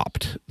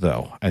stopped,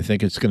 though. I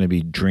think it's going to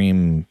be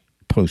dream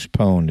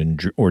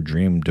postponed or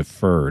dream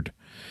deferred.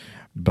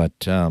 But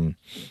to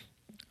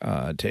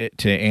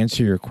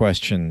answer your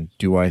question,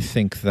 do I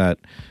think that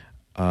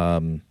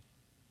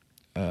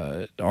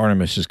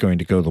Artemis is going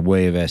to go the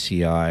way of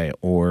SEI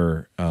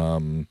or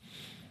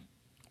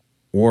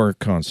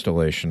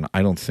Constellation?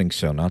 I don't think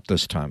so, not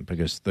this time,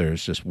 because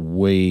there's just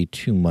way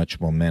too much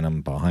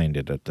momentum behind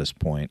it at this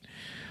point.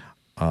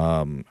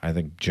 I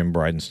think Jim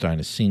Bridenstine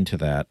has seen to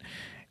that.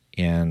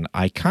 And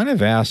I kind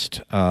of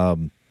asked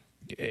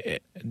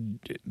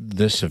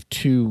this of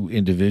 2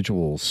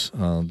 individuals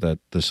that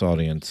this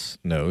audience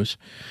knows.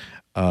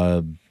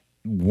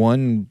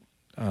 One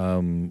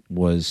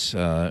was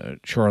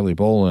Charlie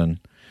Bolin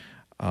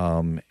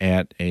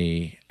at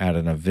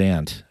an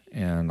event,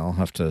 and I'll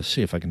have to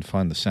see if I can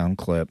find the sound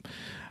clip.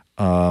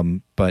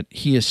 But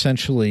he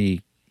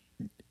essentially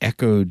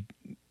echoed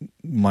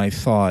my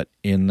thought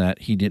in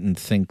that he didn't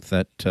think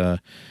that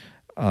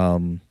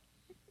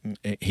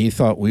he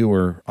thought we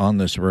were on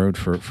this road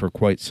for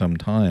quite some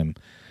time,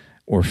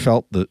 or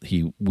felt that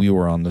we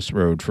were on this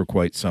road for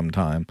quite some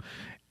time,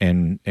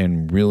 and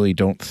really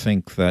didn't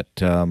think that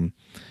the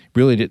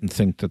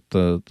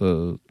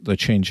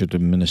change of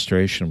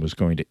administration was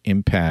going to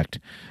impact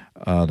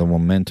the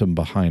momentum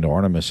behind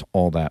Artemis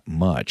all that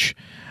much.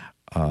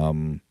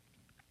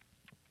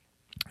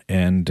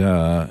 And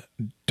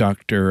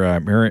Dr.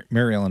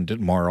 Mary Ellen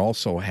Dittmar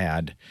also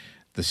had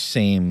the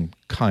same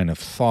kind of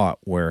thought,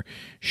 where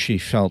she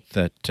felt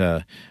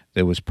that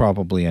there was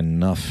probably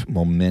enough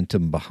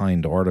momentum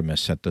behind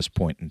Artemis at this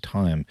point in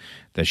time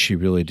that she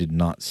really did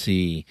not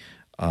see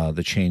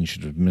the change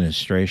of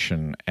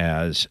administration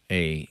as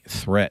a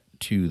threat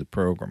to the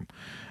program.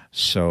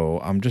 So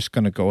I'm just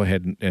going to go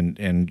ahead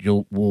and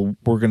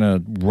we're going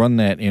to run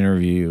that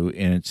interview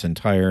in its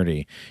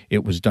entirety.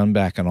 It was done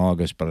back in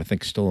August, but I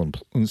think still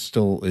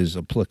is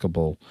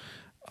applicable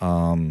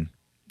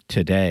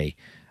today.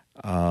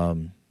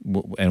 And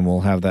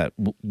we'll have that.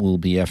 We'll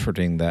be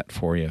efforting that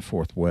for you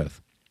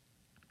forthwith.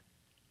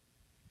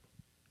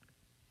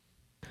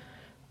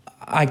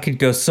 I could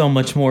go so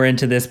much more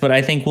into this, but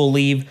I think we'll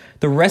leave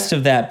the rest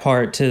of that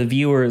part to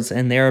viewers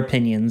and their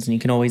opinions. And you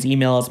can always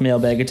email us,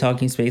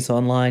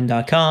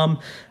 mailbag@talkingspaceonline.com.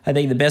 I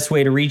think the best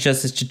way to reach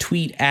us is to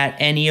tweet at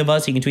any of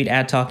us. You can tweet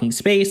at Talking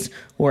Space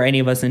or any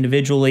of us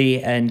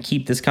individually and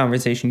keep this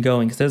conversation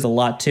going because there's a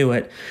lot to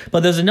it.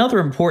 But there's another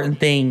important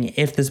thing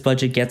if this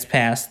budget gets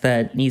passed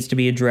that needs to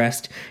be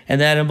addressed, and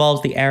that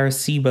involves the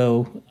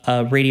Arecibo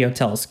radio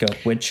telescope,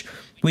 which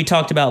we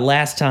talked about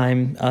last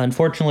time.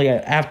 Unfortunately,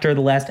 after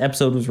the last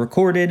episode was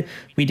recorded,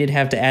 we did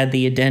have to add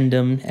the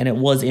addendum, and it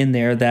was in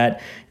there that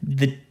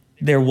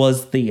there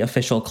was the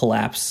official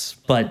collapse.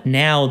 But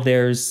now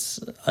there's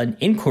an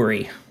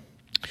inquiry.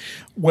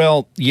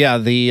 Well, yeah,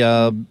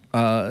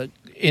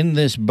 in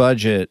this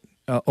budget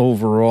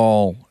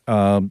overall,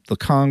 the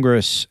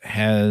Congress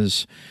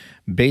has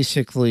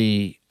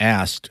basically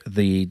asked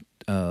the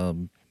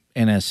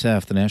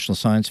NSF, the National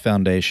Science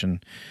Foundation,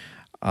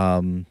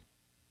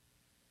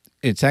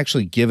 it's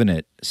actually given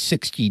it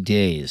 60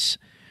 days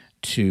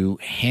to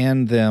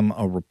hand them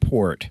a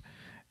report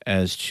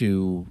as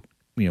to,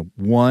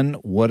 one,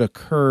 what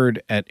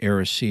occurred at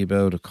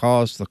Arecibo to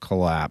cause the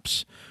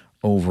collapse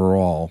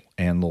overall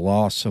and the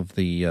loss of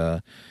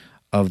the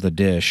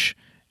dish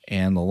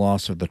and the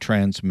loss of the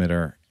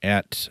transmitter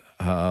at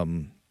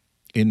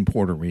in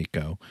Puerto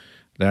Rico.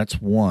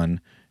 That's one.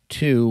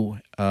 Two,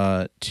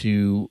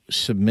 to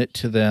submit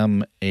to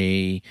them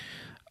a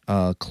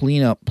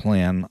cleanup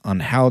plan on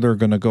how they're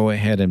going to go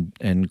ahead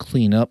and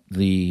clean up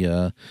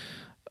the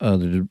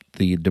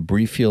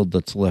debris field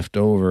that's left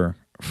over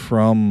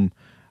from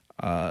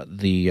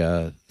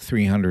the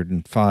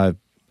 305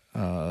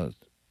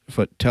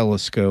 foot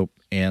telescope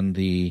and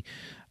the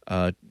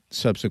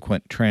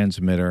subsequent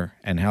transmitter,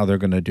 and how they're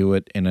going to do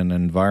it in an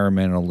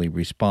environmentally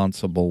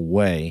responsible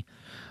way.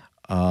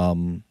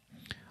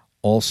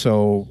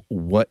 Also,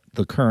 what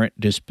the current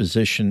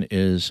disposition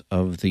is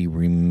of the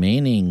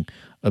remaining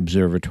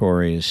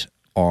observatories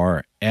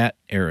are at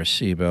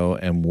Arecibo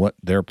and what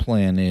their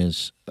plan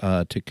is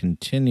to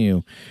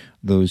continue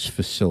those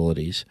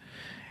facilities.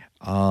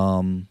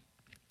 And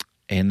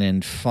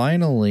then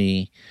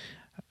finally,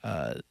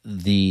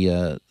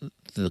 the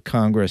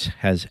Congress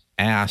has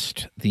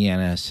asked the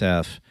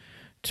NSF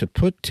to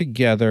put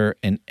together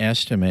an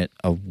estimate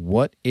of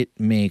what it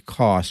may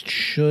cost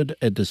should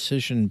a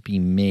decision be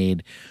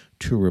made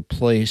to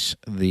replace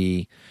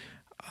the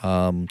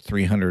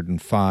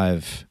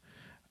 305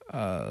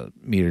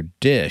 meter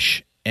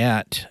dish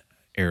at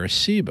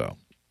Arecibo,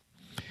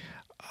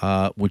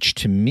 which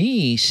to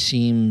me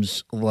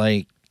seems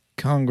like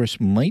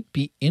Congress might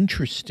be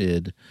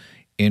interested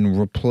in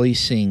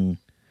replacing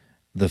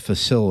the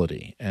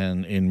facility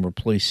and in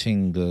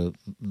replacing the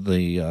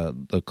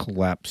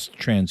collapsed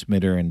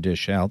transmitter and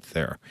dish out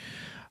there.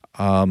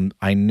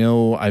 I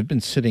know I've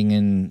been sitting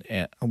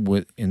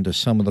into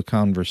some of the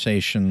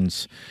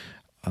conversations.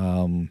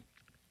 I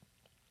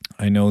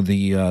know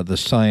the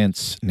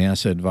Science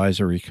NASA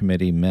Advisory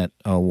Committee met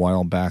a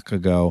while back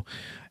ago,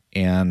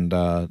 and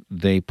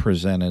they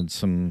presented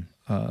some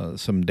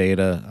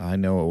data. I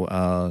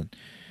know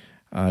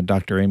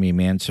Dr. Amy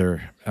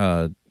Manser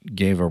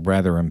gave a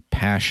rather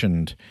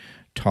impassioned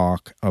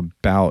talk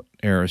about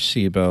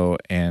Arecibo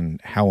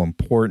and how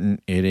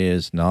important it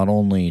is not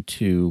only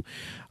to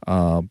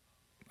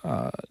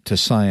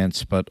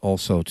science, but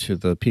also to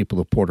the people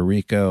of Puerto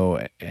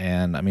Rico.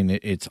 And I mean,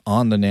 it's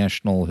on the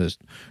National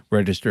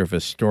Register of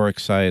Historic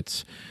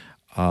Sites,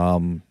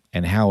 and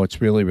how it's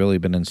really, really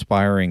been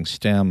inspiring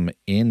STEM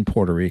in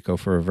Puerto Rico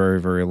for a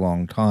very, very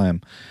long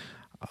time.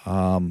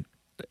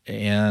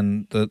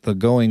 And the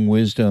going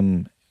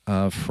wisdom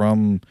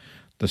from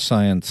the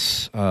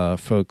science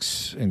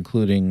folks,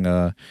 including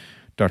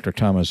Dr.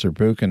 Thomas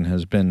Zurbuchen,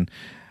 has been,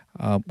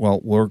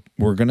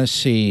 we're going to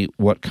see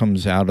what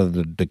comes out of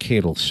the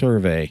decadal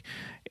survey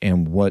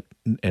and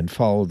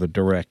follow the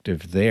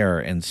directive there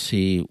and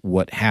see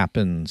what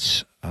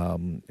happens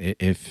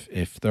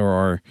if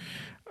there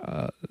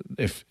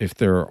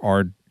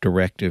are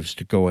directives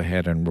to go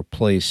ahead and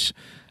replace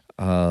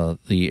the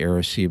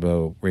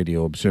Arecibo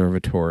Radio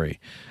Observatory.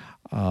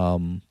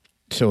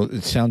 So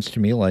it sounds to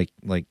me like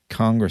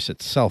Congress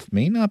itself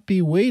may not be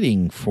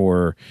waiting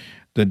for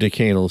the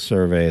decadal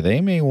survey.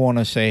 They may want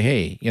to say,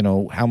 hey,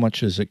 how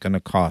much is it going to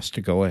cost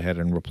to go ahead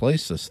and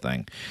replace this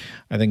thing?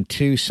 I think,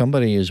 too,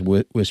 somebody is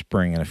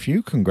whispering in a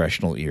few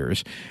congressional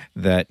ears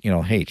that,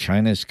 hey,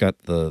 China's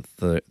got their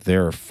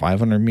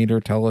 500-meter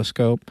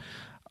telescope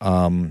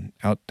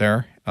out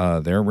there,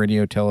 their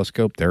radio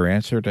telescope, their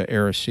answer to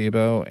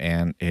Arecibo,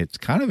 and it's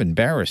kind of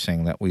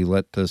embarrassing that we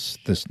let this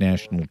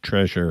national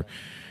treasure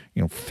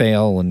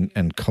fail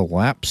and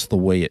collapse the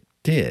way it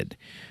did.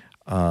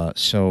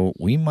 So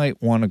we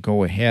might want to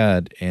go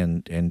ahead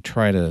and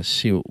try to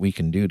see what we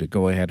can do to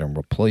go ahead and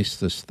replace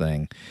this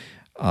thing.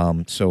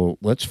 So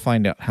let's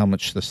find out how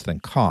much this thing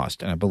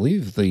cost. And I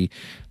believe the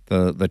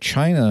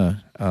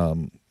China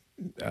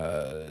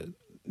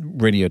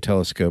radio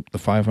telescope, the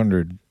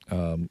 500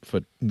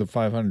 the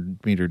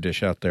 500 meter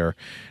dish out there,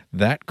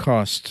 that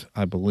cost,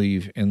 I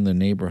believe, in the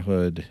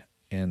neighborhood,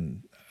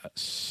 and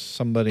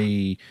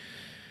somebody,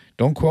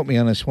 don't quote me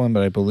on this one,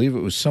 but I believe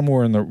it was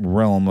somewhere in the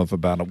realm of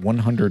about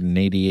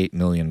 $188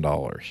 million.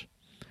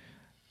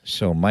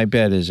 So my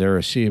bet is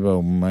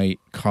Arecibo might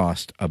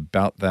cost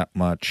about that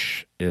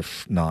much,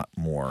 if not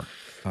more.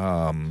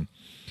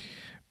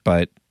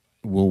 But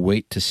we'll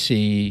wait to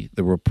see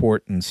the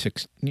report in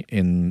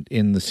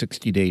the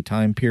 60-day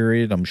time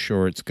period. I'm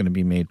sure it's going to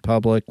be made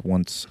public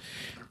once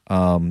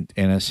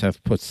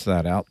NSF puts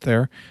that out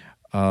there.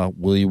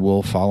 We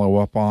will follow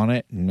up on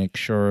it and make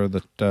sure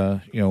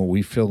that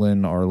we fill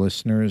in our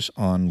listeners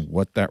on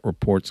what that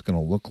report's going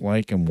to look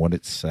like and what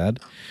it said.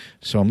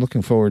 So I'm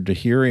looking forward to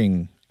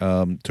hearing,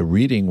 to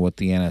reading what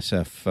the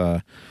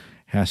NSF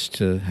has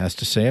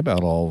to say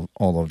about all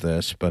of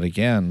this. But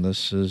again,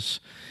 this is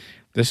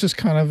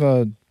kind of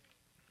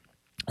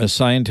a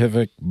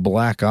scientific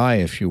black eye,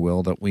 if you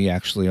will, that we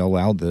actually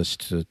allowed this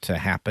to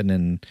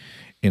happen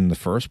in the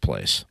first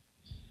place.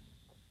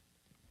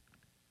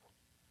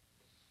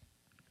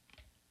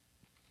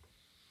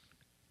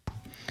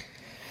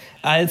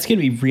 It's going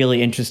to be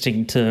really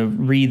interesting to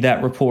read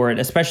that report,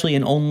 especially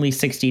in only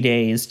 60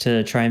 days,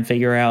 to try and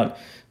figure out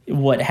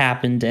what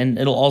happened. And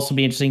it'll also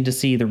be interesting to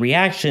see the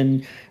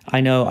reaction.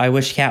 I know I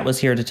wish Kat was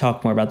here to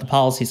talk more about the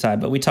policy side,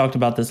 but we talked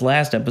about this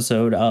last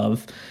episode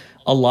of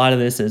a lot of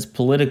this is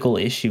political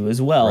issue as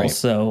well. Right.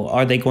 So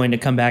are they going to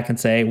come back and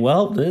say,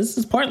 well, this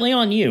is partly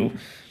on you?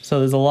 So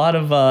there's a lot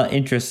of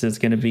interest that's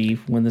going to be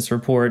when this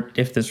report,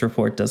 if this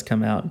report does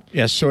come out.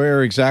 Yeah,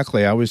 Sawyer,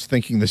 exactly. I was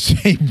thinking the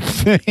same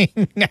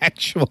thing,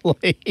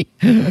 actually.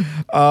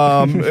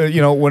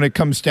 When it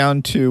comes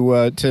down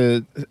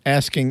to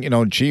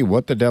asking, gee,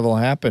 what the devil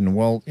happened?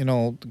 Well,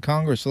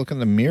 Congress, look in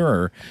the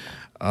mirror.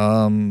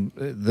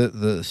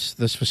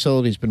 This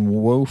facility's been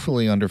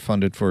woefully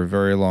underfunded for a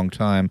very long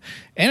time.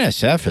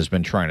 NSF has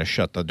been trying to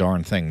shut the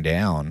darn thing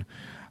down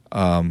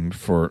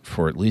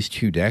for at least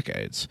 2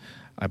 decades.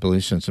 I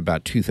believe since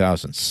about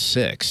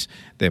 2006,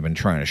 they've been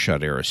trying to shut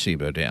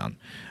Arecibo down.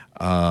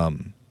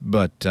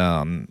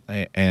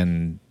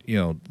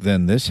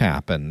 Then this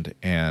happened,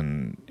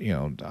 and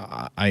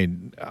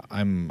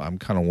I'm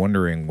kind of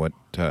wondering what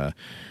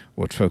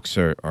folks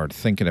are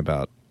thinking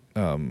about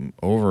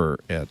over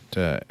at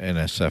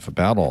NSF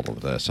about all of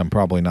this. I'm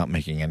probably not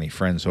making any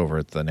friends over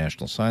at the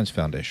National Science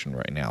Foundation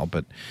right now,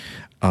 but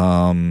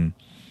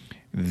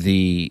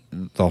the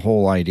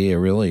whole idea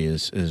really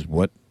is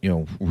what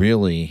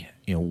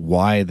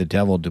why the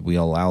devil did we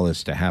allow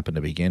this to happen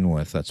to begin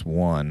with? That's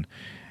one,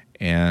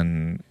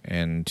 and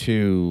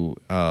two,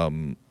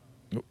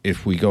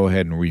 if we go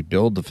ahead and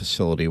rebuild the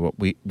facility,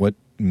 what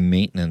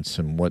maintenance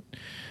and what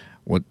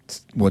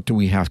do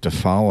we have to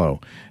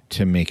follow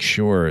to make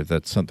sure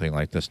that something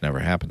like this never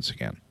happens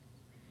again?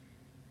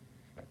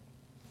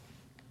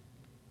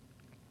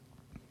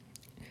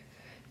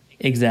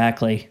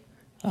 Exactly.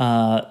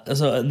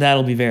 So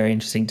that'll be very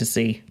interesting to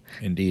see.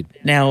 Indeed.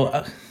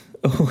 Now,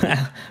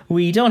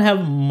 we don't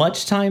have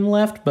much time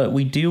left, but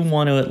we do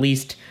want to at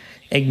least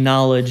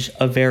acknowledge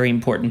a very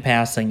important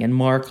passing. And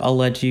Mark, I'll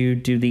let you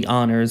do the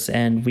honors,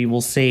 and we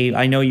will save.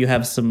 I know you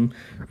have some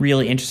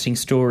really interesting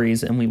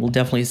stories, and we will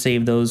definitely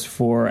save those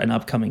for an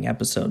upcoming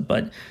episode.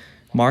 But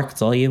Mark,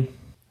 it's all you.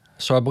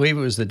 So I believe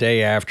it was the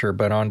day after,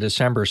 but on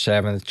December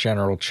 7th,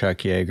 General Chuck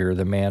Yeager,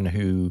 the man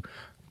who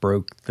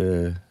broke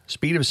the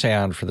speed of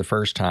sound for the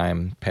first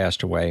time,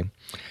 passed away.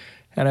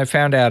 And I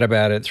found out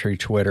about it through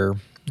Twitter,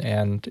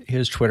 and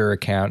his Twitter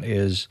account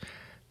is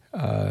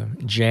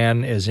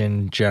Gen as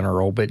in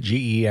general, but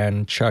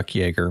Gen Chuck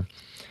Yeager.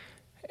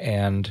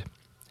 And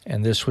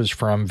this was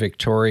from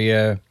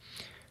Victoria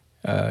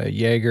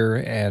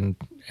Yeager,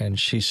 and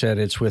she said,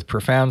 "It's with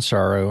profound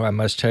sorrow. I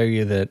must tell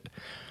you that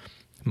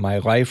my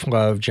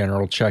life-loved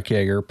General Chuck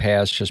Yeager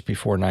passed just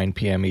before 9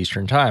 p.m.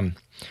 Eastern Time.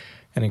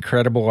 An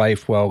incredible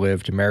life well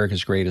lived,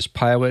 America's greatest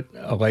pilot,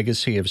 a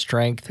legacy of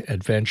strength,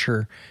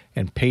 adventure,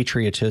 and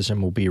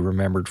patriotism will be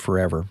remembered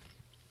forever."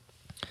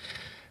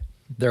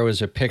 There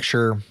was a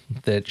picture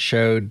that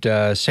showed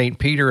St.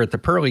 Peter at the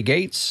pearly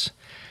gates,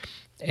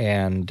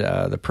 and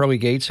the pearly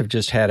gates have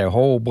just had a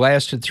hole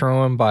blasted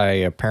through them by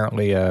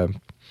apparently a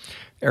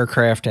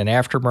aircraft and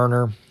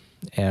afterburner,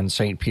 and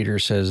St. Peter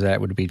says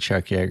that would be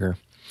Chuck Yeager.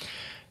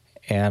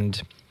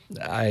 And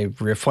I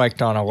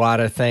reflect on a lot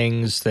of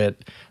things that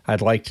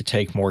I'd like to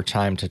take more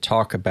time to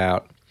talk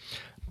about,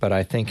 but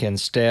I think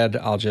instead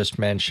I'll just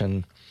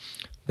mention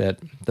that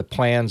the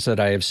plans that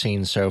I have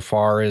seen so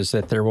far is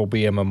that there will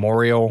be a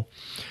memorial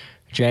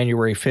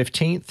January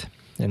 15th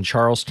in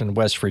Charleston,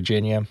 West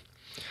Virginia.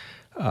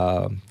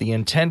 The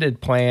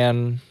intended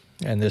plan,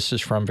 and this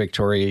is from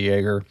Victoria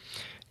Yeager,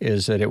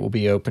 is that it will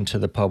be open to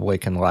the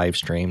public and live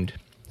streamed.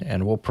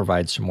 and we'll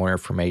provide some more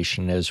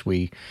information as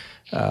we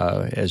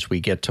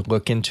get to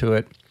look into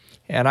it.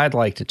 And I'd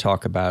like to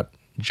talk about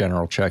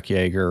General Chuck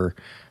Yeager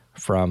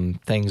from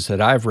things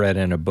that I've read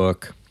in a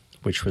book,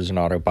 which was an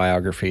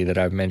autobiography that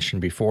I've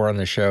mentioned before on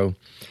the show.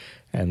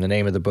 And the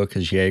name of the book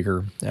is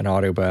Yeager, an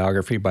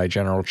autobiography by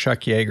General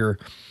Chuck Yeager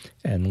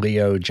and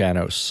Leo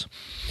Janos.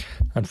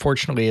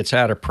 Unfortunately, it's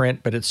out of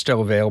print, but it's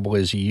still available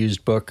as a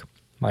used book.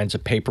 Mine's a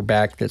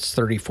paperback that's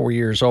 34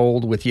 years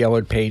old with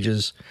yellowed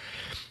pages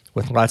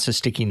with lots of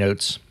sticky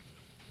notes.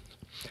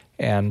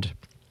 And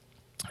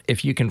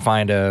if you can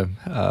find a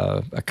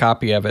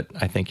copy of it,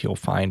 I think you'll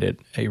find it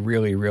a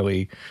really,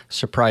 really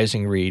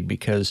surprising read,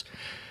 because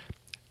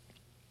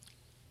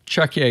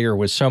Chuck Yeager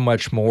was so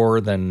much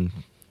more than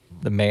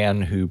the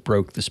man who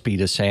broke the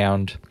speed of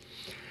sound.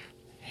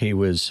 He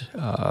was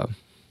a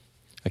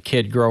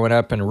kid growing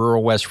up in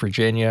rural West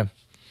Virginia.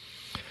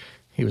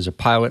 He was a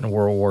pilot in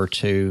World War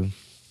II.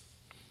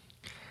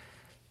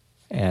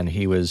 And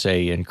he was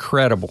an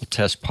incredible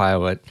test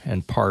pilot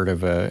and part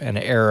of an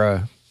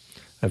era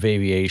of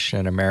aviation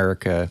in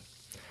America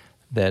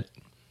that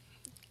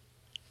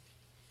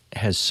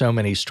has so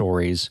many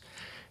stories.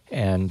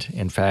 And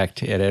in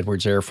fact, at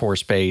Edwards Air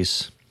Force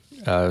Base,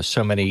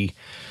 so many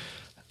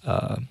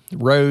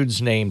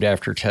roads named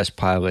after test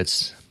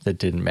pilots that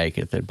didn't make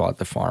it, that bought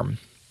the farm.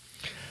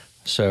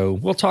 So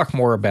we'll talk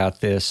more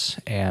about this.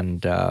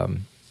 And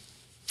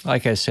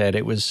like I said,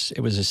 it was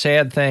a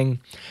sad thing.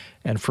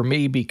 And for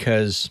me,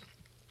 because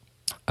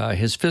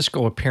his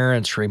physical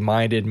appearance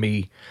reminded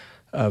me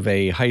of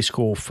a high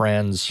school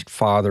friend's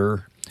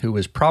father who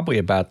was probably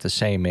about the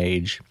same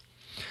age.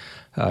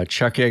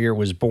 Chuck Yeager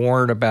was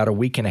born about a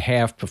week and a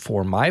half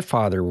before my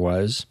father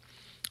was,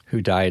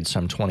 who died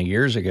some 20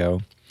 years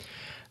ago.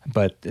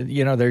 But,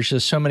 you know, there's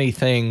just so many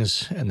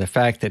things, and the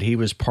fact that he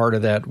was part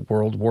of that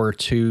World War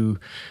II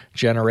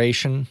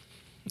generation.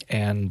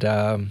 And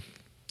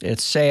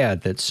it's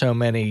sad that so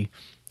many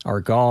are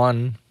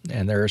gone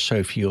and there are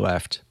so few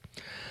left.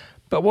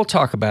 But we'll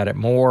talk about it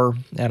more,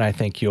 and I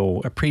think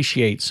you'll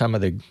appreciate some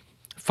of the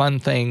fun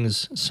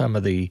things, some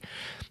of the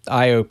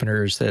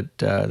eye-openers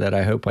that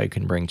I hope I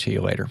can bring to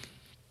you later.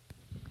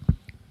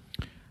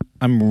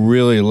 I'm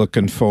really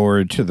looking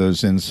forward to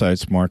those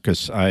insights,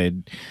 Marcus.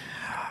 I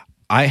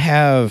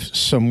have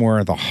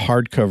somewhere the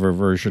hardcover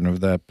version of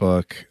that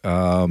book.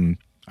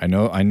 I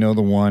know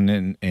the one,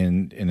 and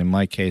in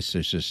my case,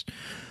 there's just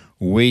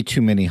way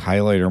too many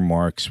highlighter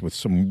marks with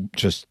some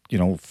just,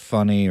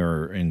 funny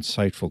or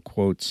insightful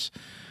quotes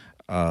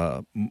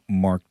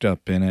marked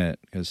up in it.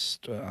 Because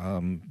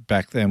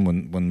back then,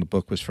 when the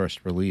book was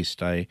first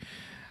released, I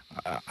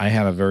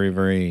had a very,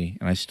 very,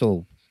 and I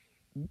still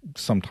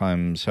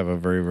sometimes have a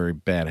very, very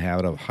bad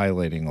habit of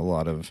highlighting a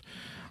lot of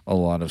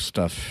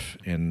stuff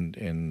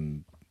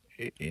in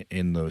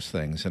those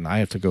things, and I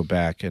have to go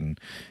back and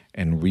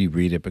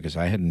reread it because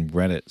I hadn't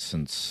read it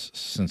since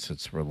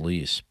its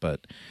release.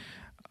 But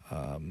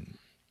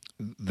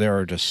there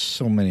are just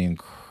so many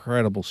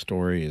incredible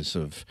stories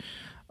of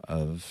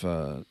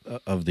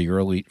the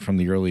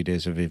early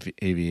days of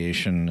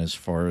aviation, as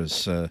far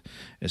as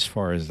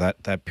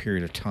that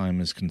period of time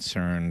is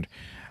concerned.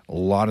 A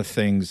lot of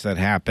things that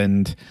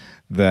happened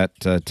that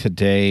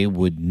today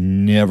would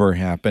never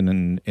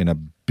happen in a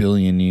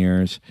billion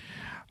years.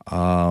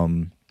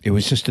 It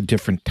was just a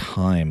different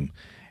time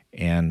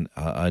and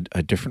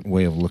a different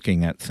way of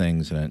looking at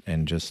things,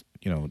 and just,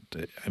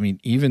 I mean,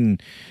 even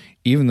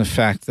the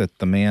fact that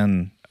the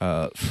man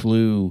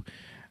flew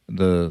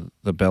the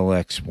Bell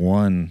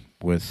X-1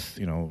 with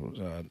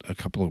a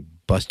couple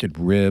of busted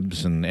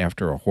ribs, and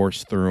after a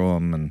horse threw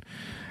him,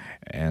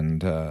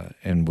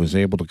 and was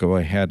able to go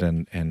ahead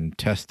and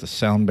test the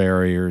sound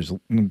barrier,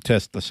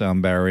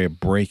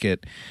 break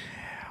it,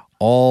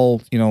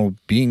 all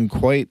being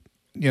quite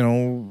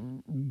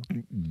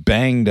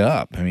banged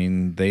up. I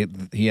mean,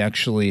 he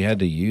actually had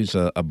to use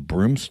a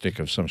broomstick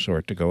of some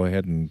sort to go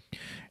ahead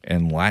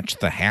and latch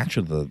the hatch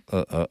of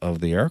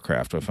the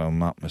aircraft, if I'm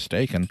not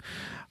mistaken,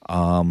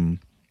 to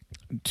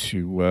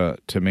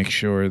make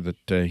sure that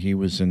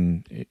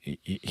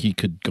he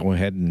could go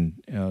ahead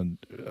and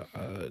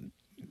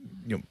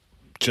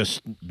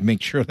just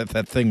make sure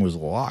that thing was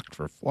locked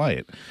for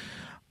flight.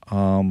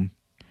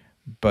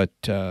 But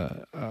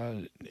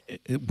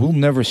we'll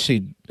never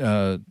see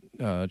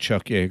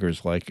Chuck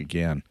Yeager's like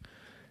again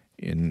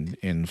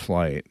in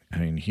flight. I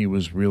mean, he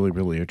was really,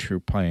 really a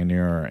true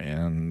pioneer,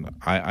 and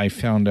I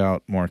found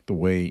out, Mark, the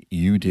way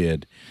you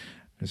did,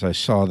 as I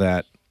saw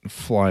that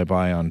fly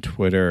by on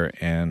Twitter,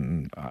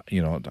 and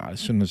as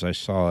soon as I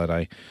saw it,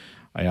 I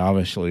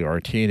obviously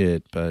RT'd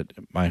it, but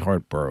my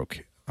heart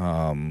broke.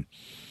 I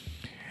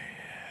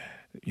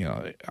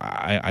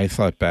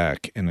thought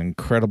back, an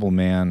incredible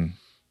man,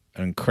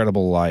 an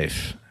incredible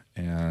life,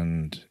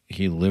 and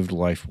he lived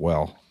life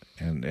well.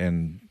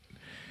 And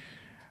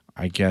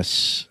I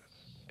guess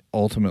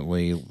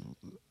ultimately,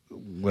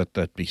 let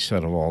that be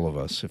said of all of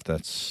us, if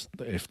that's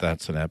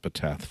an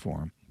epitaph for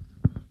him.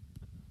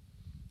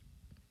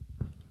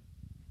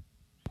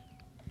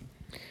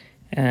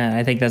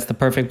 I think that's the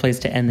perfect place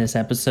to end this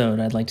episode.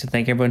 I'd like to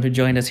thank everyone who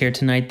joined us here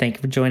tonight. Thank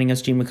you for joining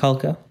us, Gene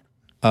Mikulka.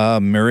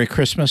 Merry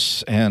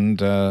Christmas and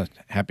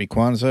Happy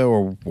Kwanzaa,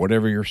 or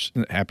whatever your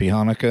Happy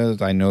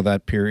Hanukkah. I know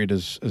that period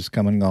is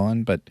coming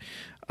on, but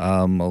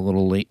a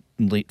little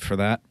late for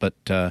that. But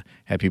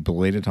happy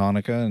belated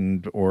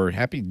Hanukkah, or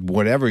happy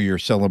whatever you're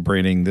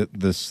celebrating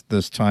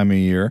this time of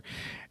year.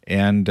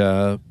 And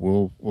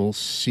we'll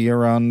see you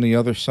around the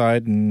other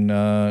side in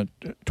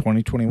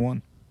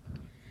 2021.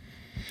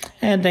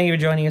 And thank you for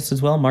joining us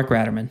as well, Mark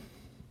Ratterman.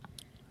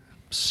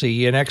 See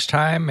you next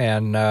time,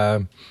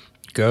 and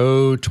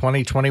go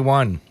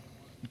 2021.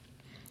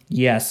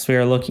 Yes, we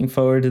are looking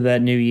forward to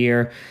that new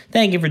year.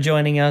 Thank you for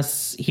joining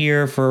us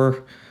here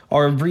for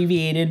our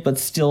abbreviated but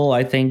still,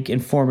 I think,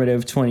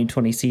 informative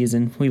 2020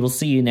 season. We will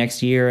see you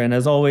next year, and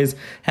as always,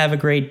 have a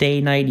great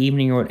day, night,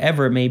 evening, or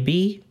whatever it may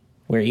be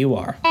where you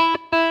are.